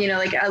have, you know,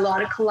 like a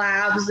lot of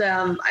collabs.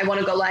 I want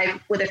to go live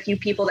with a few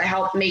people that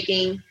helped in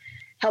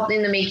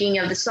the making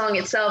of the song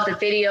itself, the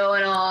video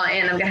and all.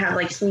 And I'm going to have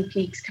like sneak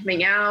peeks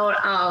coming out,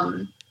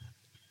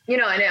 you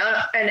know,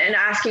 and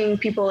asking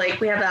people,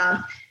 like we have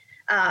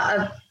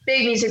a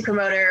big music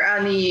promoter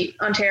on the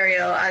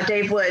Ontario,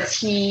 Dave Woods.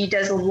 He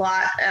does a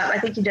lot. I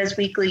think he does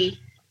weekly,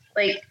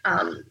 like,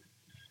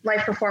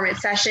 live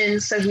performance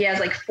sessions. So he has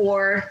like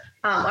 4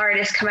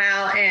 artists come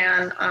out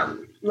and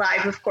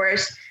live, of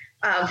course,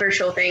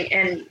 virtual thing.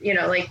 And, you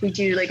know, like we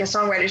do like a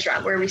songwriter's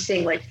round where we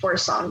sing like 4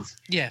 songs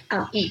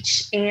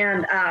each.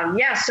 And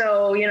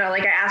so, you know,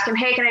 like I asked him,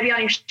 hey, can I be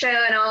on your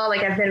show and all,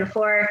 like I've been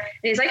before? And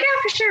he's like,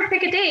 yeah, for sure,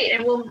 pick a date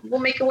and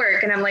we'll make it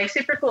work. And I'm like,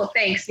 super cool,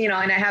 thanks. You know,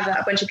 and I have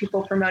a bunch of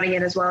people promoting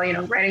it as well, you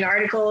know, writing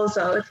articles.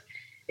 So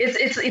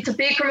it's a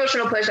big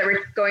promotional push that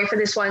we're going for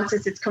this one,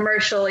 since it's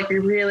commercial. Like we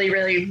really,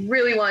 really,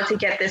 really want to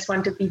get this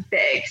one to be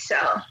big. So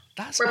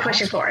we're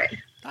pushing for it.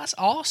 That's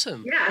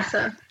awesome. Yeah.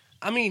 So,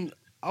 I mean,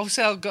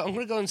 obviously I'm going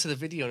to go into the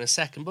video in a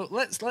second, but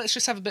let's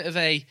just have a bit of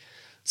a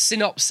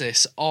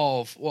synopsis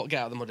of what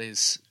Get Out of the Mud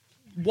is.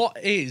 What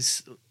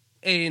is,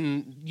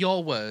 in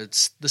your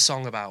words, the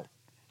song about?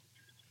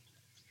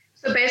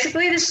 So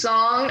basically the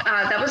song,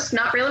 that was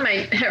not really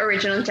my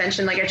original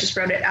intention. Like I just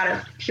wrote it out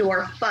of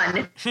pure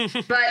fun,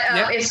 but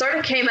it sort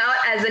of came out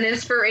as an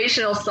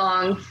inspirational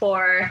song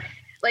for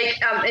like,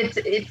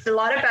 it's a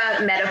lot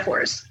about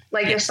metaphors.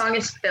 Like the song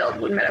is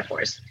filled with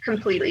metaphors,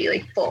 completely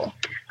like full,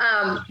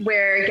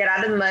 where Get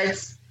Out of the Mud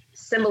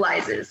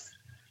symbolizes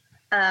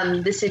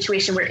the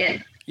situation we're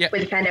in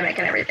with the pandemic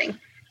and everything.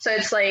 So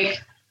it's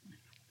like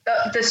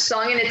the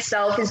song in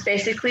itself is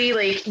basically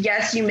like,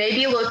 yes, you may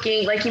be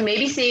looking like you may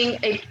be seeing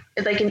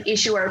an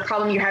issue or a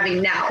problem you're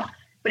having now.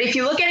 But if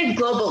you look at it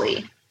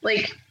globally,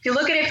 like if you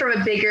look at it from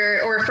a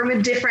bigger or from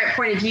a different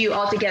point of view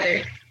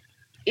altogether,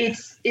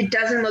 it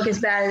doesn't look as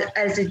bad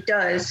as it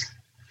does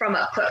from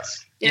up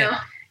close, you know?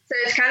 So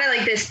it's kind of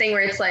like this thing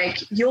where it's like,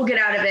 you'll get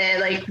out of it.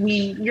 Like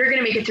you're going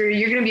to make it through.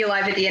 You're going to be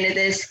alive at the end of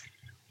this,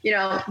 you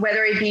know,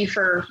 whether it be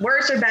for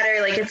worse or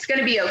better, like it's going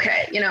to be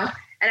okay, you know?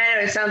 And I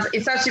know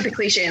it sounds super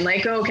cliche and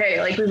like,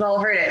 okay, like we've all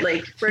heard it.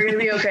 Like we're going to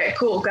be okay.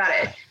 Cool. Got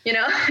it. You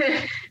know?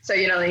 So,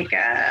 you know, like,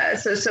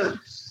 so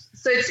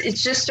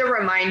it's just a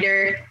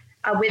reminder,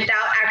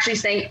 without actually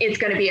saying it's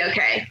going to be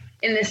okay,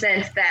 in the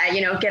sense that,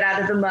 you know, Get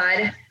Out of the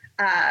Mud,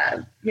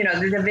 you know,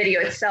 the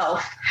video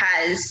itself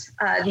has,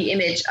 the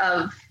image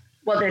of,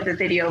 well, the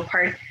video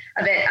part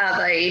of it, of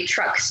a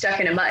truck stuck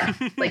in a mud,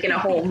 like in a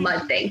whole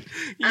mud thing.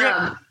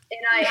 And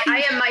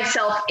I am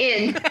myself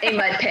in a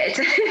mud pit.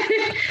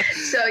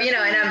 So, you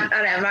know,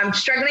 and I'm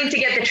struggling to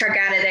get the truck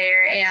out of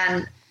there.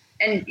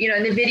 And, you know,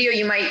 in the video,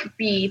 you might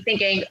be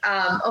thinking,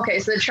 okay,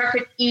 so the truck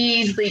could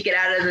easily get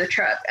out of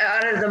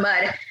the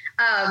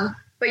mud.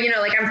 But, you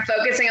know, like I'm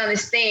focusing on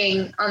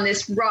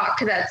this rock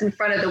that's in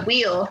front of the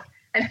wheel.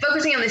 I'm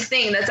focusing on this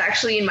thing that's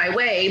actually in my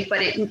way,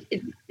 but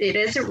it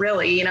isn't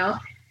really, you know,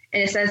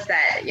 in a sense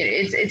that, you know,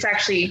 it's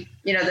actually,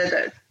 you know,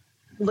 the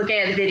looking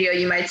at the video,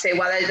 you might say,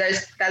 wow,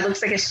 that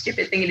looks like a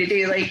stupid thing to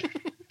do. Like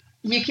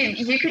you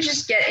could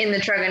just get in the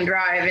truck and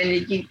drive,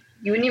 and you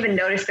wouldn't even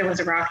notice there was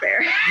a rock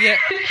there. Yeah.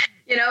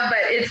 You know, but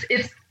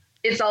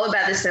it's all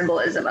about the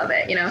symbolism of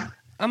it, you know?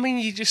 I mean,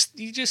 you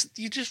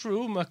just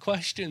ruined my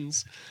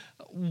questions.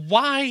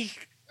 Why?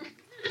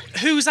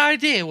 Whose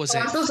idea was it?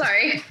 I'm so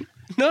sorry.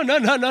 No.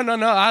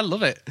 I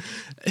love it.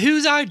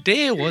 Whose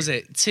idea was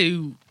it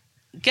to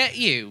get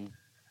you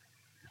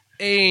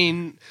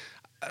in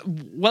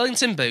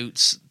Wellington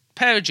boots,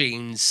 pair of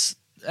jeans,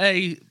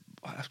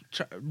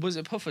 was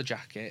it puffer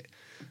jacket,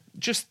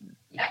 just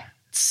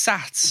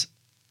sat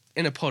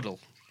in a puddle,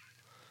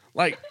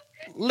 like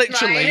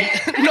literally?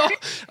 No,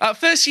 at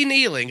first you're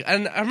kneeling,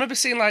 and I remember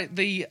seeing like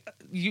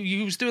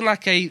you was doing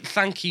like a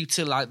thank you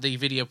to like the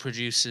video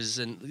producers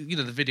and, you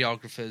know, the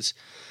videographers,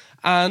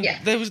 and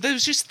there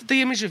was just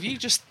the image of you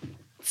just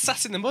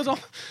sat in the mud.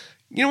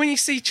 You know when you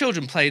see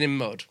children playing in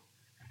mud,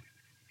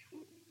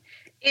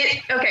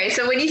 Okay,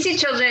 so when you see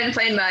children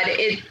playing mud,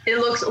 it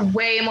looks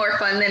way more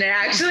fun than it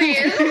actually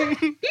is,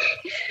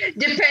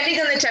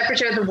 depending on the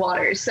temperature of the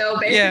water. So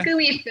basically,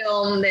 we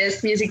filmed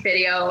this music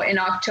video in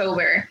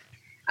October,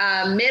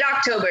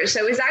 mid-October. So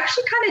it was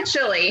actually kind of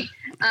chilly.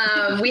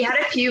 We had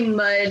a few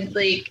mud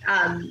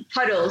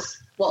puddles,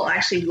 well,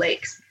 actually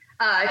lakes,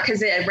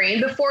 because it had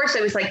rained before, so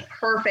it was like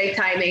perfect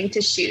timing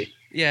to shoot.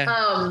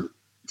 Yeah.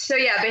 So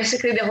yeah,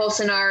 basically the whole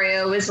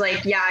scenario was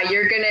like, yeah,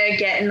 you're gonna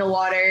get in the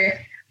water.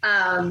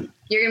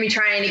 You're going to be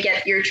trying to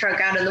get your truck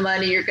out of the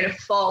mud and you're going to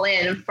fall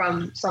in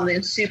from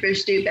something super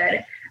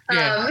stupid.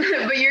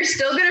 But you're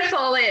still going to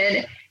fall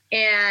in.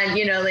 And,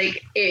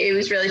 it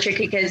was really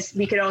tricky because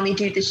we could only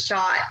do the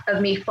shot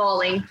of me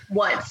falling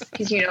once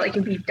because,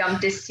 it'd be dumb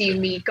to see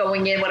me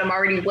going in when I'm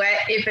already wet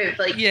if it's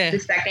the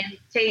second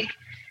take.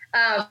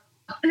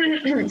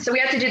 So we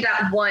had to do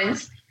that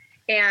once.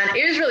 And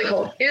it was really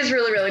cold. It was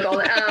really, really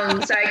cold.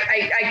 So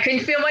I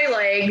couldn't feel my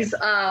legs.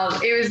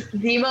 It was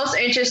the most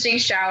interesting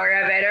shower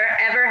I've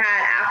ever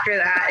had after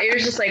that. It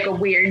was just like a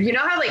weird, you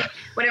know how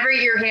whenever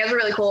your hands are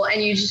really cold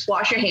and you just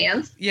wash your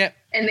hands? Yeah.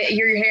 And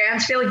your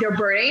hands feel like they're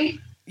burning?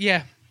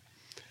 Yeah.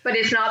 But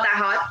it's not that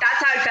hot.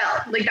 That's how it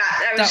felt. Like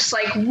that. I was just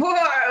like,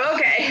 whoa,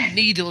 okay.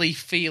 Needly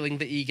feeling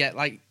that you get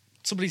like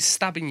somebody's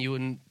stabbing you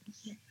and...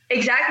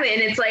 Exactly.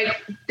 And it's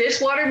like,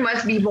 this water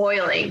must be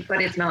boiling,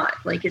 but it's not.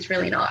 Like, it's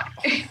really not.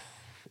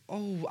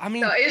 Oh, I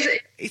mean,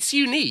 it's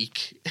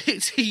unique.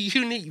 It's a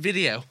unique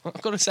video,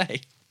 I've got to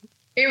say.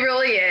 It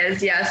really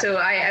is, yeah. So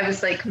I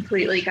was like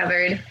completely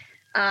covered.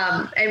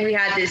 And we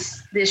had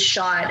this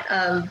shot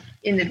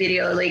in the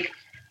video, like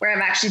where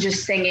I'm actually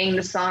just singing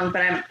the song,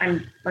 but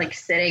I'm like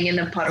sitting in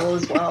the puddle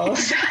as well.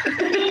 So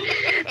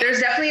there's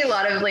definitely a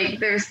lot of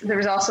there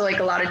was also like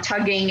a lot of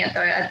tugging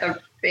at the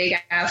big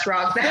ass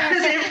rock that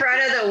was in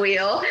front of the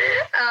wheel.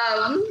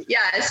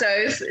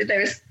 So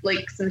there's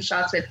like some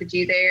shots with the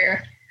G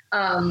there.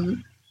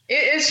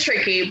 It was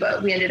tricky,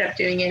 but we ended up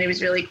doing it. It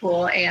was really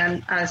cool.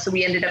 And so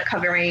we ended up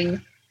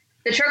covering,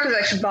 the truck was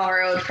actually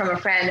borrowed from a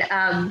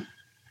friend,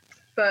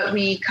 but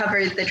we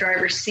covered the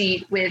driver's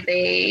seat with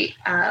a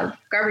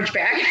garbage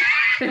bag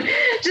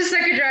just so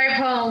I could drive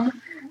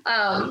home.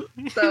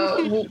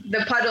 So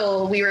the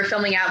puddle we were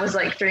filming at was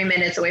like 3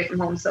 minutes away from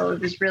home. So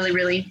it was really,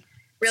 really,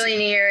 really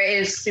near. It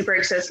was super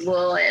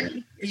accessible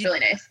and it's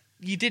really nice.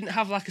 You didn't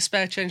have like a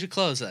spare change of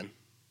clothes then?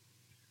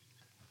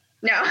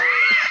 No,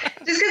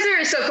 just because we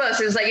were so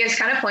close, it was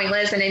kind of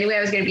pointless. And anyway,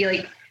 I was going to be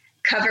like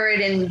covered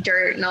in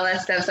dirt and all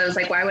that stuff. So I was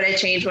like, why would I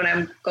change when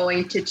I'm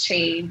going to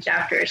change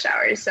after a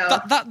shower?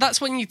 So that's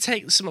when you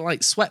take something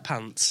like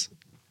sweatpants.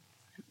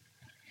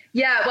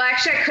 Yeah, well,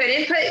 actually, I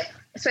couldn't put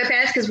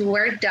sweatpants because we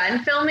weren't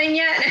done filming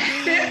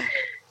yet.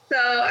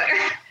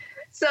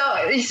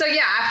 So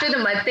yeah, after the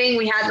mud thing,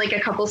 we had like a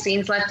couple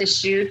scenes left to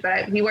shoot,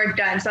 but we weren't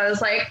done. So I was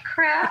like,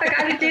 crap, I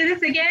got to do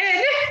this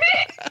again.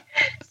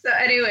 So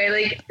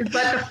anyway, but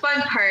the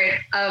fun part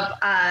of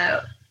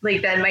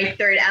my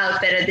third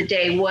outfit of the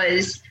day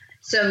was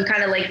some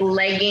kind of like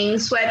legging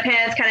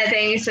sweatpants kind of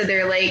thing. So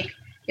they're like,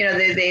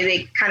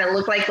 they kind of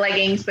look like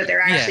leggings, but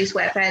they're actually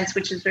sweatpants,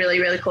 which is really,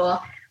 really cool.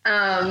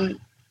 And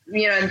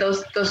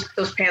those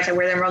pants, I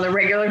wear them on a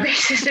regular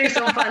basis. They're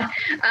so fun.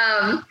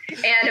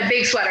 And a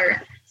big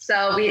sweater. So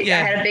I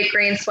had a big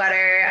green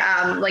sweater,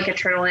 like a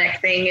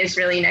turtleneck thing is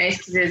really nice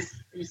because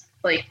it's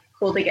like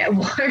cool to get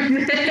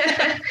warm.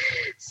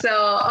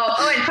 So,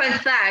 and fun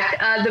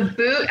fact, the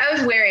boot I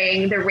was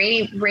wearing, the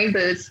rain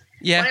boots,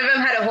 one of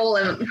them had a hole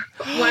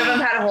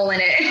in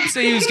it. So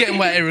he was getting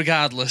wet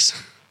regardless.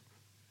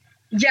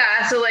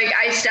 Yeah, so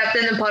I stepped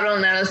in the puddle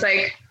and I was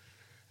like,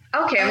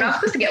 okay, I'm not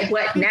supposed to get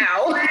wet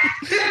now.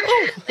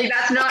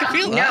 That's not,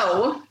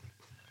 no.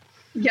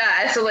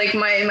 Yeah, so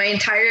my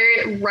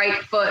entire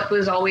right foot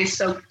was always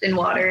soaked in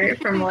water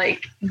from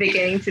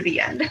beginning to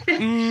the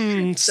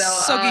end. So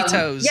soggy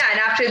toes. Yeah, and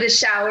after the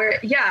shower,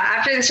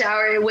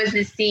 it was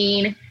the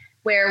scene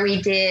where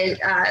we did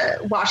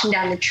washing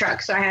down the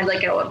truck. So I had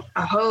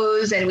a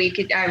hose and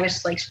I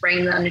was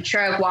spraying it on the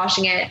truck,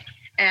 washing it,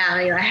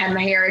 and I had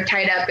my hair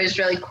tied up. It was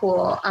really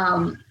cool.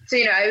 So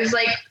it was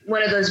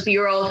one of those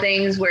B-roll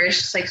things where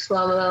it's just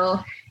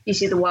slow-mo. You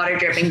see the water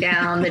dripping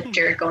down, the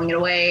dirt going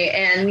away.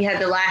 And we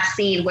had the last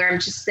scene where I'm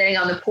just sitting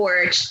on the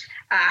porch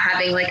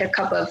having a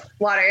cup of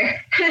water.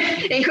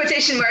 In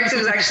quotation marks, it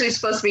was actually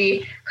supposed to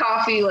be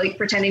coffee,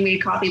 pretending to be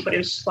coffee, but it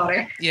was just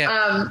water.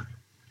 Yeah.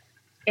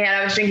 And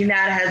I was drinking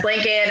that. I had a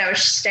blanket. I was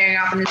just staring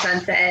off in the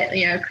sunset,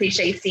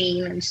 cliche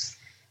scene, and just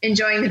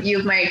enjoying the view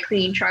of my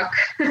clean truck.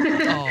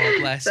 Oh,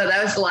 bless. So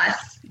that was the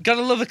last.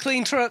 Gotta love a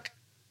clean truck.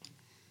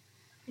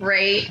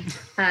 Right.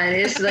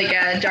 It's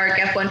a dark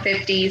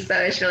F-150, so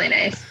it's really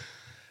nice.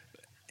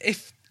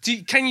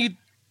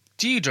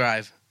 Do you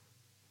drive?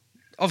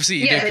 Obviously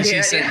you do,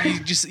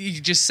 because you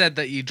just said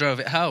that you drove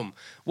it home.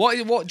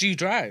 What do you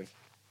drive?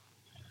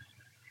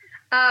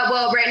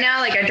 Well, right now,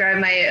 I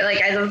drive I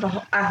live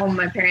at home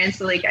with my parents,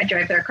 so I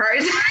drive their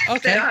cars.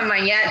 Okay. I don't have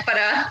mine yet, but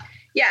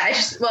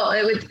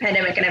with the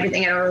pandemic and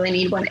everything, I don't really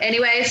need one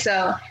anyway.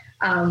 So,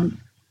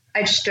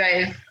 I just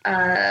drive,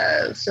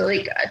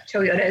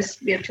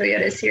 Toyotas. We have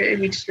Toyotas here.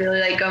 We just really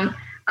like them.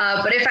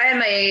 But if I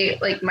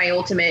had my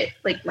ultimate,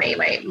 like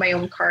my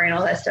own car and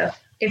all that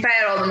stuff, if I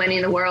had all the money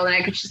in the world and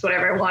I could choose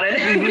whatever I wanted,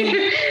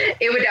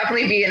 it would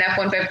definitely be an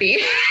F-150.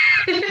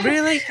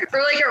 Really?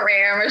 Or like a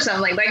Ram or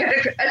something, like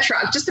a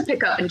truck, just to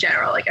pick up in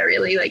general. Like I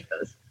really like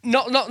those.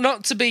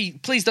 Not to be,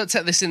 please don't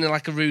take this in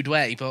like a rude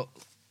way, but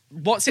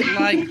what's it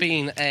like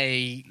being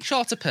a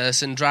shorter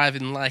person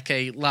driving like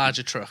a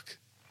larger truck?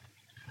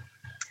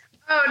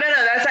 Oh, no,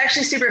 that's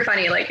actually super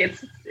funny. Like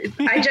it's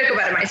I joke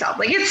about it myself.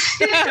 Like it's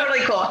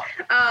totally cool.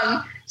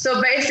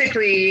 So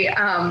basically,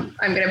 I'm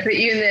going to put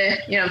you in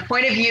the,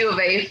 point of view of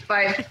a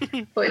 5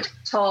 foot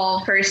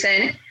tall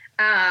person.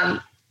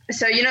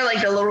 So,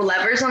 like the little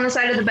levers on the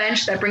side of the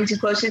bench that brings you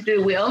closer to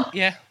the wheel.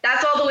 Yeah.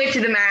 That's all the way to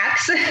the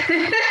max.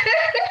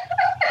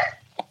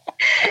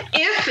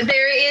 If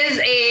there is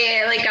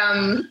a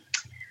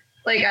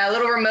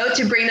little remote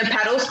to bring the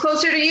pedals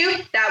closer to you,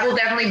 that will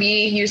definitely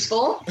be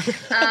useful.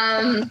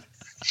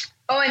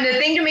 And the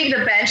thing to make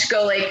the bench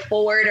go like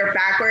forward or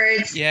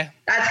backwards,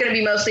 that's going to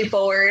be mostly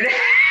forward.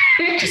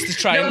 Just to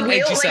try and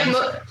edge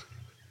yourself.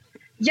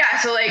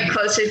 So like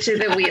closer to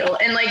the wheel.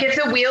 And like if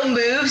the wheel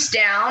moves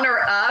down or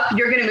up,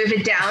 you're going to move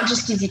it down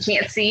just because you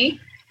can't see,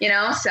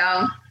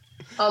 so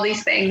all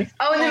these things.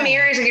 Oh, and the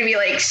mirrors are going to be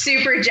like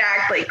super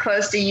jacked, like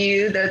close to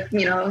you.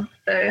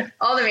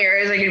 All the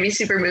mirrors are going to be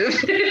super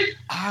moved.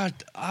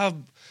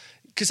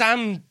 Because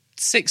I'm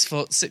 6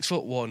 foot,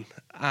 6'1",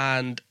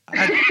 and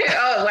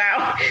oh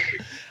wow,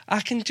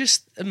 I can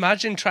just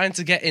imagine trying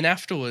to get in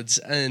afterwards,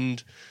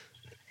 and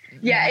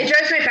it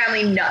drives my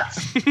family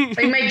nuts.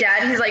 Like my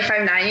dad, he's like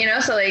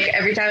 5'9", so like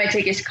every time I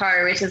take his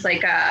car, which is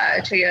like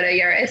a Toyota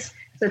Yaris,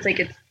 so it's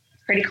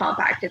pretty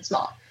compact, it's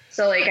small.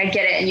 So like I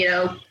get it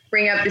and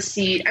bring up the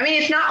seat. I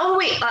mean, it's not all the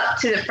way up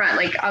to the front.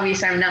 Like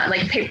obviously I'm not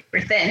like paper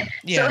thin.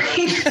 Yeah. So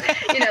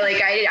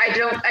like,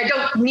 I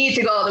don't need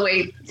to go all the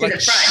way to like the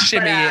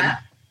front.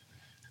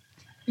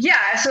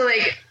 But so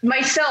like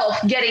myself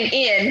getting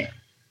in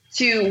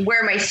to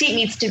where my seat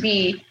needs to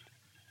be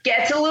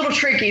gets a little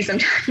tricky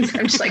sometimes.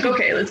 I'm just like,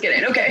 okay, let's get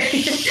in.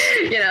 Okay.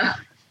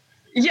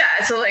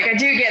 So like I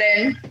do get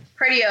in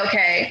pretty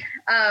okay.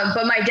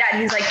 But my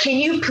dad, he's like, can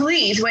you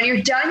please, when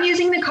you're done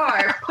using the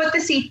car, put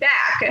the seat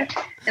back?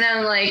 And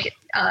I'm like,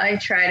 I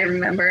try to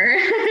remember.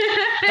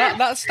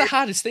 That's the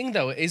hardest thing,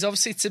 though, is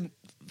obviously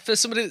for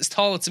somebody that's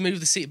taller to move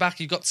the seat back,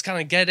 you've got to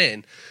kind of get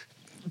in,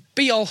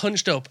 be all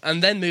hunched up,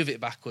 and then move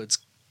it backwards.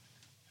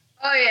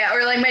 Oh, yeah.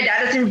 Or like my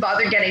dad doesn't even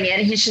bother getting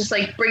in. He's just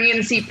like bringing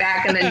the seat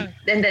back and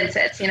then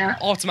sits,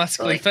 Automatically.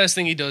 So, like, first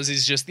thing he does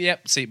is just,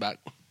 seat back.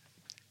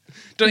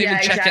 Don't even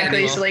check exactly. it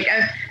anymore. So like,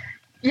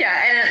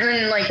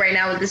 and like right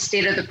now with the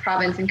state of the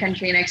province and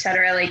country and et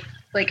cetera, like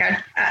I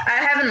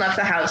haven't left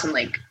the house in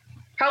like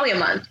probably a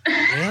month.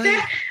 Really?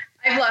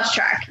 I've lost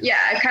track. Yeah,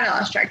 I've kind of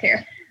lost track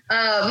here.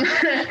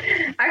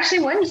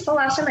 Actually, when was the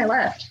last time I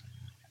left?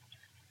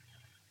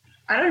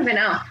 I don't even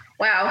know.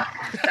 Wow.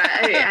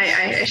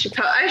 I should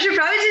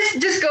probably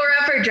just go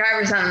around for a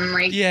drive or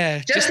something,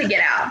 just to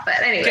get out.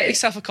 But anyway, get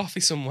yourself a coffee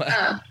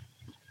somewhere.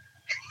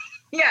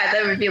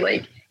 That would be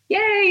like,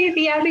 yay,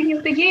 the outing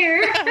of the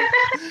year.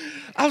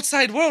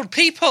 Outside world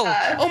people.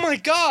 Oh my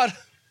God.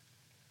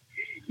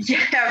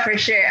 Yeah, for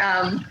sure.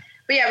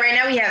 But right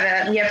now we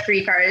have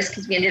 3 cars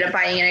because we ended up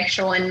buying an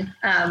extra one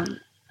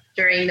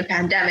during the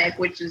pandemic,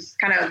 which is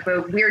kind of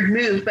a weird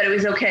move, but it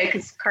was okay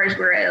because cars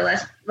were at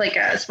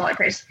a smaller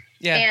price.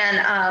 Yeah.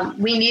 And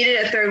we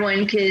needed a 3rd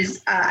one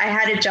because I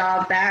had a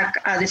job back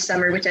this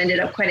summer, which I ended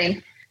up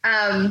quitting.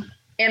 And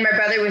my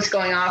brother was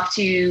going off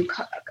to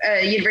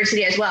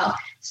university as well.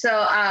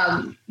 So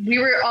we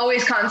were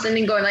always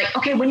constantly going like,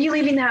 okay, when are you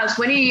leaving the house?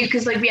 When are you?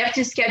 Because like we have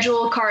to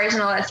schedule cars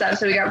and all that stuff.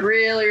 So we got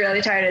really,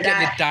 really tired of that.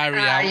 Get the diary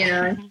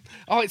out.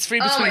 Oh, it's free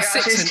between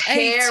 6 and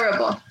 8.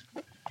 Terrible.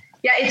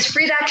 Yeah, it's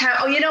free that time.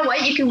 Oh, you know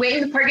what? You can wait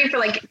in the parking for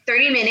like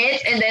 30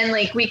 minutes and then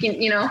like we can,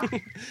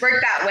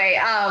 work that way.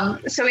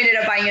 So we ended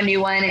up buying a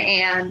new one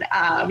and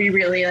we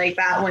really like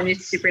that one.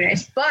 It's super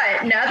nice.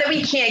 But now that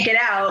we can't get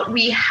out,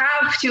 we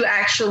have to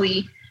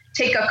actually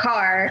take a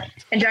car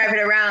and drive it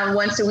around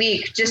once a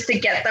week just to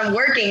get them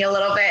working a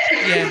little bit.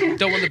 Yeah,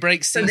 don't want the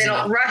brakes so they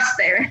don't rust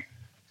there.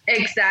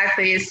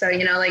 Exactly. So,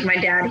 like my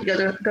dad, he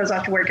goes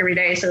off to work every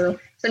day. So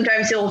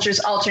sometimes he'll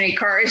just alternate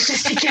cars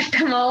just to get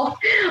them all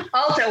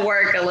to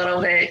work a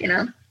little bit,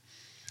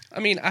 I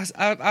mean,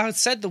 I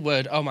said the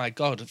word, oh my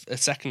God, a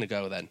second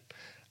ago then.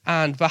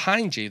 And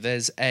behind you,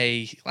 there's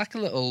a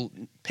little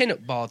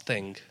pin-up board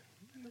thing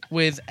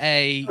with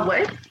a...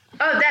 What?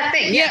 Oh, that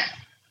thing, yeah.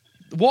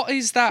 What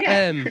is that?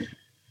 Yeah.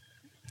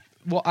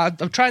 What I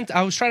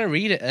was trying to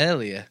read it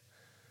earlier.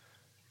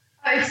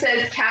 It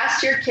says,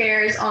 "Cast your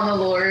cares on the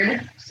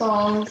Lord."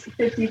 Psalms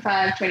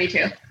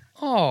 55:22.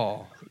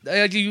 Oh,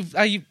 are you?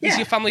 Is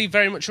your family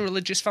very much a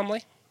religious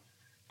family?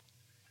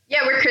 Yeah,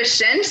 we're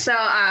Christian, so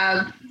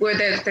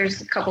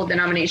there's a couple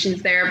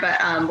denominations there, but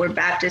we're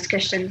Baptist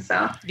Christians,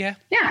 so yeah,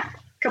 a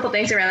couple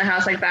things around the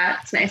house like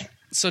that. It's nice.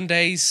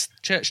 Sundays,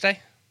 church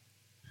day.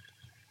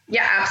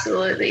 Yeah,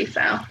 absolutely.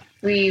 So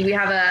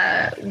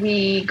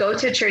We go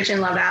to church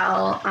in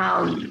Laval.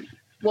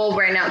 Well,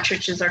 right now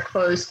churches are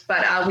closed,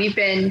 but we've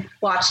been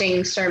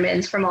watching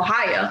sermons from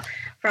Ohio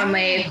from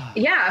a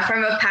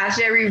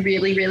pastor we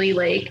really, really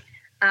like.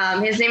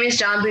 His name is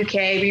John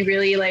Bouquet. We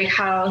really like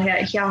how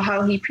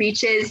he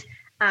preaches.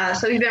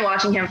 So we've been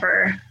watching him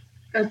for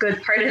a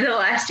good part of the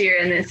last year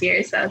and this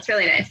year. So it's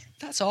really nice.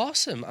 That's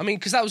awesome. I mean,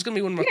 because that was going to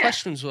be one of my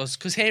questions was,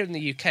 because here in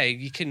the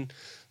UK,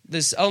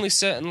 there's only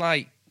certain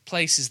like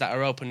places that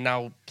are open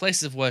now.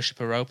 Places of worship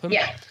are open.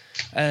 Yeah.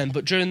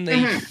 But during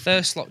the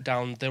first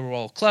lockdown, they were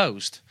all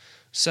closed.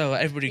 So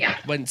everybody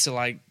went to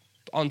like,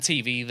 on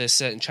TV, there's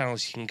certain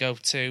channels you can go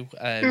to,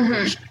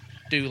 which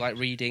do like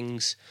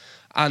readings.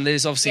 And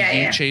there's obviously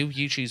YouTube.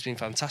 YouTube's been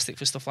fantastic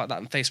for stuff like that,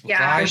 and Facebook Live.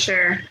 Yeah, for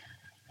sure.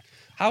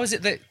 How is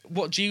it that,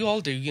 what do you all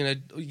do? You know,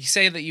 you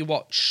say that you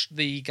watch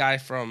the guy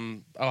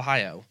from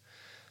Ohio.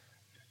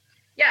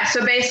 Yeah,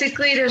 so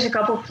basically there's a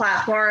couple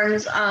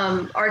platforms.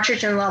 Our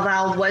church in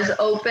Laval was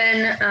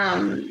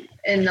open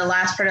in the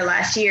last part of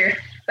last year,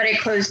 but it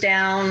closed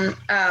down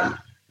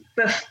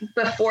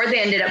before they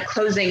ended up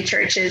closing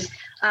churches.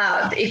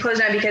 It closed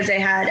down because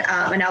they had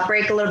an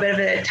outbreak, a little bit of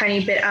a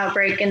tiny bit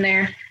outbreak in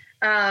there.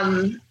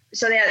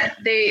 So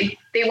they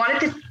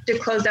wanted to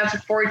close down for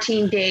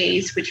 14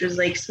 days, which was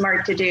like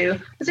smart to do.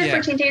 Was it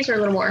 14 days or a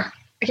little more?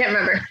 I can't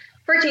remember.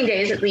 14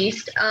 days at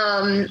least.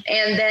 And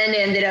then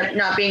ended up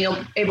not being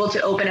able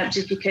to open up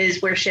just because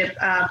worship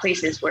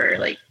places were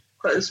like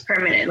closed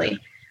permanently.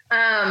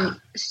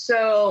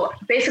 So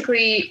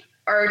basically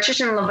our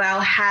church in Laval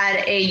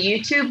had a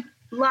YouTube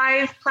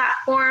live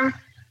platform,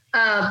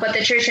 but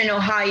the church in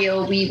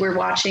Ohio, we were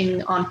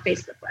watching on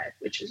Facebook Live,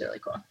 which was really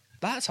cool.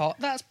 That's hot.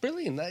 That's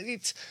brilliant.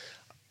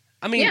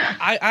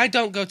 I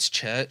don't go to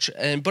church,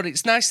 but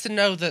it's nice to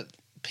know that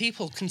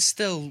people can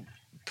still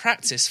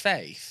practice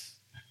faith,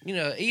 you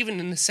know, even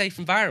in a safe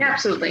environment. Yeah,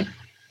 absolutely.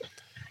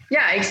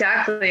 Yeah,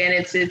 exactly. And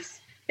it's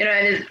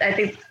and I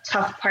think the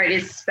tough part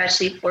is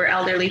especially for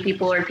elderly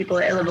people or people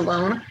that live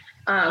alone,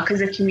 because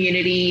the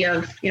community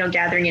of,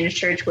 gathering in a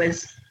church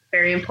was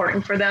very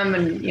important for them,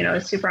 and,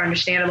 it's super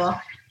understandable.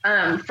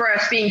 For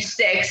us being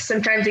sick,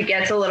 sometimes it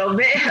gets a little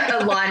bit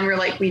a lot, and we're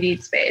like, we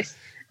need space.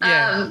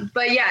 Yeah.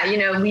 But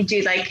yeah, we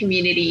do like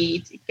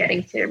community,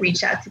 getting to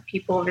reach out to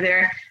people over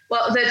there.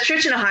 Well, the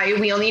church in Ohio,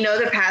 we only know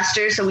the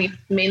pastor, so we've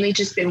mainly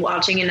just been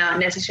watching and not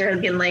necessarily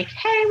been like,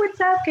 hey,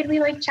 what's up? Could we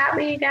like chat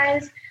with you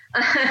guys?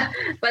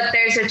 But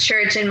there's a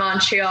church in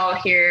Montreal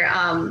here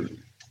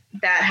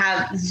that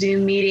have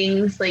Zoom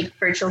meetings, like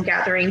virtual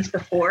gatherings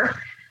before.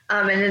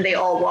 And then they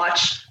all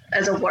watch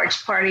as a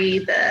watch party,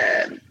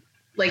 the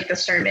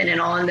sermon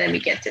and all, and then we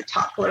get to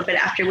talk a little bit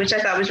after, which I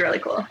thought was really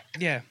cool.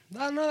 Yeah.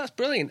 No, that's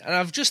brilliant. And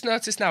I've just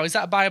noticed now, is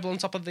that a Bible on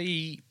top of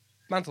the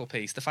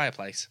mantelpiece, the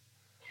fireplace?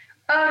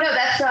 Oh, no,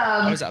 that's...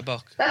 or is that a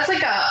book? That's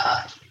like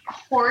a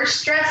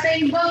horse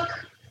dressing book.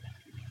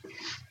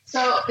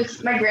 So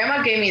my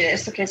grandma gave me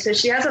this. Okay, so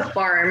she has a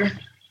farm.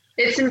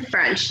 It's in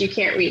French. You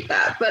can't read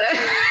that, but...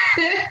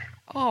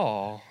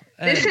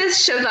 this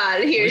is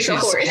Cheval. Here's a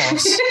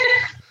horse.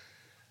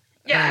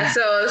 Yeah,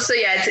 so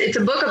it's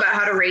a book about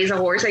how to raise a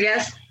horse, I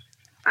guess.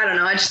 I don't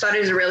know. I just thought it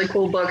was a really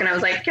cool book, and I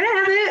was like, can I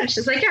have it? And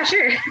she's like, yeah,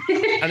 sure.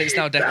 And it's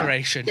now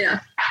decoration. So,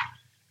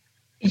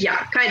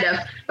 yeah, kind of.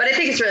 But I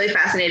think it's really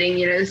fascinating.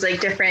 There's like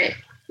different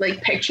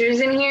like pictures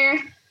in here.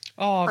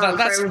 Oh,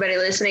 that's... For everybody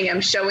listening, I'm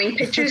showing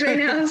pictures right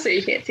now, so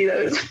you can't see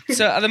those.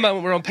 So at the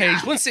moment, we're on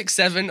page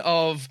 167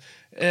 of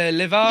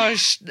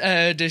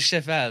L'Élevage de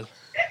Cheval.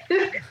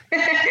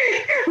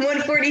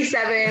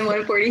 147,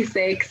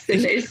 146,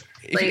 and there's...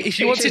 if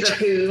you want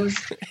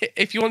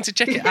to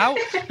check it out,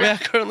 we are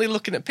currently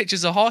looking at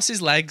pictures of horses'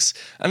 legs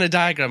and a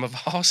diagram of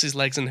horses'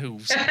 legs and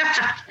hooves.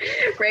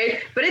 Right,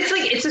 but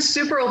it's a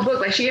super old book.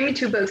 Like, she gave me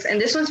 2 books, and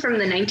this one's from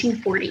the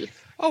 1940s.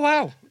 Oh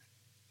wow!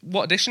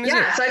 What edition is it?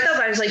 Yeah, so I thought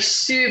that was like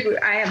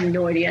super. I have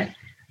no idea.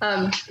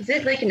 Is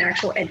it like an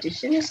actual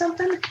edition or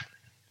something?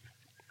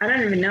 I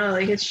don't even know.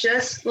 Like, it's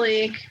just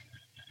like,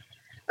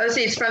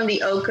 obviously it's from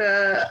the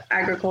Oka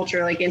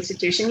Agriculture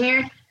institution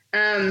here.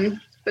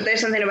 But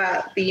there's something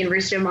about the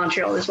University of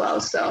Montreal as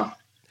well. So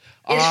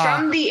it's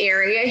from the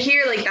area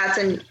here. Like,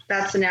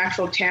 that's an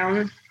actual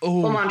town.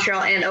 Well,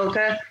 Montreal and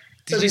Oka.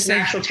 So it's an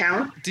actual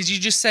town. Did you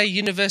just say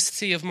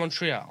University of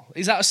Montreal?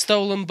 Is that a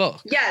stolen book?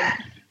 Yeah.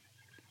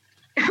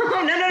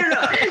 Oh, no.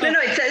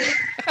 It says...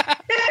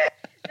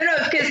 No,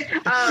 because...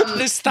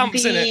 there's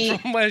stamps in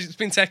it from where it's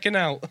been taken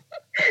out.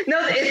 No,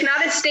 it's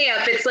not a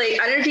stamp. It's like,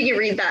 I don't know if you can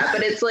read that,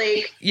 but it's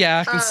like...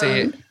 Yeah, I can see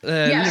it.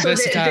 So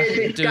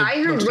the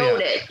guy who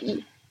wrote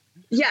it...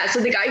 Yeah, so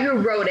the guy who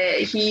wrote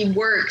it, he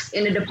works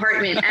in a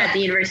department at the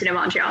University of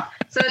Montreal.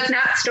 So it's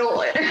not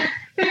stolen.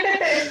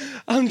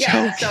 I'm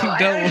joking. So I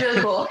thought it was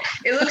really cool.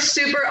 It looks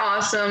super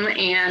awesome.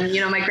 And,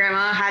 my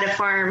grandma had a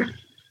farm.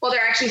 Well,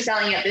 they're actually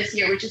selling it this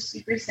year, which is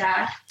super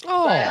sad.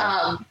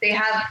 Oh.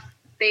 But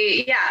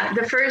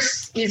the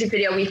first music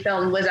video we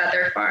filmed was at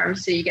their farm.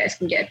 So you guys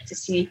can get to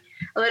see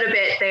a little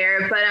bit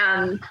there. But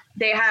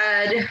they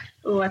had,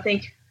 I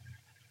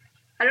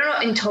I don't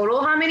know in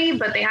total how many,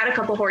 but they had a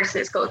couple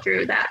horses go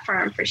through that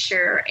farm for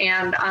sure.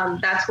 And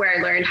that's where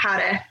I learned how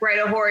to ride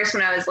a horse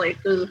when I was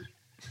like,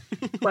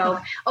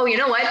 12. Oh, you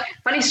know what?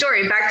 Funny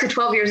story. Back to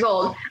 12 years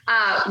old.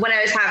 When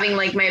I was having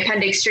like my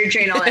appendix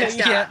surgery and all that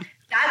stuff. Yeah.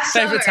 That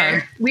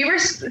summer, we were,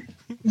 so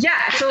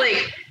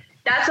like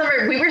that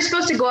summer we were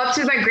supposed to go up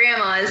to my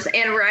grandma's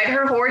and ride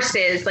her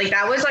horses. Like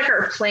that was like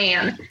our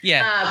plan.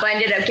 Yeah. But I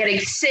ended up getting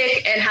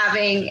sick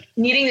and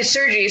needing the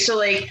surgery. So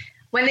like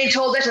when they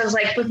told us, I was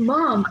like, but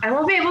Mom, I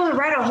won't be able to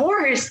ride a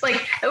horse.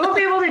 Like I won't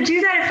be able to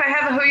do that if I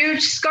have a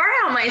huge scar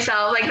on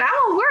myself. Like that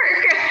won't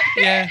work.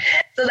 Yeah.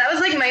 So that was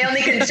like my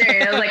only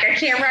concern. I was like, I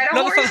can't ride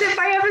a horse if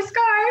I have a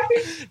scar.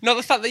 Not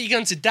the fact that you're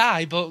going to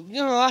die, but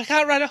I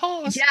can't ride a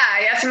horse.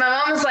 Yeah. So my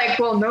mom was like,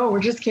 well, no, we're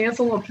just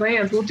canceling the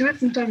plans. We'll do it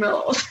sometime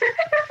else.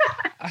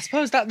 I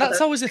suppose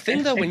that's always the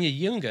thing though when you're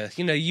younger.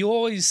 You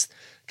always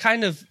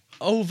kind of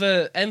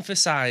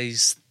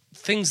overemphasize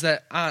things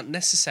that aren't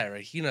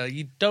necessary.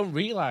 You don't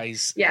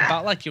realize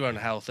about like your own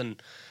health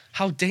and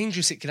how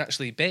dangerous it can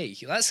actually be.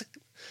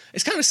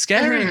 It's kind of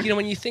scary,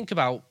 when you think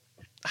about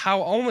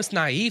how almost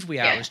naive we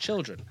are as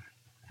children.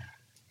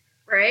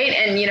 Right.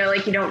 And, you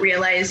don't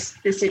realize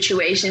the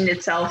situation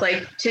itself.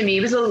 Like, to me,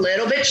 it was a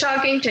little bit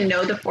shocking to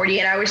know the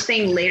 48 hours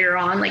thing later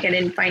on. Like, I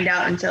didn't find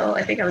out until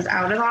I think I was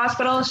out of the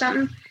hospital or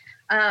something.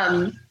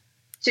 So,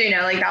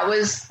 that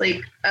was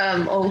like,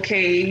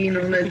 okay,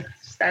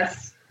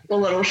 that's a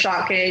little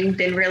shocking.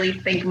 Didn't really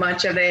think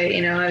much of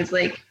it. I was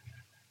like,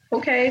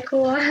 okay,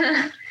 cool.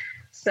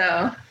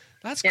 So,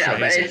 that's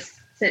crazy.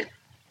 But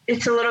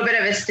it's a little bit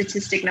of a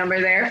statistic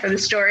number there for the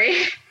story.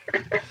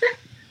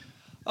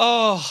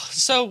 Oh,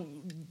 so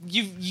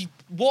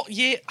what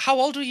year? How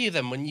old were you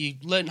then when you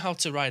learned how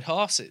to ride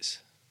horses?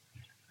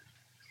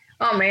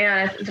 Oh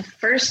man, the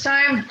first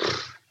time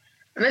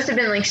I must have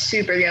been like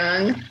super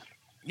young.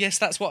 Yes,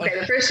 that's what. Okay,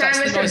 the first time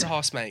that's the noise a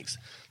horse makes.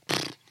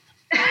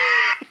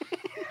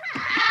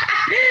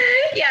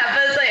 Yeah,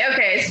 but it's like,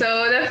 okay,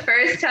 so the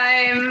first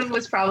time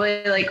was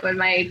probably like when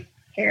my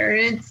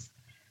parents,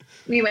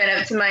 we went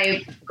up to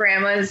my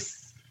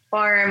grandma's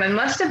farm. I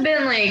must have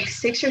been like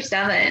 6 or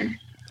 7.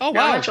 Oh,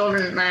 wow. Not much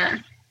older than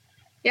that.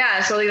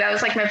 Yeah, so like, that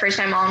was like my first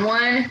time on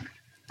one.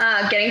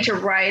 Getting to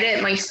ride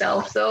it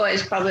myself, though, I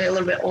was probably a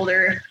little bit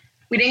older.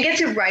 We didn't get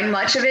to ride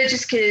much of it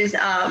just because,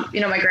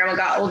 my grandma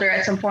got older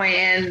at some point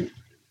and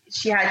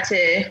she had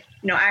to,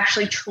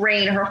 actually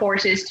train her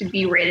horses to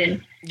be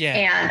ridden.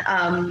 Yeah.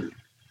 And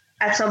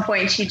at some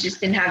point, she just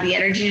didn't have the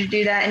energy to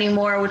do that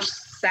anymore, which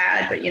is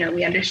sad, but,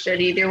 we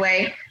understood either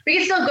way. We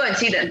can still go and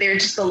see them. They're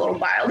just a little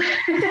wild.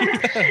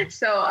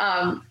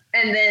 So,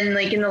 and then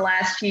like in the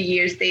last few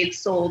years, they've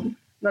sold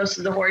most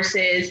of the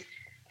horses.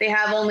 They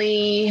have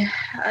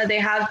they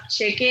have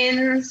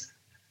chickens,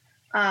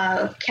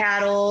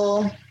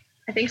 cattle,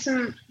 I think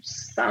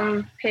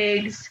some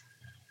pigs.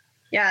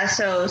 Yeah.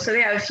 So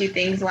they have a few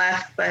things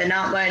left, but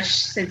not much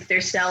since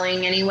they're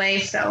selling anyway.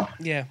 So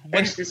yeah,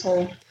 there's this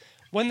whole.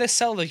 When they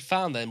sell the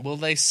farm, then will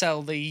they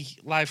sell the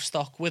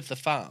livestock with the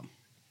farm?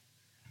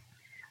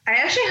 I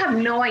actually have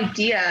no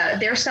idea.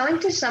 They're selling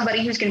to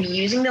somebody who's going to be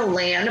using the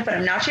land, but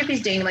I'm not sure if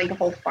he's doing like the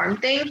whole farm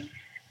thing.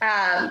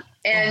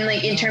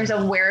 In terms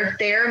of where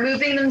they're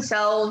moving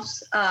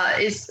themselves,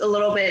 is a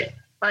little bit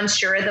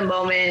unsure at the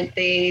moment.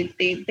 They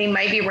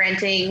might be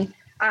renting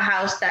a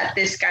house that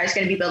this guy's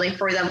going to be building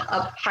for them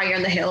up higher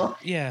on the hill.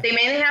 Yeah. They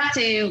mainly have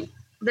to.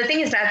 The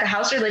thing is that the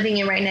house they're living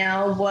in right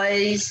now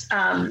was.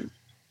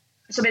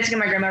 So basically,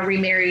 my grandma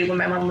remarried when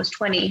my mom was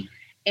 20,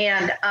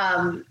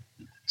 and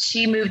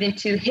she moved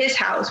into his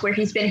house where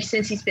he's been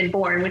since he's been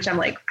born, which I'm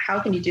like, how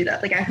can you do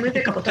that? Like, I've moved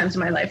a couple times in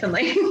my life. And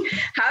like,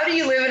 how do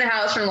you live in a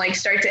house from like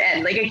start to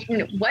end? Like,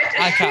 what?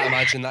 I can't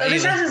imagine that. So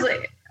this house is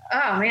like,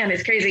 oh man,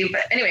 it's crazy.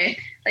 But anyway,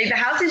 like the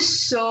house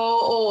is so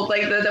old.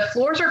 Like the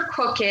floors are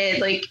crooked.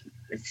 Like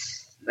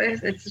it's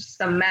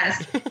just a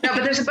mess. No,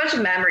 but there's a bunch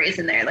of memories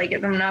in there. Like,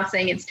 I'm not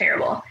saying it's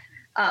terrible.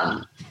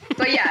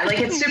 But yeah, like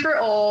it's super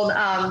old.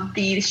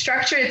 The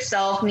structure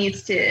itself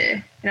needs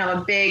to,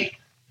 a big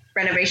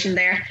renovation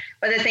there.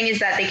 But the thing is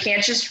that they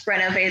can't just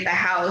renovate the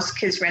house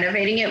because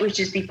renovating it would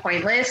just be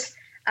pointless.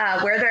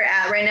 Where they're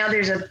at right now,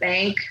 there's a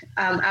bank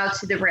out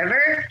to the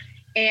river,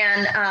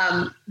 and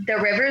the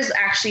river is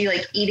actually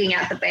like eating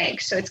at the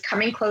bank. So it's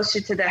coming closer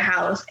to the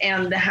house,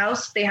 and the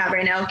house they have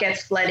right now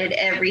gets flooded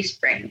every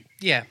spring.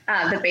 Yeah.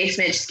 The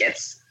basement just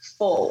gets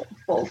full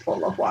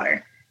of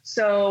water.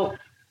 So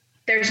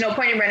there's no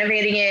point in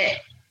renovating it,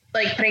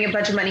 like putting a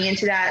bunch of money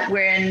into that,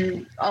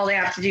 when all they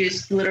have to do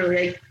is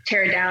literally like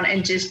tear it down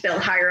and just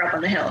build higher up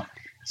on the hill.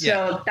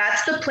 So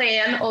that's the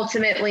plan.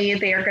 Ultimately,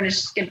 they are going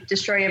to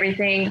destroy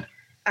everything,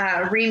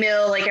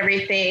 remill like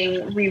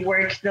everything,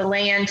 rework the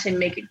land to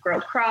make it grow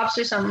crops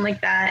or something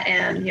like that,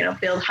 and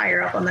build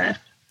higher up on the.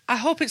 I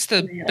hope it's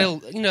to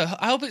build.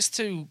 I hope it's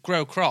to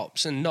grow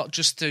crops and not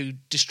just to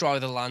destroy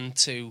the land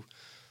to,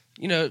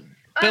 build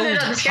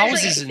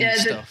houses and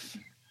stuff.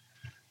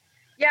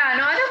 Yeah,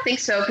 no, I don't think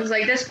so. Because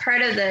like this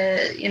part of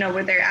the,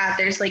 where they're at,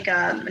 there's like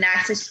an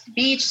access to the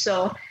beach.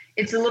 So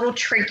it's a little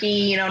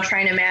tricky,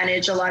 trying to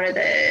manage a lot of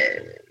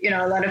the,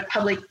 a lot of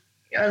public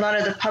a lot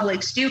of the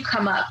publics do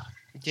come up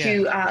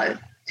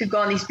to go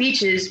on these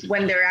beaches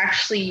when they're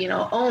actually,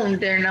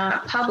 owned. They're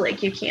not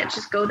public. You can't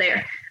just go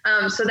there.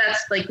 So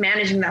that's like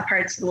managing that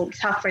part's a little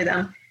tough for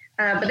them.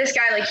 But this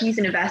guy, like, he's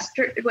an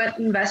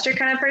investor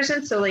kind of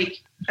person. So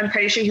like, I'm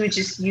pretty sure he would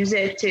just use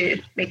it to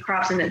make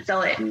crops and then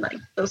sell it and like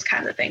those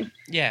kinds of things.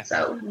 Yeah.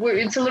 So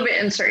it's a little bit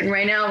uncertain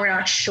right now. We're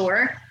not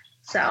sure.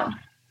 So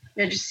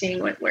they're just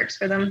seeing what works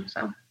for them.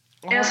 So,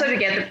 and also to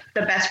get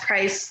the best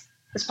price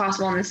as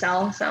possible on the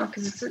sell. So,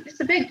 cause it's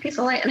a big piece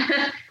of land.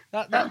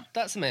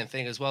 That's the main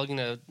thing as well,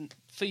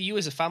 for you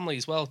as a family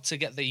as well, to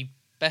get the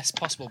best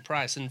possible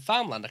price. And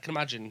farmland, I can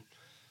imagine,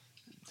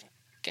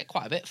 get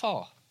quite a bit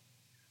for.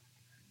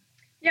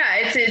 Yeah,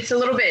 it's a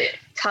little bit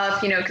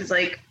tough, because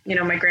like,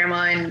 my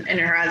grandma and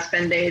her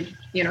husband, they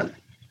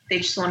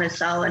just want to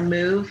sell and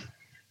move.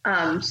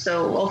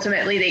 So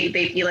ultimately they'd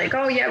be like,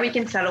 oh yeah, we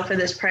can settle for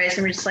this price.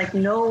 And we're just like,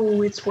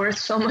 no, it's worth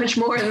so much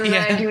more than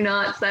that. Do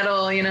not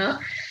settle,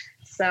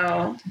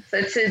 So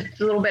it's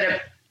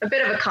a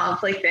bit of a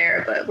conflict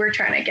there, but we're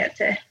trying to get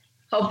to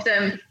help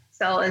them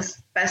sell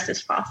as best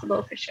as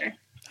possible for sure.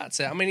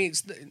 That's it. I mean,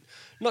 it's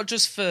not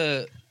just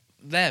for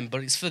them,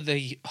 but it's for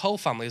the whole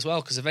family as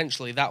well, because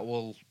eventually that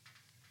will,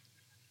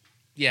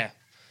 Yeah,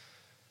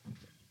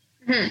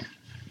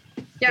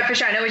 for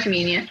sure. I know what you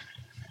mean, yeah.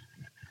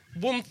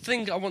 One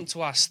thing I want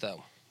to ask,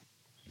 though,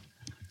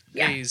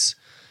 is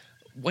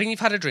when you've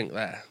had a drink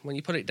there, when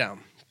you put it down,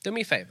 do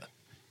me a favour.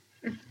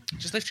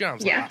 Just lift your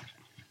arms like that.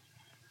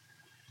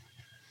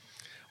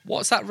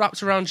 What's that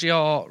wrapped around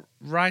your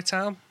right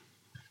arm?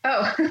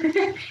 Oh,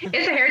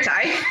 it's a hair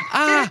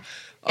tie.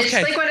 Okay. It's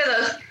like one of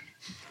those.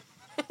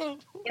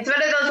 It's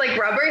one of those like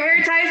rubber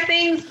hair ties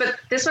things, but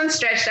this one's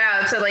stretched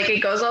out, so like it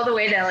goes all the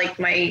way to like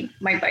my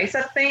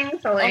bicep thing.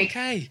 So like,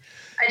 okay.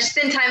 I just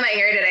didn't tie my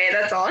hair today.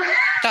 That's all.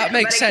 That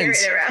makes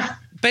sense.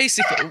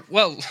 Basically,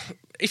 well,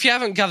 if you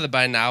haven't gathered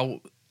by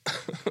now,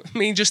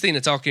 me and Justine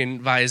are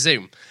talking via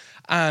Zoom,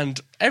 and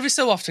every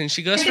so often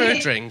she goes for a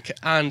drink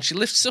and she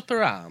lifts up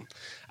her arm.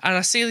 And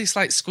I see this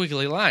like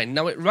squiggly line.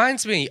 Now it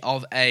reminds me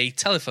of a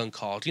telephone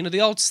cord. The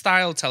old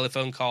style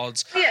telephone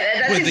cords. Yeah,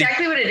 that's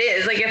exactly what it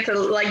is. Like it's a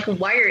like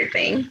wired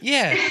thing.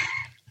 Yeah.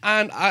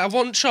 And I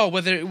wasn't sure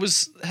whether it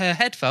was her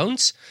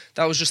headphones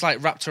that was just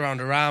like wrapped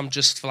around her arm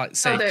just for like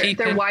safekeeping.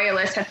 They're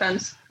wireless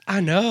headphones.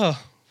 I know.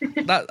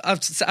 I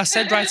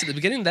said right at the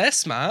beginning, they're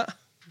smart.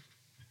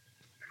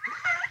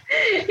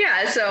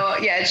 Yeah, so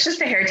yeah, it's just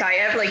a hair tie. I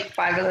have like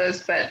 5 of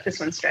those, but this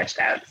one's stretched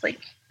out. It's like,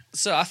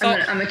 so I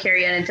thought I'm gonna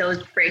carry it until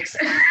it breaks.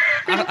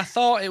 I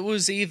thought it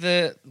was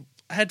either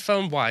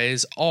headphone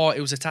wires or it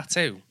was a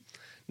tattoo.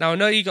 Now I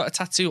know you got a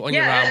tattoo on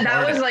your arm. Yeah,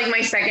 that was like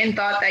my second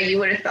thought that you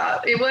would have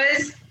thought it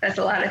was. That's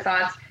a lot of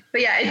thoughts,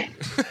 but yeah,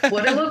 it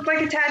would have looked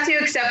like a tattoo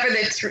except for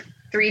the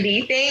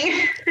 3D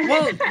thing.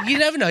 Well, you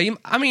never know.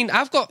 I mean,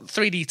 I've got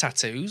 3D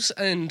tattoos,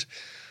 and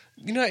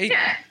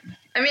yeah.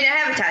 I mean, I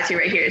have a tattoo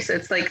right here, so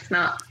it's like it's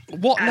not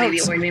out of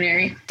the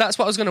ordinary. That's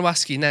what I was going to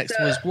ask you next.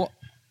 Was what?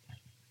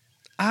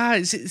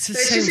 It's the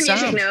same just a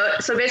sound. music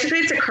note. So basically,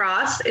 it's a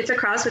cross. It's a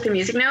cross with a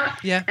music note.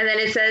 Yeah. And then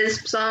it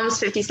says Psalms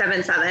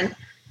 57:7,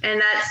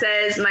 and that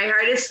says, "My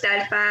heart is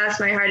steadfast.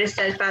 My heart is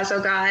steadfast.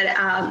 Oh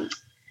God,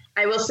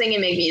 I will sing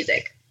and make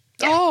music."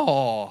 Yeah.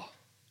 Oh.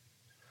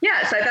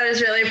 Yeah. So I thought it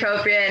was really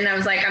appropriate, and I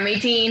was like, I'm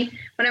 18.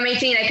 When I'm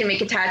 18, I can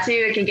make a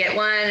tattoo. I can get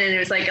one, and it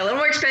was like a little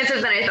more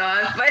expensive than I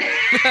thought, but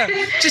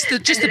just a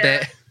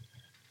bit.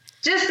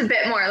 Just a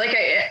bit more. Like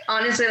I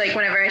honestly, like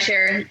whenever I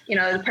share,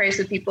 the price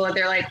with people,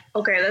 they're like,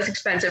 okay, that's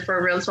expensive for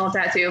a real small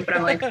tattoo. But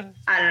I'm like, I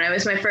don't know. It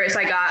was my first.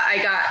 I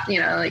got,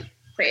 like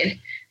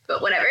paid,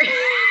 but whatever.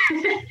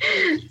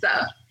 So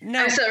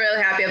I'm still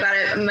really happy about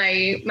it.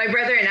 My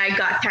brother and I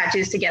got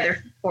tattoos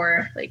together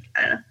for like,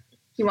 I don't know.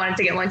 He wanted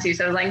to get one too.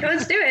 So I was like,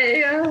 let's do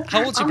it.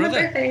 How old's your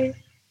brother? Birthday.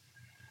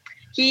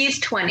 He's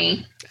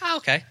 20. Oh,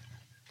 okay.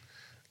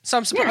 So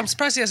I'm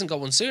surprised he hasn't got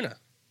one sooner.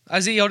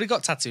 Has he already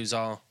got tattoos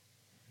or?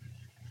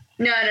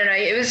 No.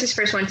 It was his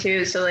first one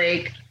too. So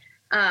like,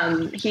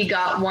 he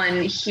got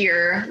one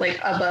here, like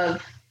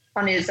above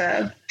on his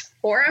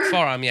forearm.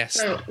 Forearm, yes.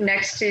 So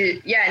next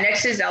to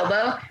his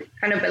elbow,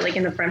 kind of, but like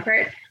in the front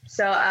part.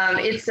 So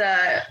it's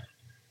a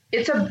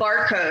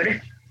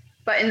barcode,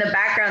 but in the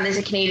background there's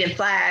a Canadian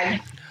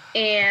flag,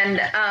 and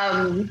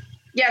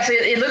so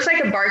it looks like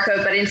a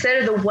barcode, but instead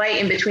of the white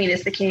in between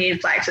is the Canadian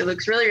flag. So it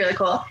looks really, really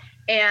cool.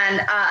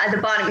 And at the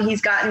bottom,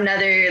 he's got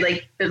another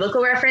like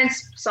biblical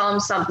reference, Psalm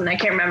something. I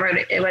can't remember what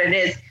it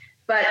is,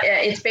 but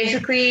it's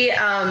basically,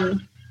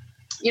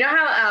 you know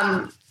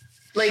how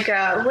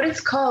what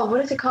it's called?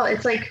 What is it called?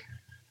 It's like,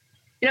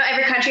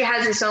 every country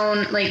has its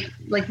own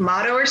like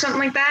motto or something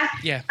like that.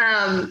 Yeah.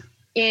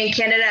 And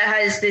Canada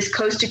has this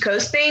coast to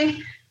coast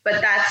thing,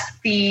 but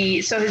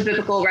so his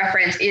biblical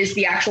reference is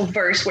the actual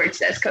verse where it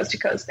says coast to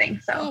coast thing.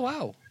 So. Oh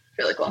wow.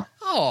 Really cool.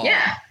 Oh.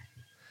 Yeah.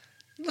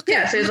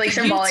 So it's like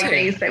symbolic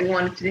things that we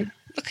wanted to do.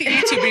 Look at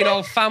you two being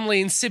all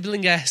family and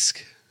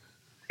sibling-esque.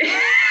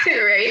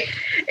 Right?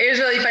 It was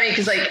really funny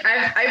because like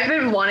I've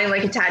been wanting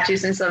like a tattoo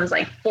since I was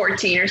like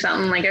 14 or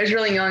something. Like I was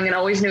really young and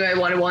always knew I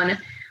wanted one.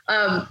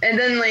 And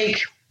then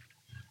like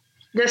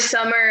the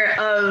summer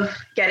of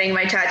getting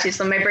my tattoo.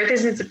 So my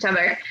birthday's in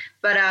September,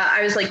 but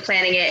I was like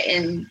planning it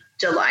in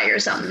July or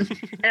something.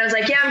 And I was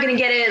like, yeah, I'm going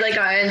to get it like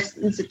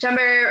in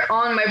September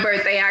on my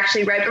birthday,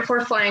 actually, right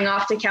before flying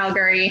off to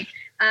Calgary.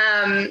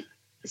 And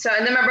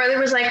then my brother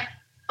was like,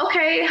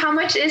 okay, how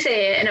much is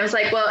it? And I was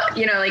like, well,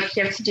 you know, like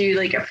you have to do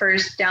like a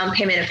first down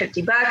payment of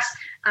 $50.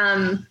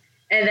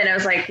 And then I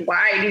was like,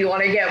 why do you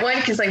want to get one?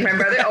 Because like my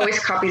brother always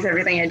copies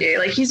everything I do.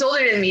 Like he's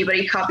older than me, but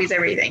he copies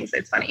everything. So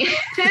it's funny.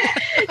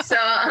 So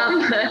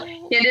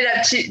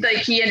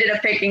he ended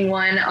up picking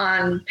one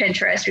on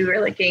Pinterest. We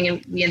were looking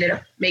and we ended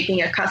up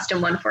making a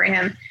custom one for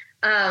him.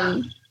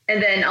 And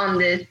then on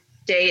the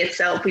day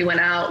itself, we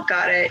went out,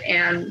 got it,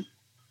 and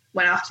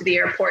went off to the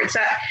airport. So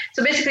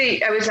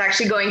basically I was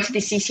actually going to the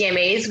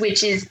CCMAs,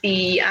 which is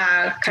the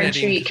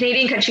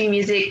Canadian Country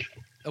Music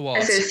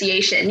Awards.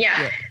 Association.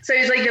 Yeah. So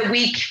it was like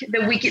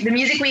the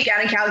music week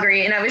out in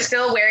Calgary, and I was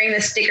still wearing the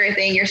sticker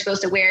thing you're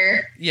supposed to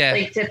wear,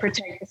 like to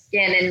protect the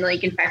skin and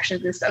like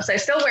infections and stuff. So I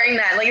was still wearing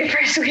that like the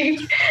first week,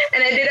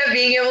 and I ended up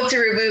being able to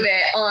remove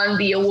it on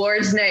the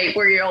awards night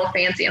where you're all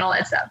fancy and all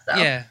that stuff. So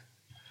yeah,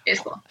 it's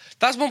cool.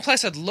 That's one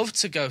place I'd love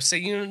to go. So,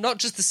 you know, not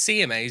just the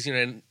CMAs, you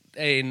know,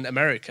 in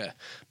America,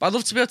 but I'd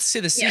love to be able to see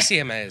the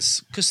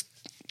CCMAs because,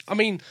 I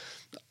mean,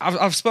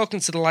 I've spoken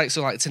to the likes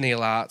of like Tenille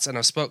Arts, and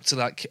I've spoke to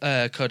like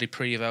Cody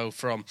Prevost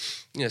from,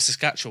 you know,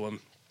 Saskatchewan.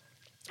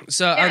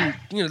 So and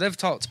you know they've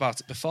talked about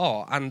it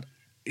before, and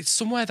it's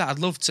somewhere that I'd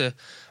love to.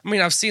 I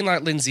mean, I've seen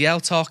like Lindsay L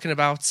talking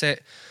about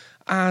it,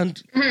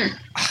 and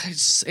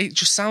it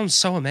just sounds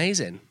so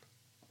amazing.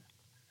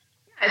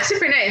 Yeah, it's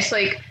super nice.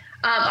 Like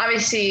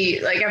obviously,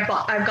 like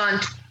I've gone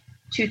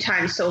 2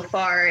 times so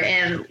far,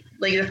 and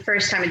like the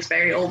first time it's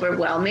very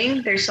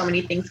overwhelming. There's so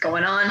many things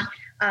going on.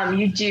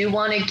 You do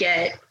want to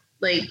get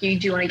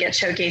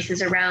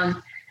showcases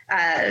around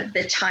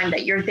the time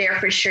that you're there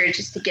for sure,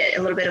 just to get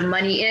a little bit of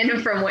money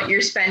in from what you're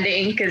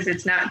spending, because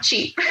it's not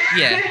cheap.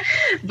 Yeah.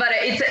 But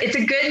it's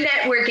a good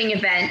networking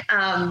event.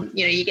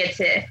 You know, you get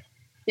to,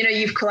 you know,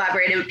 you've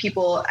collaborated with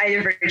people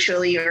either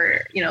virtually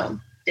or, you know,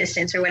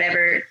 distance or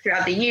whatever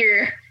throughout the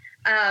year.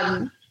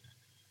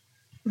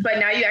 But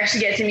now you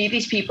actually get to meet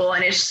these people,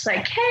 and it's just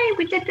like, hey,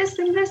 we did this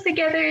and this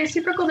together. It's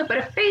super cool to put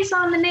a face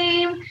on the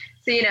name.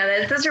 So, you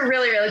know, those are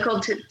really, really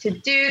cool to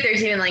do.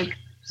 There's even like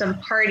some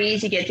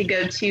parties you get to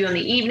go to in the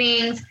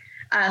evenings.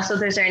 So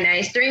those are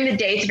nice. During the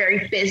day, it's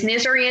very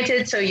business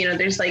oriented. So, you know,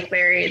 there's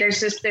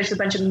a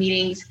bunch of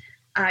meetings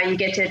you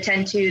get to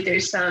attend to.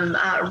 There's some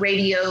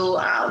radio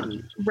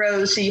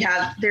rows. So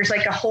there's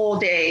like a whole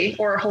day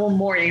or a whole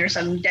morning or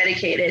something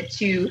dedicated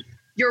to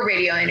your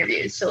radio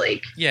interviews. So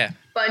like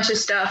bunch of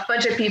stuff,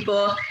 bunch of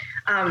people.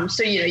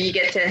 So, you know, you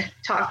get to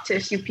talk to a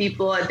few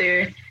people,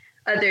 other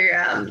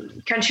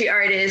country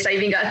artists. I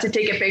even got to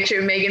take a picture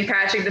of Megan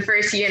Patrick the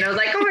first year, and I was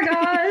like, oh my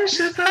gosh,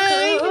 that's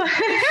so cool.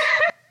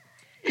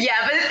 Yeah,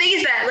 but the thing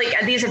is that like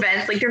at these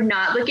events, like they're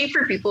not looking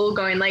for people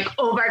going like,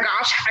 oh my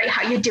gosh,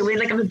 how you doing?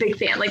 Like I'm a big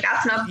fan. Like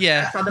that's not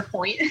the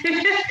point.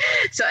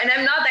 So, and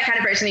I'm not that kind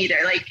of person either.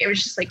 Like it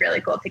was just like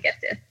really cool to get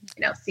to,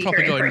 you know, see her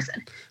in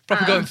person.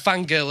 Probably going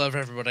fangirl over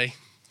everybody.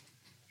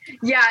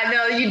 Yeah,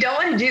 no, you don't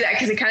want to do that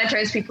because it kind of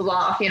turns people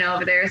off, you know,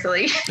 over there. So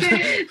like,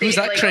 who's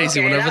that like,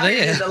 crazy one over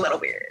there? It's a little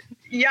weird.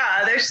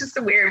 Yeah, there's just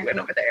a weird one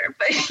over there.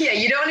 But yeah,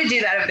 you don't want to do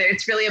that over there.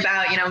 It's really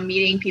about, you know,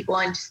 meeting people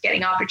and just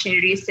getting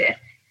opportunities to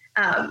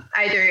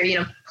either, you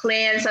know,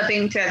 plan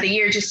something throughout the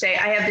year. Just say,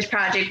 I have this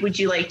project. Would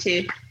you like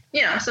to,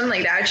 you know, something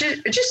like that.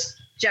 Just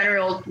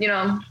general, you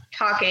know,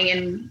 talking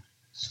and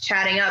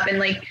chatting up. And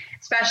like,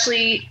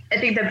 especially, I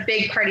think the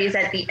big parties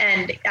at the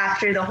end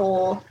after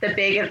the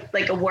big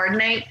like award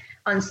night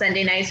on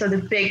Sunday night. So the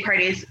big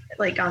parties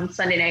like on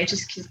Sunday night,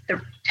 just because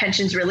the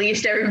tension's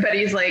released,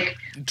 everybody's like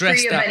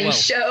dressed free of any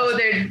show.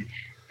 And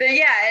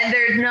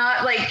they're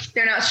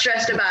not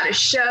stressed about a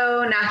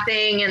show,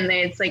 nothing. And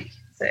it's like,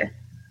 it's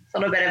a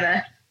little bit of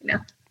a, you know,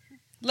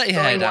 let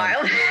your hair down.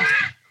 Wild.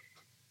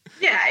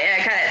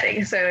 yeah, kind of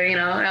thing. So, you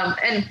know,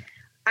 and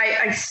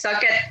I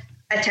suck at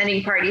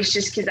attending parties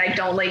just because I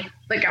don't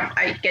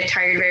I get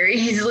tired very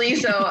easily.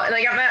 So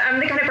like I'm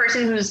the kind of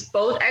person who's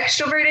both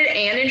extroverted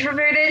and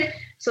introverted.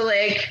 So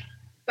like,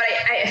 but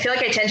I feel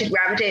like I tend to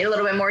gravitate a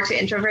little bit more to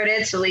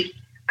introverted. So like,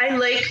 I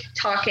like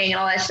talking and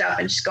all that stuff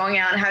and just going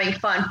out and having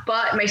fun,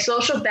 but my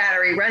social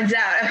battery runs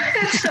out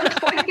at some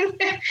point.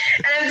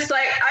 And I'm just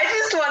like, I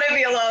just want to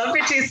be alone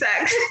for 2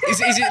 seconds.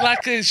 Is it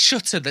like a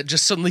shutter that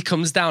just suddenly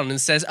comes down and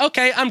says,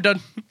 okay, I'm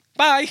done.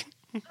 Bye.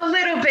 A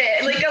little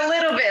bit. Like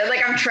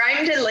I'm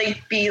trying to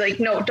like be like,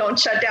 no, don't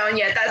shut down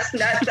yet. That's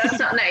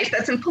not nice.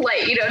 That's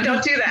impolite. You know,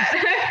 don't do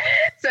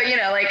that. So, you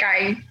know, like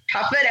I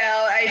tough it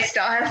out. I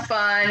still have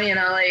fun, you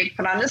know, like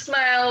put on a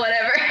smile,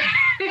 whatever.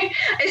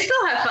 I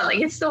still have fun. Like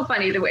it's still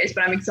fun either ways,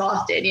 but I'm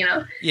exhausted, you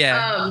know?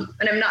 Yeah.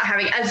 And I'm not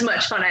having as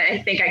much fun as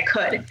I think I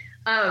could.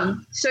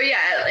 So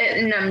yeah,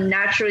 and I'm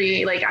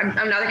naturally like, I'm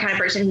not the kind of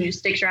person who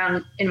sticks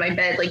around in my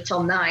bed like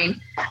till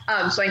 9.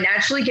 So I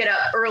naturally get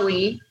up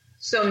early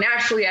So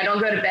naturally, I don't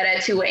go to bed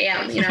at 2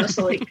 a.m., you know,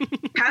 so like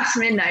past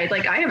midnight,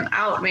 like I am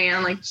out,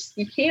 man. Like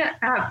you can't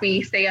have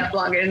me stay up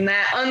longer than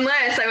that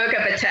unless I wake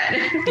up at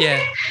 10.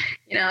 Yeah.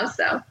 You know,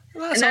 so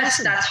Well, and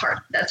awesome. that's hard.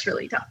 That's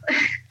really tough.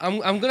 I'm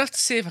gonna have to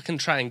see if I can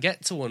try and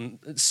get to one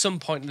at some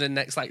point in the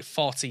next like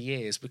 40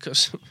 years,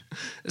 because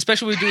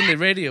especially with doing the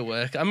radio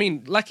work. I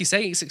mean, like you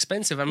say, it's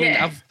expensive. I mean,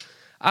 Yeah.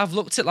 I've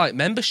looked at like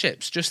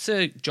memberships just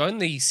to join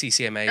the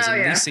CCMAs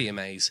and these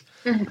CMAs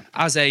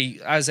as a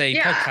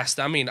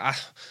podcaster. I mean,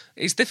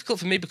 it's difficult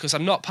for me because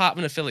I'm not part of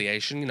an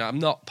affiliation. You know, I'm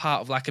not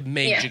part of like a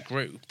major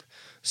group.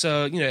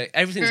 So you know,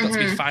 everything's got to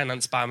be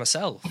financed by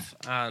myself,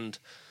 and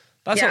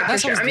that's for sure.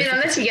 always I mean, difficult.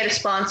 unless you get a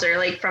sponsor,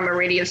 like from a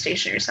radio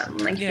station or something.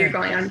 Like if you're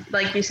going on,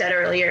 like you said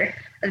earlier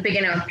at the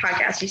beginning of the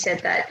podcast, you said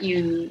that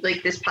you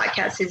like this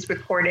podcast is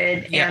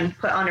recorded and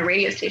put on a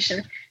radio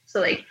station. So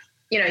like,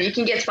 you know, you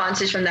can get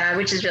sponsors from that,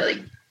 which is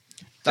really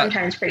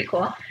sometimes pretty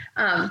cool.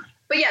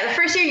 But yeah, the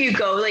first year you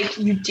go, like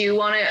you do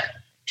want to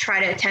try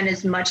to attend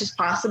as much as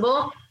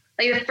possible.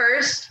 Like the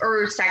first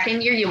or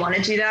second year you want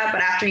to do that,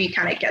 but after you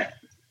kind of get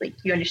like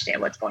you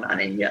understand what's going on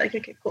and you're like,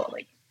 okay, cool.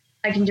 Like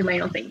I can do my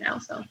own thing now.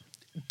 So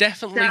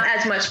Definitely, not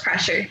as much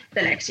pressure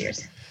the next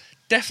years.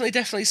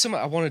 Definitely something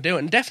I want to do,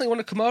 and definitely want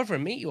to come over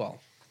and meet you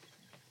all.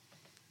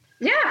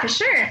 Yeah, for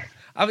sure.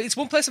 It's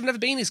one place I've never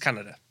been is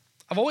Canada.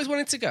 I've always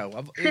wanted to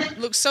go. It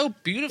looks so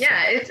beautiful.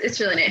 Yeah, it's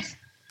really nice.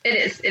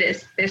 It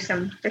is. There's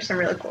some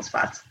really cool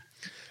spots.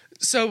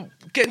 So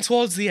getting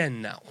towards the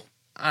end now,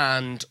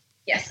 and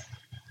Yes.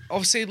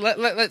 obviously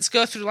let's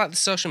go through like the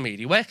social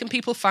media. Where can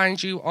people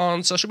find you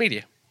on social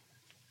media?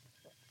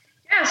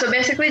 Yeah, so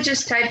basically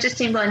just type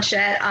Justine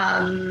Blanchette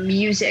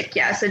music.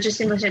 Yeah, so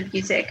Justine Blanchette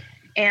music.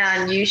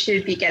 And you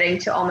should be getting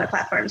to all my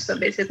platforms. So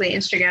basically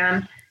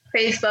Instagram,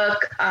 Facebook,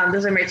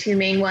 those are my two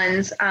main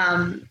ones.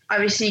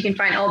 Obviously, you can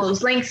find all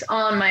those links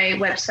on my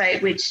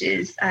website, which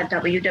is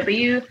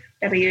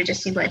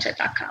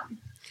www.justineblanchette.com.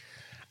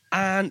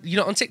 And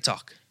you're not on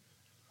TikTok?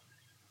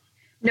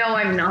 No,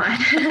 I'm not.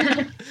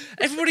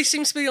 Everybody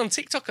seems to be on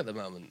TikTok at the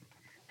moment.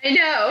 I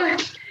know.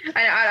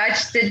 I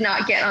just did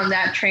not get on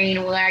that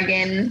trend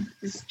wagon.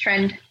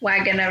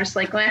 I was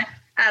like, well,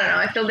 I don't know.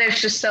 I feel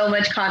there's just so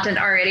much content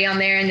already on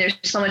there, and there's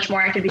so much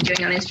more I could be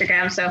doing on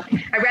Instagram. So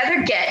I'd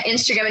rather get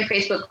Instagram and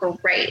Facebook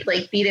right,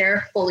 like be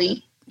there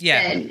fully,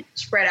 and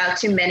spread out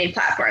to many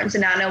platforms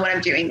and not know what I'm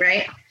doing,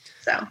 right?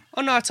 So.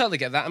 Oh no, I totally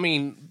get that. I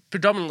mean,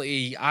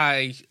 predominantly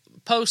I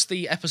post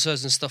the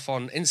episodes and stuff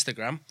on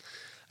Instagram.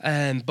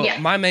 But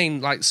my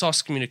main like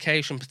source of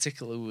communication,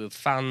 particularly with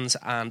fans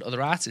and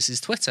other artists, is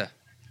Twitter.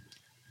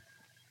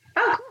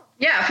 Oh, cool.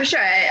 Yeah, for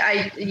sure.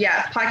 I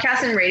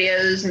podcasts and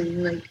radios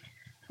and like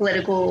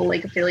political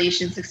like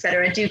affiliations,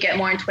 etc. I do get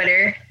more on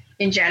Twitter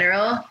in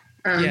general.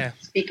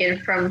 Speaking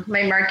from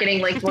my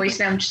marketing like voice,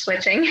 now I'm just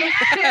switching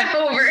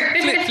over.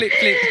 Flip.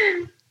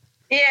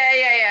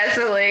 Yeah.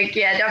 So like,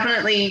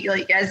 definitely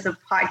like as a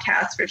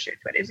podcast for sure,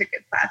 Twitter's a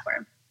good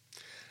platform.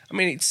 I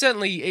mean, it's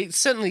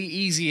certainly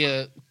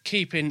easier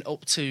keeping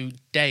up to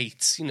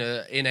date, you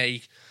know, in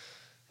a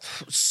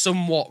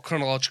somewhat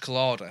chronological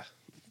order.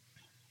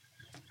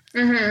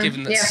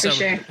 Given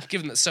that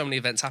given that so many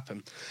events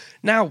happen.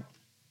 Now,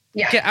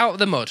 Get Out of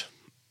the Mud.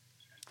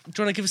 Do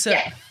you want to give us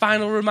a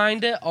final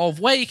reminder of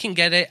where you can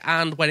get it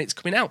and when it's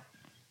coming out?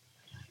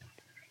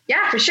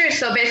 Yeah, for sure.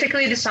 So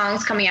basically the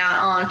song's coming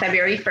out on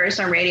February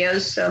 1st on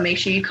radios. So make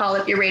sure you call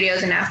up your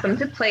radios and ask them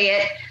to play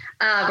it.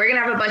 We're going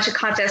to have a bunch of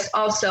contests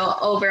also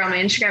over on my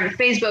Instagram and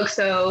Facebook,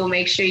 so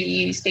make sure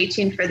you stay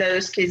tuned for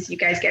those because you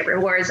guys get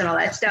rewards and all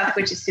that stuff,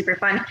 which is super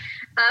fun.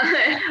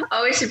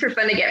 Always super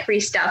fun to get free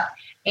stuff.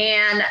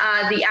 And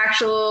the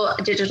actual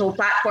digital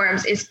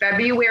platforms is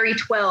February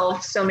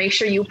 12th, so make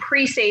sure you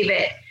pre-save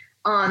it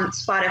on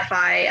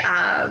Spotify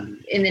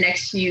in the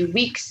next few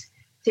weeks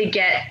to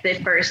get the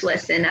first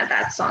listen at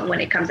that song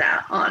when it comes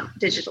out on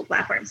digital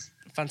platforms.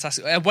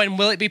 Fantastic. When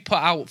will it be put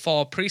out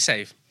for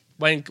pre-save?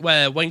 When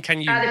can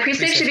you? The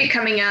pre-save should be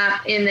coming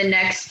up in the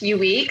next few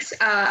weeks.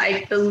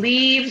 I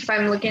believe, if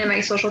I'm looking at my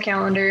social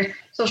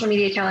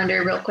media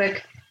calendar real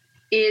quick,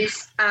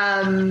 it's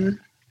so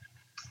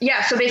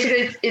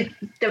basically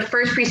the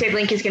first pre-save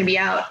link is going to be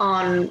out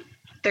on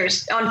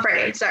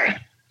Friday. Sorry.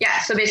 Yeah,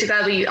 so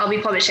basically I'll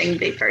be publishing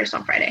the first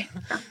on Friday.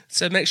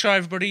 So make sure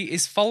everybody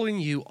is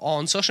following you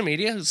on social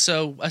media.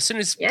 So as soon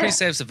as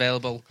pre-save's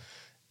available,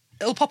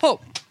 it'll pop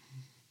up.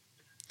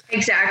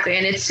 Exactly,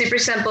 and it's super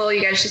simple.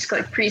 You guys just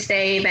click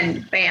pre-save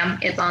and bam,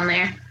 it's on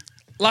there.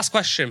 Last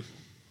question.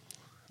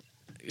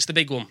 It's the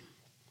big one.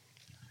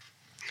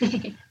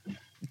 Do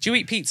you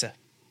eat pizza?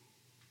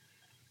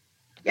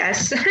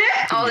 Yes,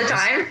 all the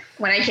time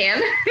when I can.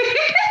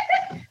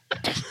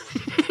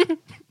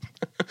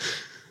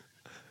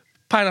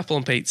 Pineapple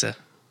on pizza?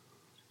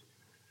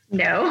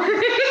 No.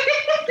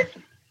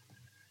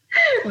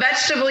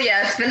 Vegetable,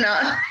 yes, but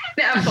not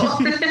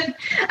pineapple.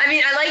 I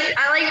mean,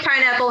 I like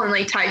pineapple and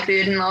like Thai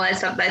food and all that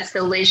stuff. That's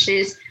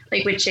delicious.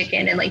 Like with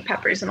chicken and like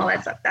peppers and all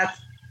that stuff.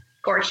 That's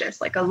gorgeous.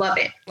 Like I love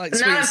it. Like but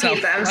sweet not and on sour,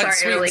 pizza. I'm like sorry.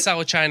 Sweet and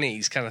sour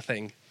Chinese kind of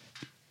thing.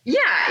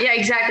 Yeah,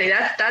 exactly.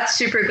 That's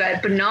super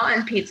good, but not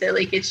on pizza.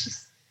 Like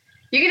it's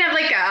You can have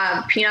like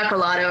a pina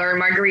colada or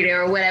margarita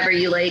or whatever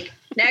you like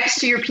next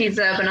to your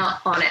pizza, but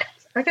not on it.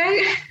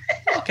 Okay?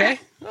 Okay.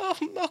 Oh,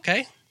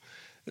 okay.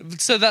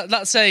 So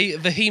that's a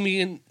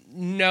vehement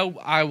no,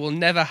 I will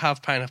never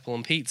have pineapple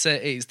on pizza.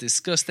 It is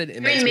disgusting.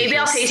 Maybe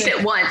I'll taste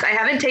it once. I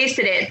haven't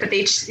tasted it, but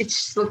it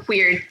just look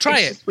weird. Try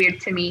it. It's just weird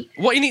to me.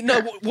 What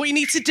you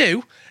need to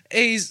do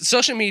is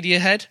social media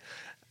head,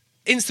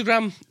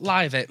 Instagram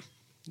live it.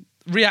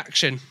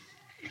 Reaction.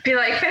 Be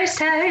like, first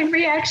time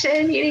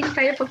reaction, eating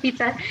pineapple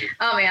pizza.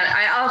 Oh man,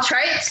 I'll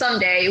try it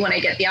someday when I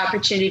get the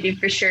opportunity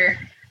for sure.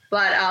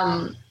 But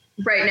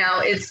right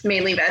now it's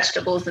mainly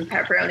vegetables and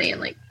pepperoni,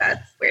 and like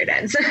that's where it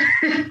ends.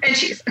 And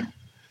cheese.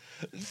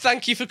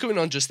 Thank you for coming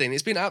on, Justine.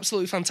 It's been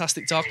absolutely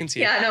fantastic talking to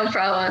you. Yeah, no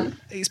problem.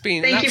 It's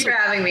been Thank you for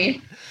having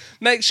me.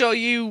 Make sure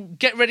you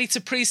get ready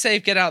to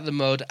pre-save Get Out of the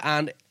Mud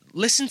and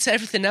listen to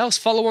everything else.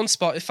 Follow on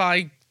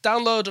Spotify,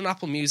 download on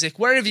Apple Music,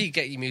 wherever you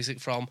get your music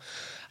from.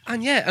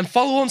 And yeah, and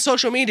follow on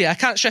social media. I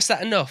can't stress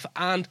that enough.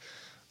 And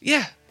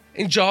yeah,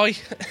 enjoy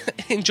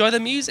the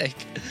music.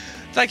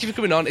 Thank you for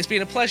coming on. It's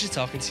been a pleasure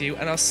talking to you,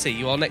 and I'll see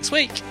you all next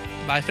week.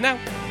 Bye for now.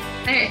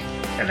 All right,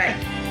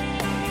 bye-bye.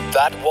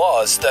 That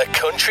was the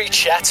Country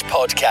Chat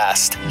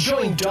Podcast.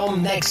 Join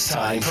Dom next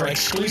time for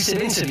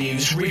exclusive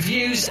interviews,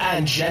 reviews,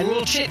 and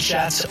general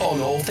chit-chat on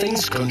all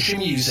things country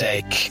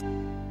music.